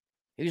fuckwit.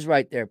 He was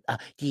right there.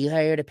 Do you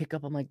here to pick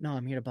up? I'm like, no,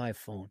 I'm here to buy a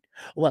phone.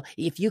 Well,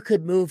 if you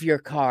could move your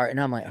car. And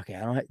I'm like, okay,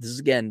 I don't have, this is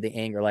again the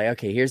anger. Like,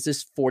 okay, here's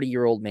this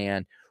 40-year-old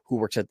man who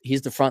works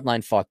he's the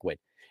frontline fuckwit.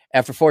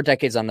 After 4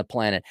 decades on the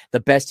planet, the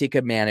best he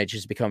could manage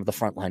is become the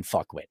frontline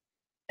fuckwit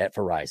at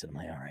Verizon. I'm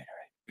like, all right.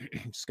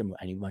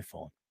 I need my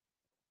phone.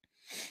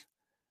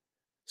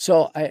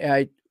 So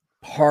I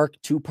park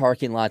 2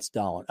 parking lots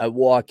down. I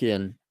walk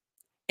in,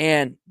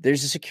 and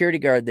there's a security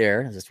guard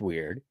there. That's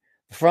weird.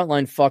 The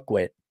frontline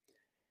fuckwit.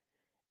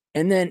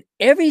 And then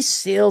every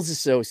sales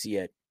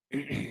associate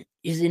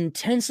is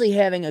intensely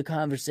having a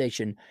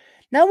conversation,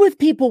 not with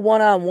people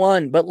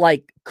one-on-one, but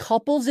like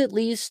couples at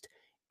least,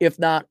 if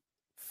not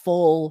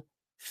full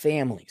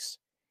families.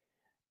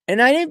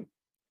 And I didn't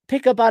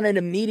pick up on it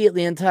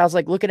immediately until I was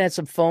like looking at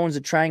some phones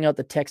and trying out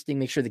the texting,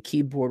 make sure the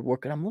keyboard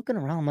worked. And I'm looking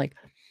around, I'm like,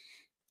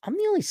 I'm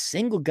the only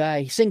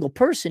single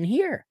person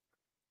here.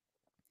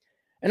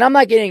 And I'm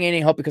not getting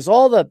any help because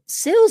all the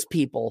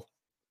salespeople,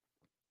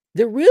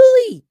 they're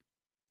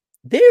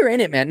in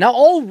it, man. Now,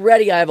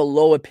 already I have a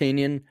low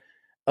opinion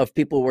of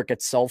people who work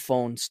at cell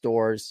phone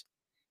stores.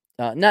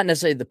 Not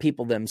necessarily the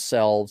people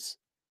themselves,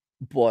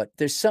 but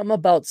there's something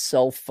about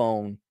cell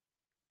phone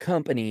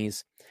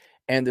companies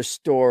and the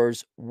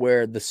stores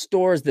where the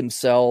stores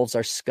themselves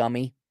are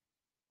scummy.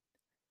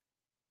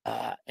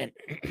 And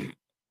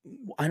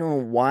I don't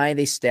know why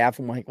they staff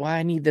them like, why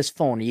I need this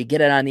phone. You get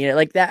it on the internet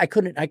like that. I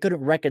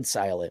couldn't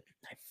reconcile it.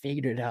 I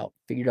figured it out.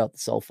 Figured out the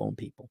cell phone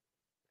people.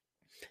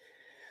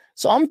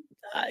 So I'm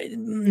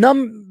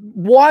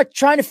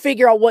trying to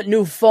figure out what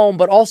new phone,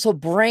 but also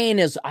brain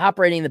is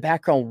operating in the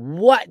background.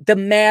 What the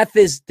math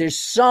is, there's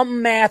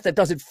some math that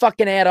doesn't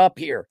fucking add up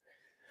here.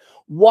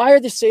 Why are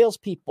there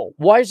salespeople?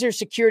 Why is there a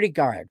security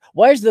guard?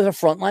 Why is there a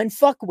frontline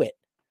fuckwit?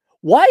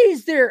 Why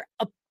is there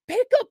 3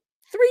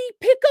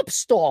 pickup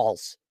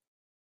stalls?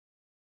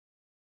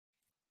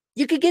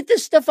 You could get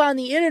this stuff on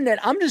the internet.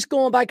 I'm just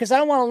going by because I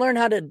don't want to learn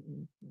how to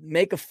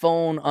make a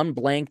phone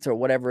unblanked or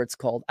whatever it's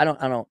called. I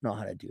don't know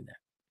how to do that.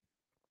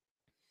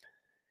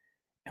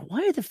 And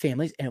why are the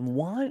families and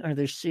why are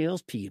there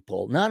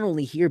salespeople not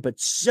only here, but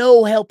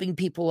so helping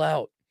people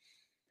out?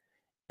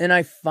 And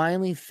I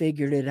finally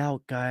figured it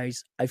out,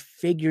 guys. I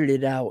figured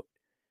it out.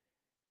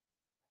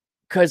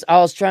 Because I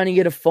was trying to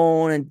get a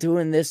phone and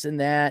doing this and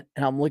that.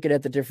 And I'm looking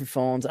at the different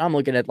phones. I'm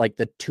looking at like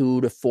the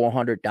 $200 to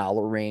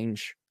 $400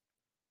 range.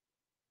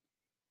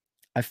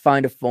 I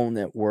find a phone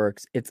that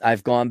works.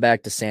 I've gone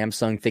back to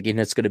Samsung thinking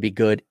it's going to be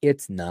good.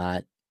 It's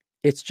not.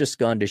 It's just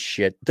gone to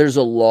shit. There's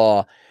a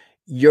law.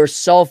 Your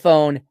cell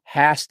phone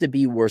has to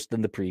be worse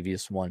than the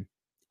previous one.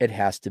 It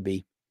has to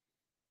be.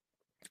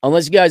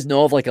 Unless you guys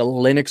know of like a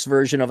Linux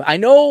version of, I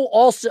know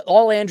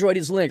all Android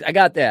is Linux. I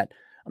got that.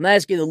 I'm not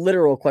asking the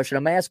literal question.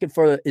 I'm asking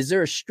for, is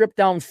there a stripped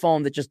down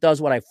phone that just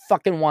does what I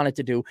fucking want it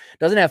to do?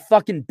 Doesn't have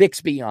fucking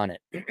Bixby on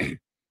it.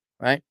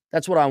 Right?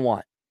 That's what I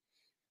want.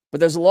 But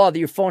there's a law that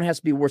your phone has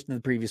to be worse than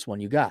the previous one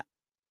you got.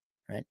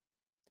 Right?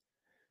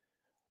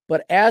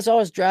 But as I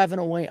was driving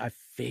away, I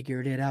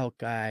figured it out,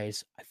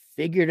 guys. I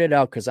figured it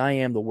out because I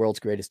am the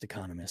world's greatest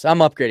economist. I'm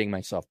upgrading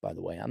myself, by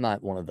the way. I'm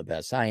not one of the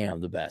best. I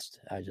am the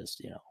best. I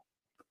just,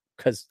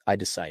 because I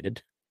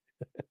decided.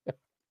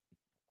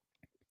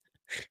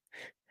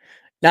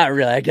 Not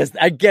really.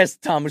 I guess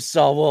Thomas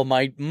Sowell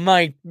might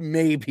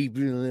maybe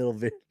be a little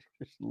bit,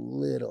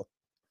 little.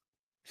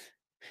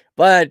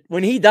 But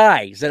when he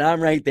dies, and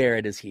I'm right there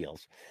at his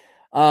heels.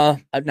 Not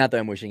that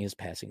I'm wishing his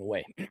passing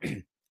away,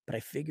 but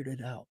I figured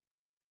it out.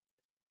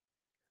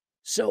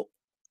 So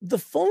the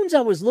phones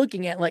I was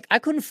looking at, like I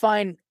couldn't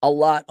find a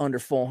lot under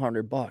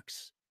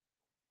 $400.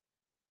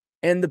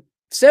 And the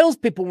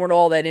salespeople weren't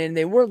all that in.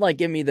 They weren't like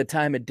giving me the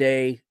time of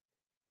day.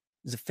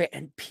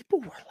 And people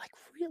were like,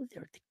 really,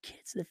 they're the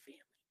kids, the family.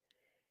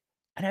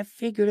 And I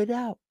figured it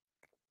out.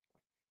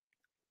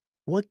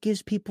 What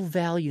gives people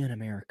value in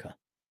America?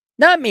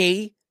 Not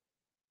me.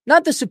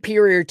 Not the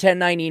superior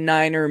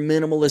 1099er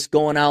minimalist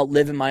going out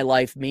living my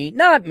life me.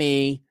 Not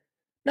me.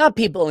 Not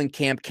people in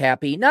Camp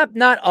Cappy. Not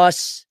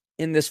us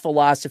in this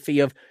philosophy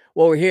of,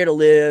 well, we're here to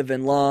live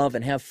and love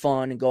and have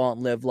fun and go out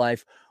and live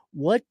life.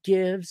 What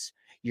gives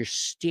your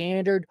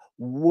standard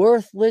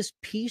worthless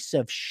piece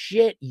of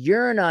shit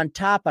urine on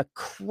top of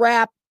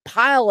crap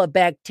pile of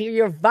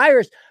bacteria,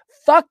 virus,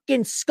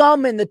 fucking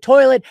scum in the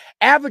toilet,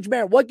 average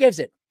man? What gives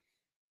it?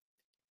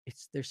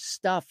 It's their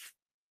stuff.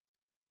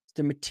 It's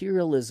their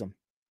materialism.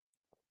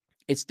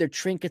 It's their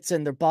trinkets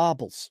and their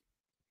baubles.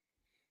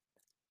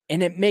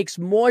 And it makes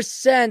more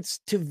sense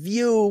to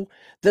view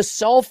the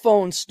cell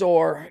phone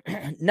store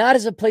not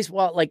as a place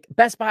like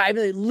Best Buy. I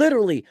mean,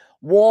 literally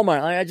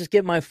Walmart. I just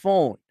get my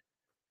phone.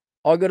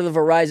 I'll go to the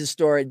Verizon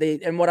store.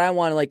 And what I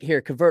want, like,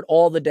 here, convert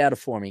all the data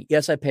for me.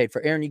 Yes, I paid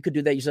for. Aaron, you could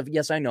do that yourself.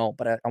 Yes, I know,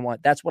 but I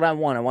want. That's what I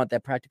want. I want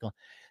that practical.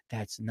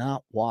 That's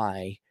not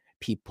why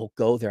people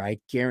go there. I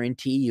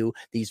guarantee you,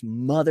 these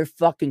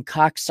motherfucking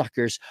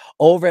cocksuckers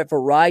over at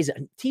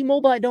Verizon,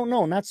 T-Mobile, I don't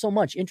know, not so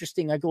much.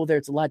 Interesting, I go there,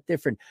 it's a lot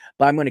different.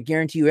 But I'm going to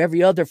guarantee you,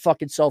 every other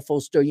fucking cell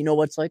phone store, you know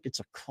what it's like? It's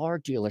a car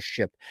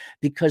dealership,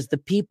 because the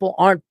people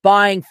aren't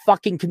buying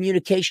fucking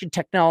communication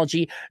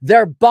technology.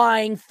 They're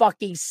buying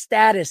fucking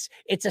status.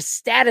 It's a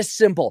status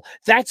symbol.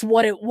 That's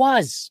what it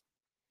was.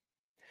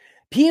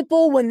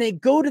 People, when they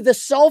go to the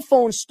cell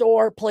phone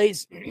store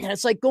place,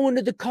 it's like going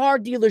to the car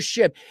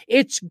dealership.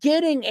 It's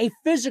getting a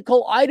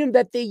physical item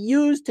that they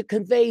use to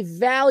convey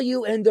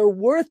value and their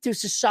worth to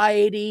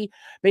society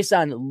based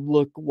on,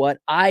 look what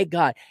I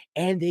got.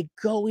 And they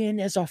go in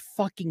as a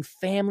fucking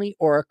family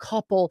or a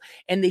couple,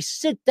 and they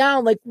sit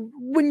down. Like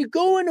when you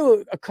go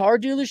into a car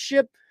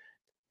dealership,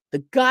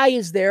 the guy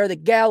is there, the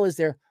gal is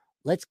there.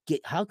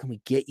 How can we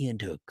get you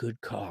into a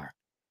good car?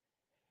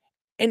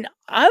 And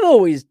I've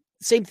always,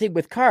 same thing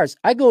with cars.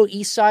 I go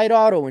East Side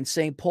Auto in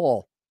St.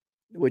 Paul,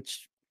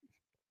 which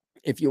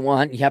if you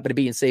want, you happen to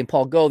be in St.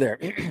 Paul, go there.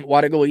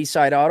 Why to go East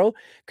Side Auto?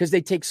 Because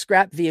they take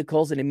scrap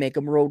vehicles and they make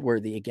them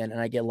roadworthy again.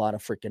 And I get a lot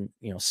of freaking,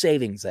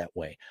 savings that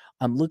way.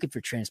 I'm looking for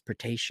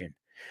transportation.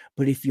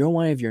 But if you're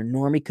one of your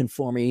normie,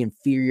 conformity,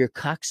 inferior,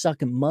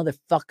 cocksucking,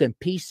 motherfucking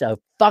piece of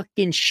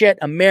fucking shit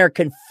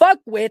American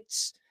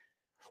fuckwits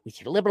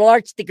with your liberal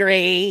arts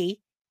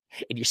degree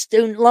and your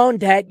student loan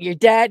debt, your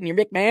dad and your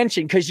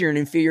McMansion, because you're an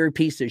inferior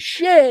piece of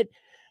shit,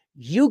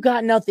 you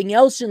got nothing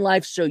else in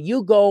life. So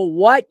you go,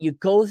 what? You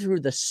go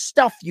through the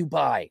stuff you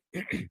buy.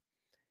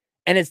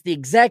 And it's the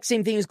exact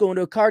same thing as going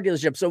to a car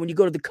dealership. So when you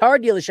go to the car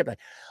dealership, like,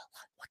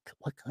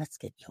 what, let's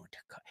get you into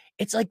a car.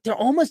 It's like they're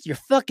almost your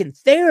fucking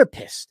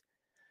therapist.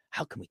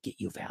 How can we get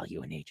you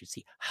value and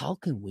agency? How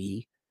can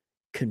we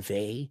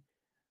convey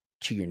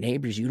to your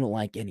neighbors you don't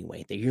like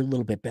anyway that you're a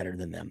little bit better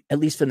than them, at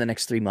least for the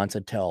next 3 months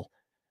until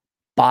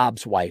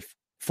Bob's wife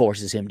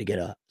forces him to get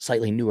a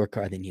slightly newer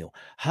car than you?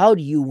 How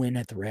do you win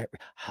at the rat?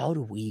 How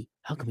can we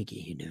get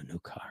you into a new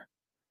car?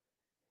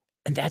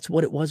 And that's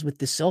what it was with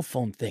the cell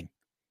phone thing.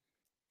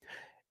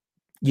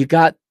 You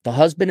got the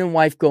husband and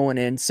wife going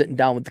in, sitting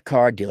down with the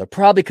car dealer,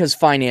 probably because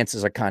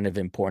finances are kind of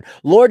important.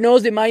 Lord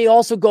knows they might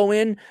also go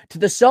in to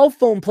the cell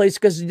phone place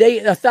because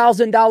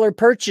 $1,000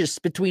 purchase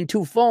between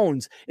two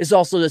phones is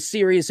also a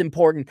serious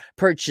important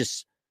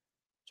purchase.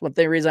 It's one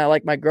thing reason I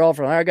like my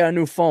girlfriend. I got a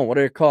new phone. What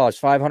did it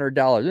cost?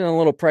 $500. It's a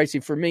little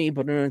pricey for me,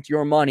 but it's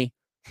your money.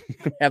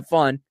 Have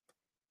fun.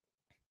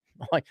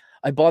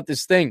 I bought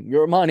this thing.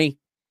 Your money.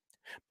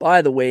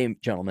 By the way,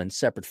 gentlemen,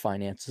 separate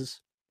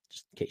finances,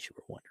 just in case you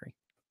were wondering.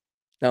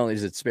 Not only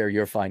does it spare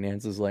your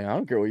finances, like, I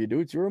don't care what you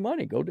do. It's your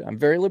money. I'm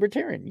very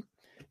libertarian.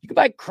 You can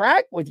buy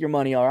crack with your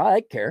money. All right,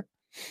 I care.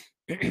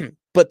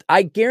 But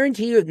I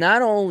guarantee you,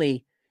 not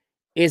only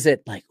is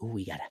it like,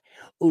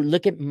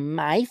 look at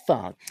my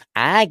phone.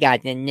 I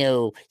got the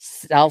new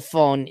cell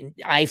phone,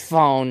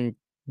 iPhone,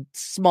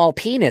 small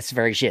penis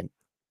version.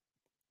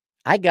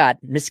 I got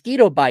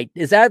mosquito bite.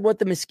 Is that what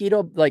the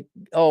mosquito, like,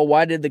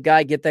 why did the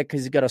guy get that? Because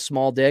he's got a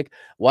small dick.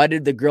 Why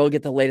did the girl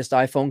get the latest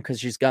iPhone?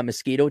 Because she's got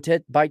mosquito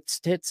bites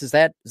tits. Is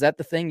that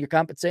the thing you're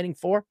compensating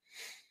for?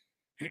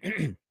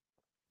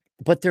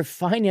 But their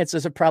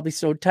finances are probably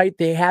so tight,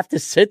 they have to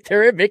sit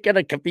there and make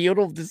a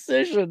communal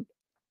decision.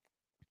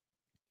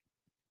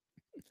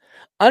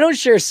 I don't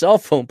share a cell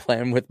phone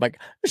plan with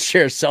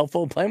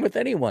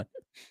anyone.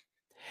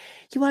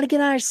 You want to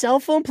get on our cell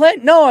phone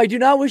plan? No, I do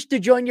not wish to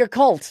join your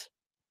cult.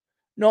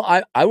 No,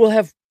 I will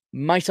have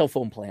my cell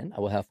phone plan. I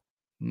will have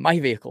my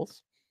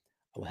vehicles.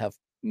 I will have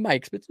my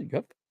expenses. You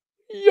have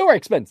your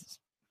expenses.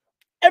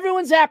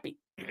 Everyone's happy.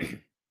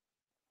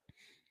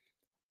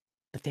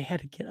 But they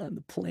had to get on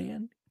the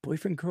plan.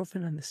 Boyfriend,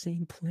 girlfriend on the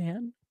same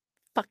plan.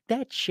 Fuck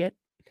that shit.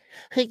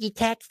 Who you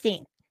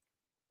texting?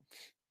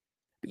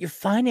 But your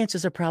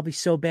finances are probably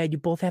so bad you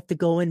both have to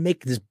go and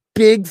make this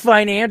big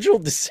financial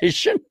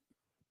decision.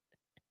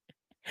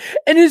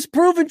 And it's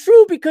proven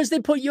true because they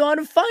put you on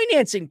a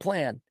financing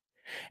plan.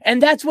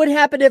 And that's what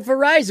happened at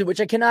Verizon,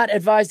 which I cannot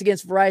advise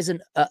against Verizon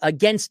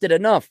against it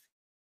enough.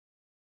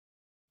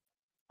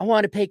 I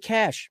want to pay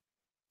cash.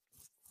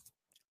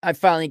 I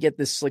finally get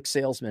this slick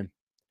salesman.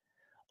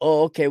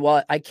 Oh, okay.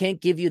 Well, I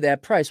can't give you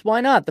that price.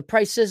 Why not? The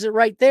price says it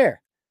right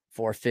there.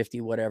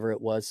 $450, whatever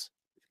it was.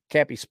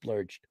 Cappy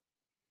splurged.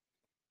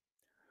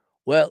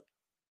 Well,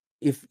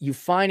 if you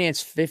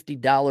finance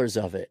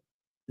 $50 of it,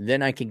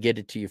 then I can get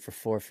it to you for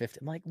 $450.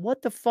 I'm like,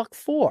 what the fuck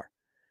for?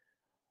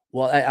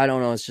 Well, I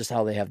don't know. It's just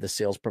how they have the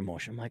sales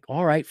promotion. I'm like,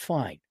 all right,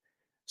 fine.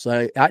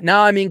 So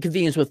now I'm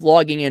inconvenienced with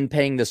logging in,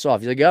 paying this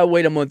off. He's like, oh,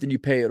 wait a month and you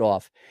pay it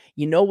off.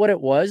 You know what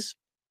it was?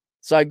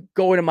 So I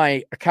go into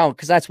my account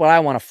because that's what I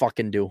want to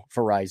fucking do,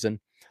 Verizon.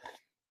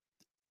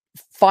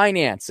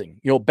 Financing,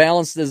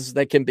 balances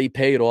that can be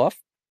paid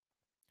off.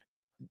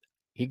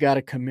 He got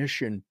a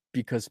commission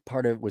because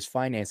part of it was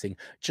financing,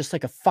 just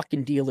like a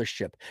fucking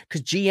dealership.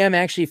 Because GM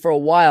actually for a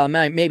while,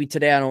 maybe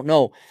today, I don't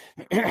know,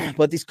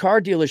 but these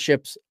car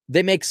dealerships,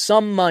 they make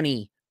some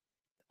money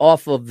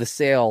off of the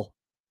sale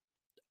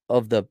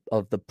of the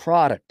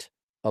product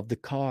of the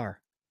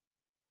car,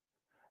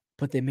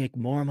 but they make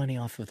more money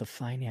off of the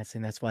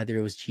financing. That's why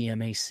there was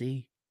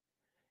GMAC.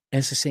 And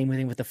it's the same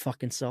thing with the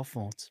fucking cell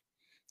phones.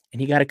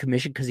 And he got a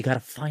commission because he got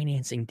a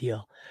financing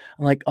deal.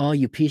 I'm like, oh,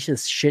 you piece of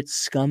shit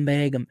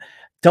scumbag.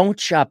 Don't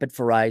shop at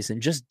Verizon.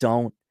 Just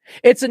don't.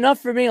 It's enough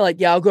for me. Like,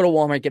 yeah, I'll go to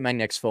Walmart, get my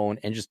next phone,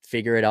 and just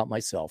figure it out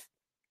myself.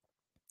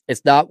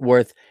 It's not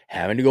worth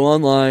having to go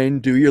online,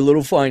 do your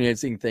little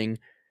financing thing.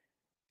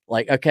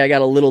 Like, okay, I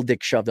got a little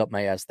dick shoved up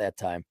my ass that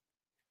time.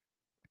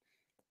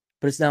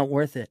 But it's not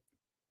worth it.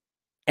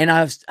 And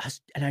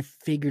I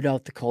figured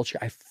out the culture.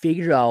 I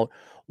figured out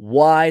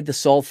why the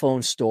cell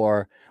phone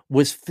store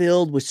was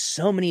filled with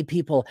so many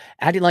people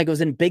acting like it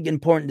was a big,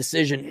 important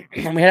decision.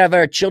 And we had to have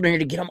our children here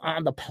to get them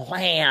on the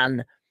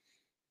plan.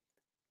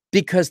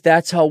 Because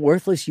that's how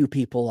worthless you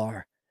people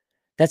are.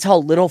 That's how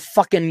little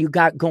fucking you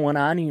got going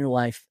on in your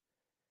life.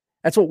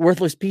 That's what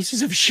worthless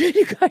pieces of shit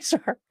you guys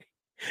are.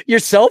 Your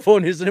cell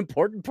phone is an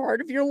important part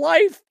of your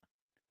life.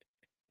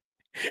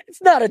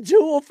 It's not a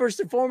tool, first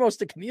and foremost,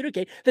 to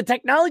communicate. The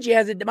technology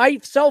has it. My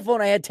cell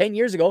phone I had 10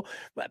 years ago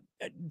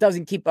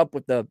doesn't keep up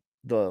with the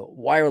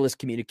wireless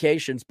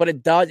communications, but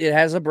it does. It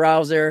has a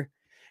browser,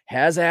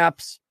 has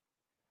apps,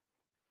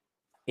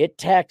 it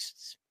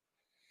texts.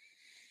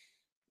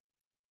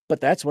 But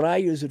that's what I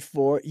use it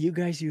for. You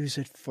guys use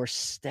it for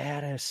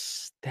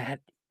status.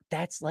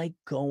 That's like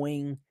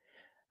going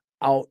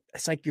out.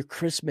 It's like your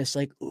Christmas.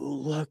 Like, ooh,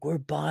 look, we're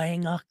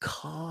buying a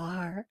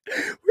car.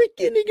 We're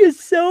getting a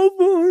cell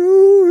phone.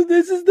 Ooh,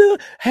 this is the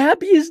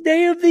happiest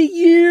day of the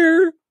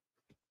year.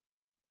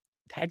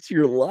 That's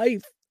your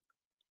life.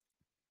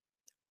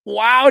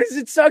 Wow, does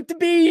it suck to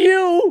be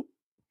you?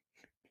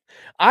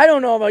 I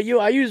don't know about you.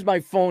 I use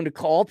my phone to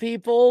call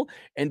people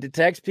and to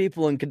text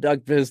people and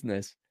conduct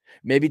business.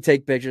 Maybe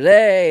take pictures.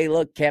 Hey,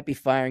 look, Cappy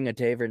firing a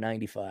Taver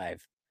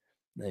 95.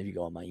 There you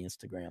go on my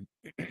Instagram.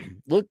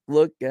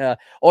 look.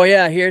 Oh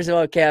yeah, here's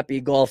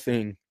Cappy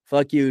golfing.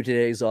 Fuck you,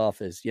 today's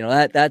office.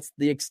 That's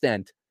the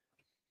extent.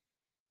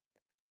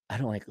 I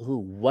don't like, ooh,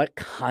 what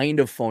kind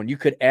of phone? You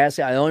could ask.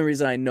 The only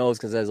reason I know is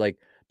because I was like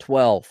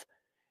 12.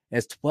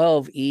 It's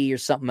 12E or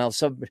something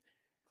else.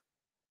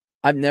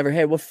 I've never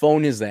had. What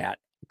phone is that?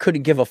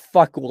 Couldn't give a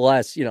fuck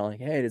less. Like,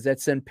 hey, does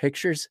that send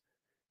pictures?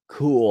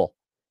 Cool.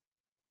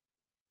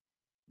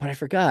 But I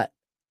forgot.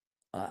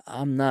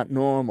 I'm not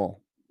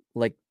normal.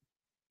 Like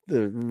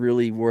the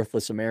really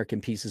worthless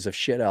American pieces of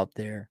shit out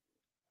there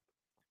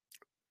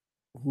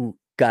who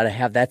got to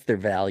have, that's their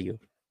value.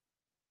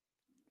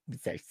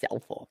 It's their cell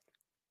phone.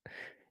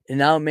 And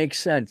now it makes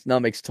sense. Now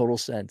it makes total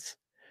sense.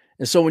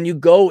 And so when you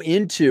go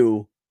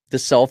into the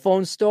cell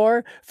phone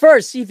store,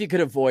 first, see if you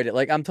could avoid it.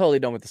 Like, I'm totally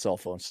done with the cell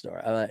phone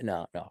store.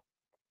 No.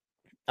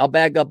 I'll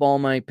back up all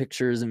my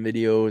pictures and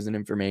videos and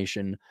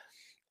information.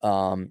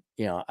 Or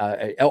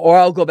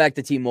I'll go back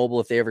to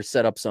T-Mobile if they ever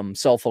set up some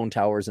cell phone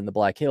towers in the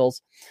Black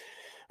Hills.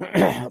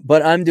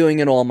 But I'm doing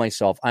it all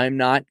myself. I'm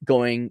not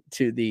going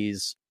to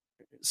these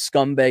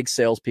scumbag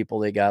salespeople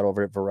they got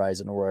over at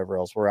Verizon or wherever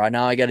else, where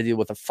now I got to deal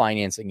with a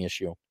financing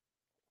issue.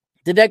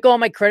 Did that go on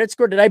my credit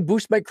score? Did I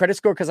boost my credit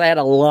score because I had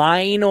a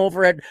line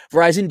over at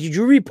Verizon? Did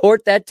you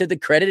report that to the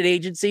credit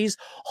agencies?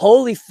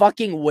 Holy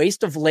fucking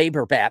waste of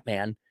labor,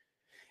 Batman.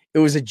 It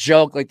was a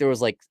joke. Like, there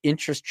was like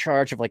interest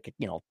charge of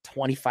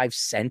 25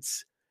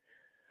 cents.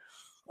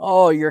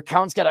 Oh, your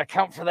account's got to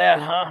account for that,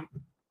 huh?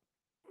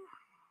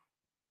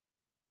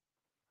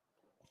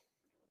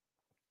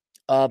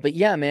 But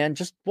yeah, man,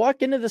 just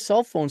walk into the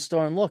cell phone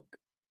store and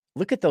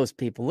look at those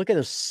people. Look at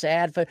those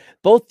sad,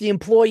 both the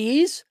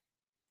employees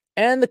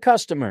and the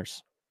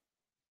customers,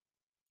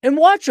 and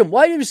watch them.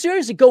 Why do you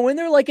seriously go in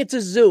there like it's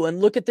a zoo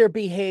and look at their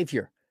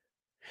behavior?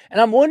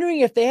 And I'm wondering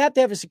if they have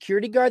to have a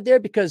security guard there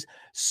because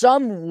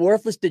some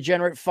worthless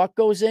degenerate fuck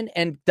goes in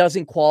and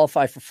doesn't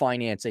qualify for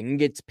financing and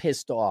gets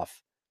pissed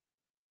off.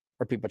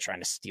 Or people trying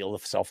to steal the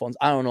cell phones.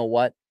 I don't know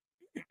what.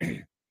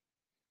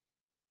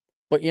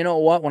 But you know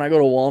what? When I go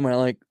to Walmart, I'm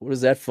like, what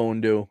does that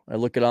phone do? I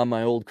look it on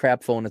my old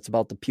crap phone. It's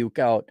about to puke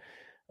out.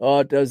 Oh,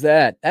 it does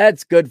that.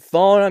 That's good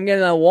phone. I'm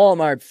getting a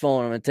Walmart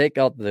phone. I'm going to take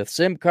out the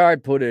SIM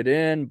card, put it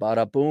in.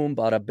 Bada boom,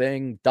 bada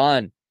bing.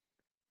 Done.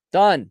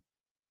 Done.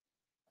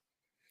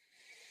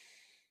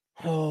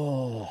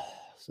 Oh,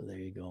 so there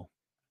you go.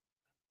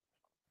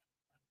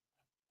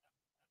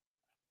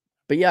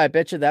 But yeah, I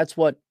bet you that's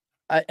what,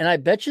 and I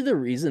bet you the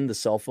reason the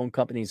cell phone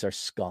companies are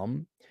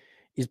scum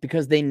is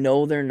because they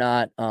know they're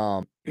not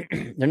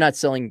they're not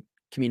selling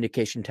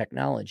communication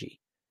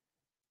technology.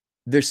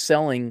 They're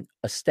selling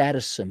a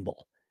status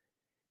symbol.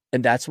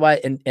 And that's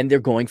why and they're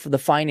going for the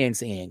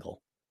financing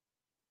angle.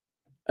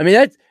 I mean,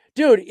 that's,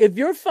 dude, if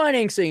you're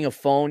financing a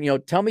phone,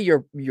 tell me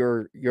your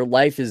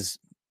life is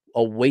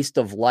a waste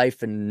of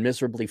life and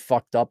miserably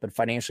fucked up and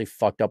financially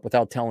fucked up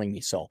without telling me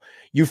so.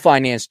 You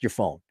financed your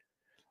phone.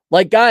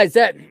 Like, guys,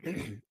 that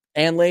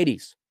and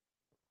ladies,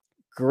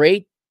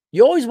 great.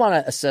 You always want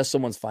to assess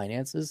someone's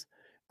finances.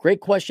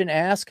 Great question to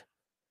ask.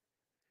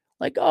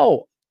 Like,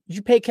 oh, did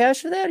you pay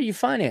cash for that or you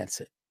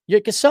finance it? You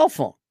like a cell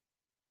phone.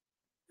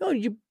 No,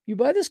 you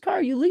buy this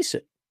car, you lease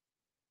it.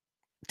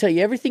 Tell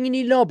you everything you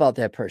need to know about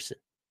that person.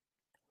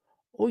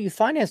 Oh, you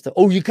financed it.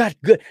 Oh, you got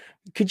good.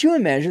 Could you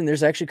imagine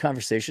there's actually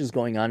conversations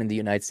going on in the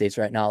United States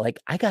right now? Like,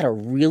 I got a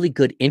really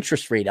good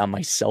interest rate on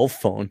my cell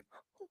phone.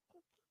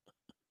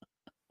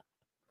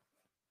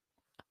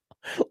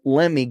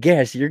 Let me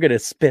guess, you're going to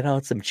spit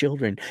out some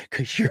children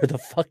because you're the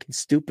fucking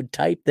stupid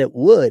type that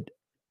would.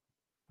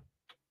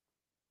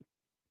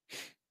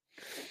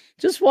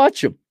 Just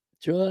watch them.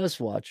 Just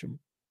watch them.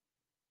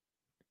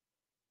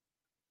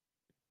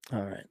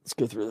 All right, let's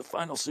go through the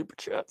final super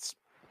chats.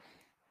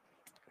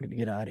 I'm going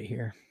to get out of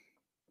here.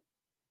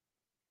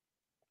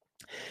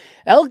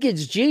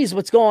 Elkins, geez,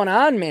 what's going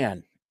on,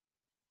 man?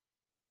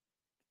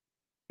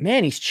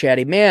 Man, he's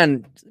chatty.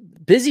 Man,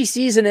 busy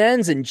season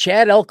ends and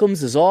Chad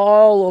Elkins is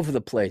all over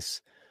the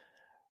place.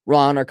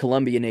 Ron, our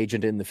Colombian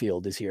agent in the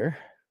field, is here.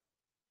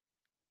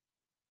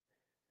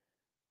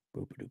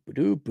 Oh,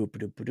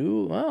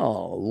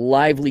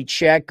 lively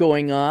chat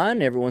going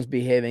on. Everyone's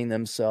behaving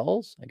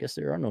themselves. I guess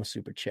there are no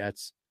super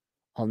chats.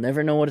 I'll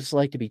never know what it's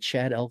like to be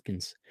Chad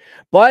Elkins.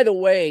 By the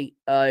way,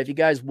 if you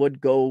guys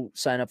would go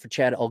sign up for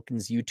Chad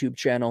Elkins' YouTube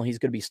channel, he's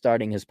going to be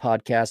starting his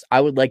podcast.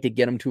 I would like to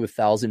get him to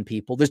 1,000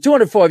 people. There's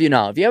 204 of you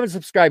now. If you haven't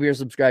subscribed here,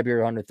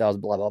 100,000,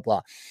 blah, blah,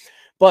 blah.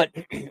 But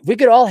we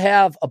could all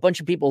have a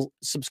bunch of people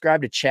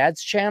subscribe to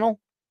Chad's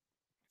channel.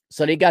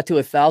 So they got to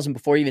 1,000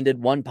 before he even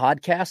did one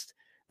podcast.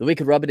 Then we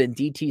could rub it in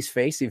DT's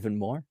face even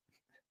more.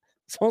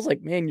 Sounds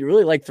like, man, you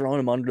really like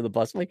throwing him under the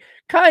bus. I'm like,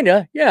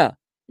 kinda, yeah.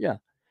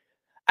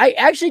 I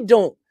actually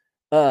don't.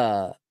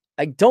 I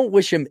don't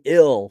wish him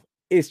ill.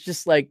 It's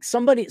just like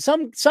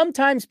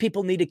sometimes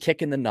people need a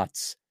kick in the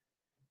nuts.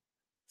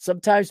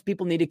 Sometimes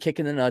people need a kick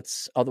in the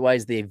nuts.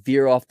 Otherwise, they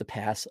veer off the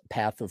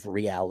path of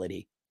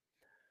reality.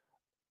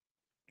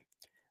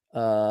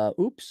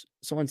 Oops.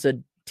 Someone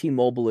said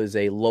T-Mobile is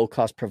a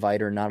low-cost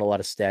provider, not a lot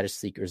of status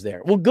seekers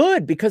there. Well,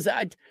 good, because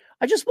I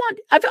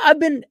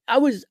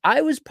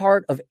was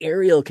part of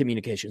aerial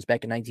communications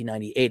back in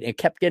 1998 and it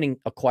kept getting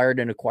acquired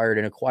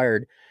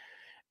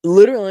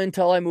literally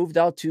until I moved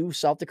out to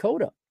South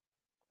Dakota.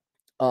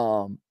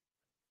 And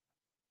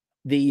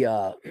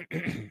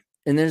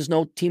there's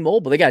no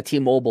T-Mobile. They got a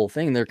T-Mobile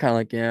thing. They're kind of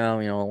like, yeah,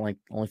 like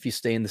only if you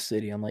stay in the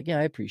city. I'm like, yeah,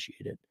 I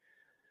appreciate it.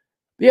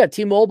 But yeah,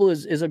 T-Mobile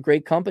is a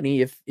great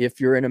company if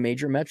you're in a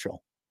major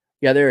metro.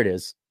 Yeah, there it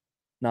is.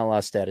 Not a lot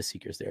of status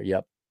seekers there.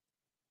 Yep.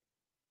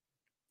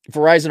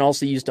 Verizon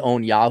also used to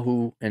own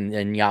Yahoo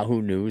and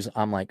Yahoo News.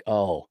 I'm like,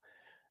 oh,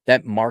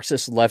 that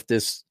Marxist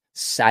leftist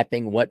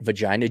sapping wet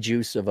vagina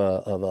juice of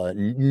a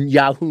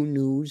Yahoo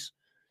News.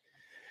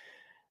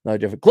 No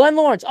different. Glenn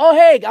Lawrence. Oh,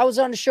 hey, I was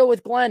on the show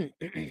with Glenn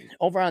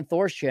over on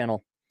Thor's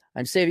channel.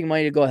 I'm saving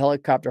money to go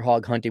helicopter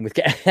hog hunting with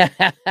dude,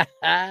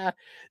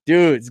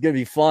 it's gonna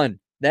be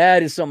fun.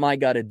 That is something I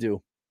gotta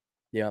do.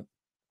 Yeah.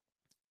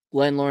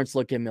 Glenn Lawrence,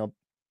 look him up.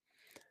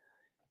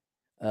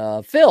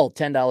 Phil,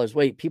 $10.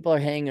 Wait, people are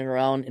hanging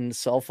around in the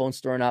cell phone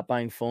store, not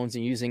buying phones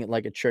and using it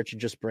like a church and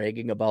just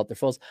bragging about their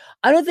phones.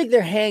 I don't think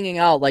they're hanging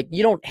out. Like,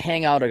 you don't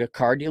hang out at a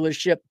car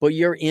dealership, but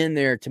you're in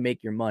there to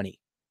make your money.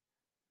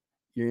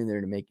 You're in there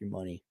to make your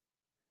money.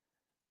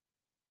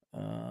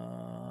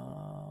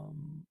 Are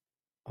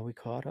we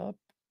caught up?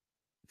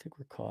 I think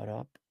we're caught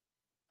up.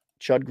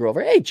 Chud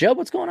Grover. Hey, Judd,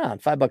 what's going on?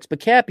 $5. But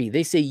Cappy,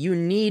 they say you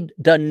need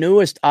the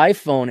newest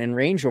iPhone and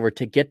Range Rover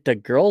to get the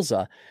girls.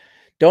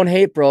 Don't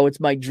hate, bro. It's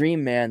my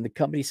dream, man. The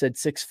company said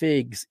 6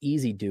 figs.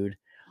 Easy, dude.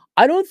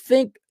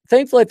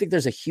 Thankfully, I think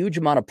there's a huge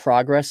amount of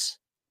progress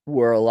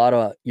where a lot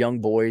of young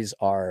boys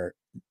are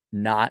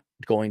not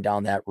going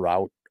down that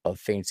route of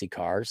fancy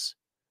cars.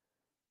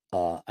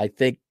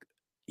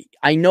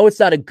 I know it's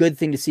not a good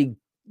thing to see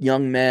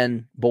young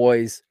men,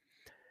 boys,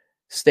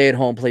 stay at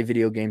home, play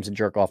video games, and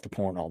jerk off to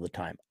porn all the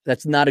time.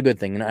 That's not a good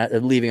thing. Not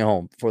leaving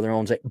home for their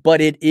own sake.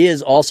 But it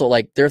is also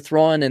like they're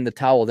throwing in the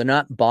towel. They're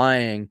not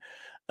buying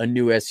a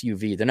new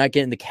SUV. They're not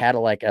getting the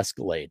Cadillac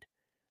Escalade.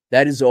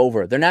 That is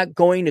over. They're not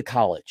going to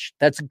college.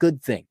 That's a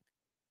good thing,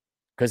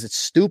 because it's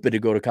stupid to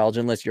go to college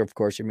unless you're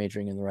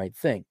majoring in the right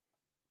thing.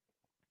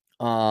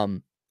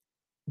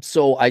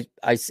 So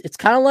it's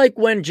kind of like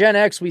when Gen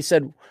X, we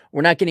said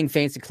we're not getting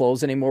fancy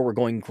clothes anymore. We're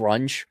going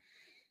grunge.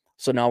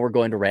 So now we're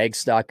going to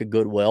Ragstock, a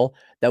Goodwill.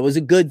 That was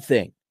a good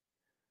thing.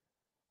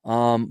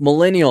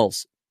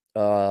 Millennials,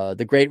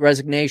 the Great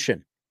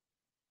Resignation,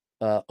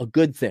 a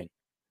good thing.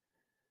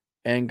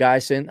 And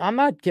guys saying, I'm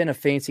not getting a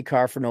fancy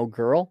car for no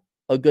girl,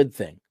 a good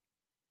thing.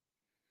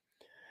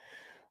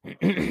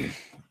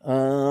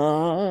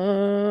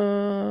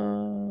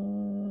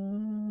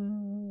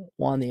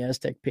 Juan the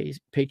Aztec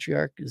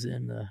Patriarch is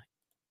in the,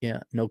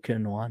 no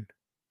kidding, Juan.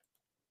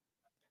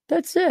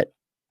 That's it.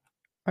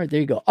 All right, there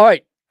you go. All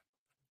right.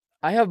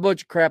 I have a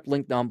bunch of crap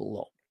linked down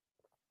below.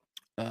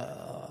 If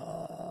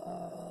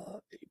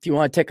you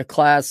want to take a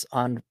class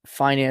on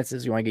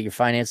finances, you want to get your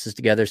finances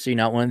together so you're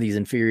not one of these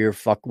inferior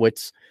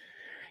fuckwits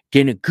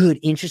getting a good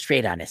interest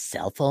rate on a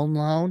cell phone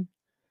loan.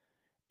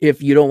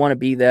 If you don't want to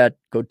be that,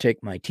 go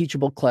take my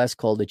teachable class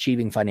called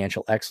Achieving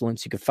Financial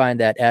Excellence. You can find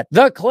that at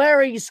the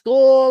Clarey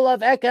School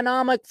of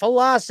Economic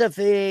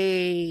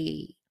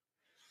Philosophy.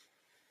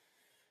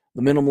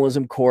 The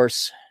minimalism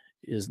course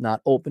is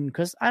not open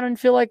because I don't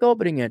feel like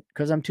opening it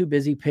because I'm too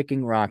busy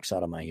picking rocks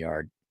out of my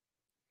yard.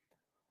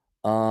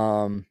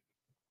 The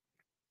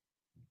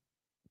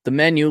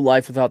menu,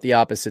 Life Without the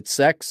Opposite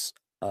Sex.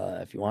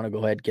 If you want to go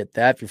ahead and get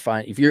that,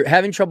 if you're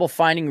having trouble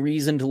finding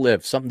reason to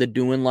live, something to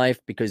do in life,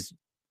 because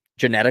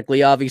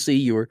genetically, obviously,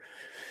 you were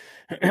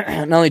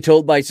not only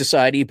told by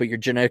society, but your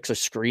genetics are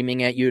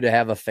screaming at you to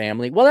have a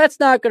family. Well,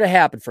 that's not going to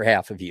happen for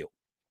half of you.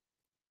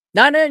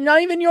 Not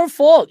even your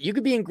fault. You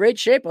could be in great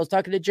shape. I was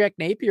talking to Jack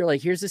Napier,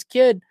 like, here's this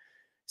kid,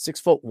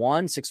 6'1",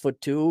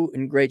 6'2",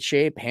 in great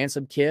shape,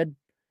 handsome kid,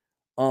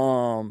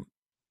 hard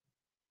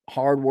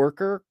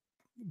worker.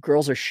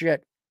 Girls are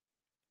shit.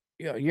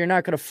 You're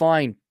not going to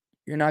find.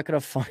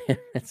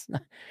 It's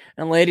not.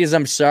 And ladies,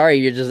 I'm sorry,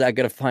 you're just not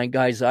going to find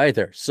guys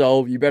either.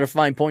 So you better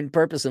find point and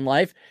purpose in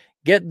life.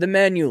 Get the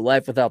menu,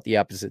 Life Without the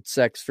Opposite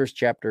Sex. First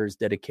chapter is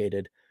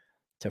dedicated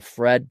to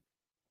Fred.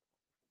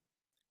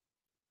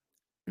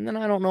 And then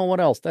I don't know what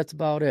else. That's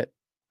about it.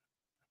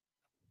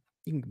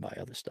 You can buy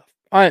other stuff.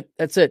 All right,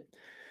 that's it.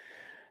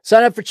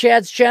 Sign up for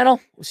Chad's channel.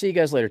 We'll see you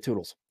guys later.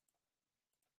 Toodles.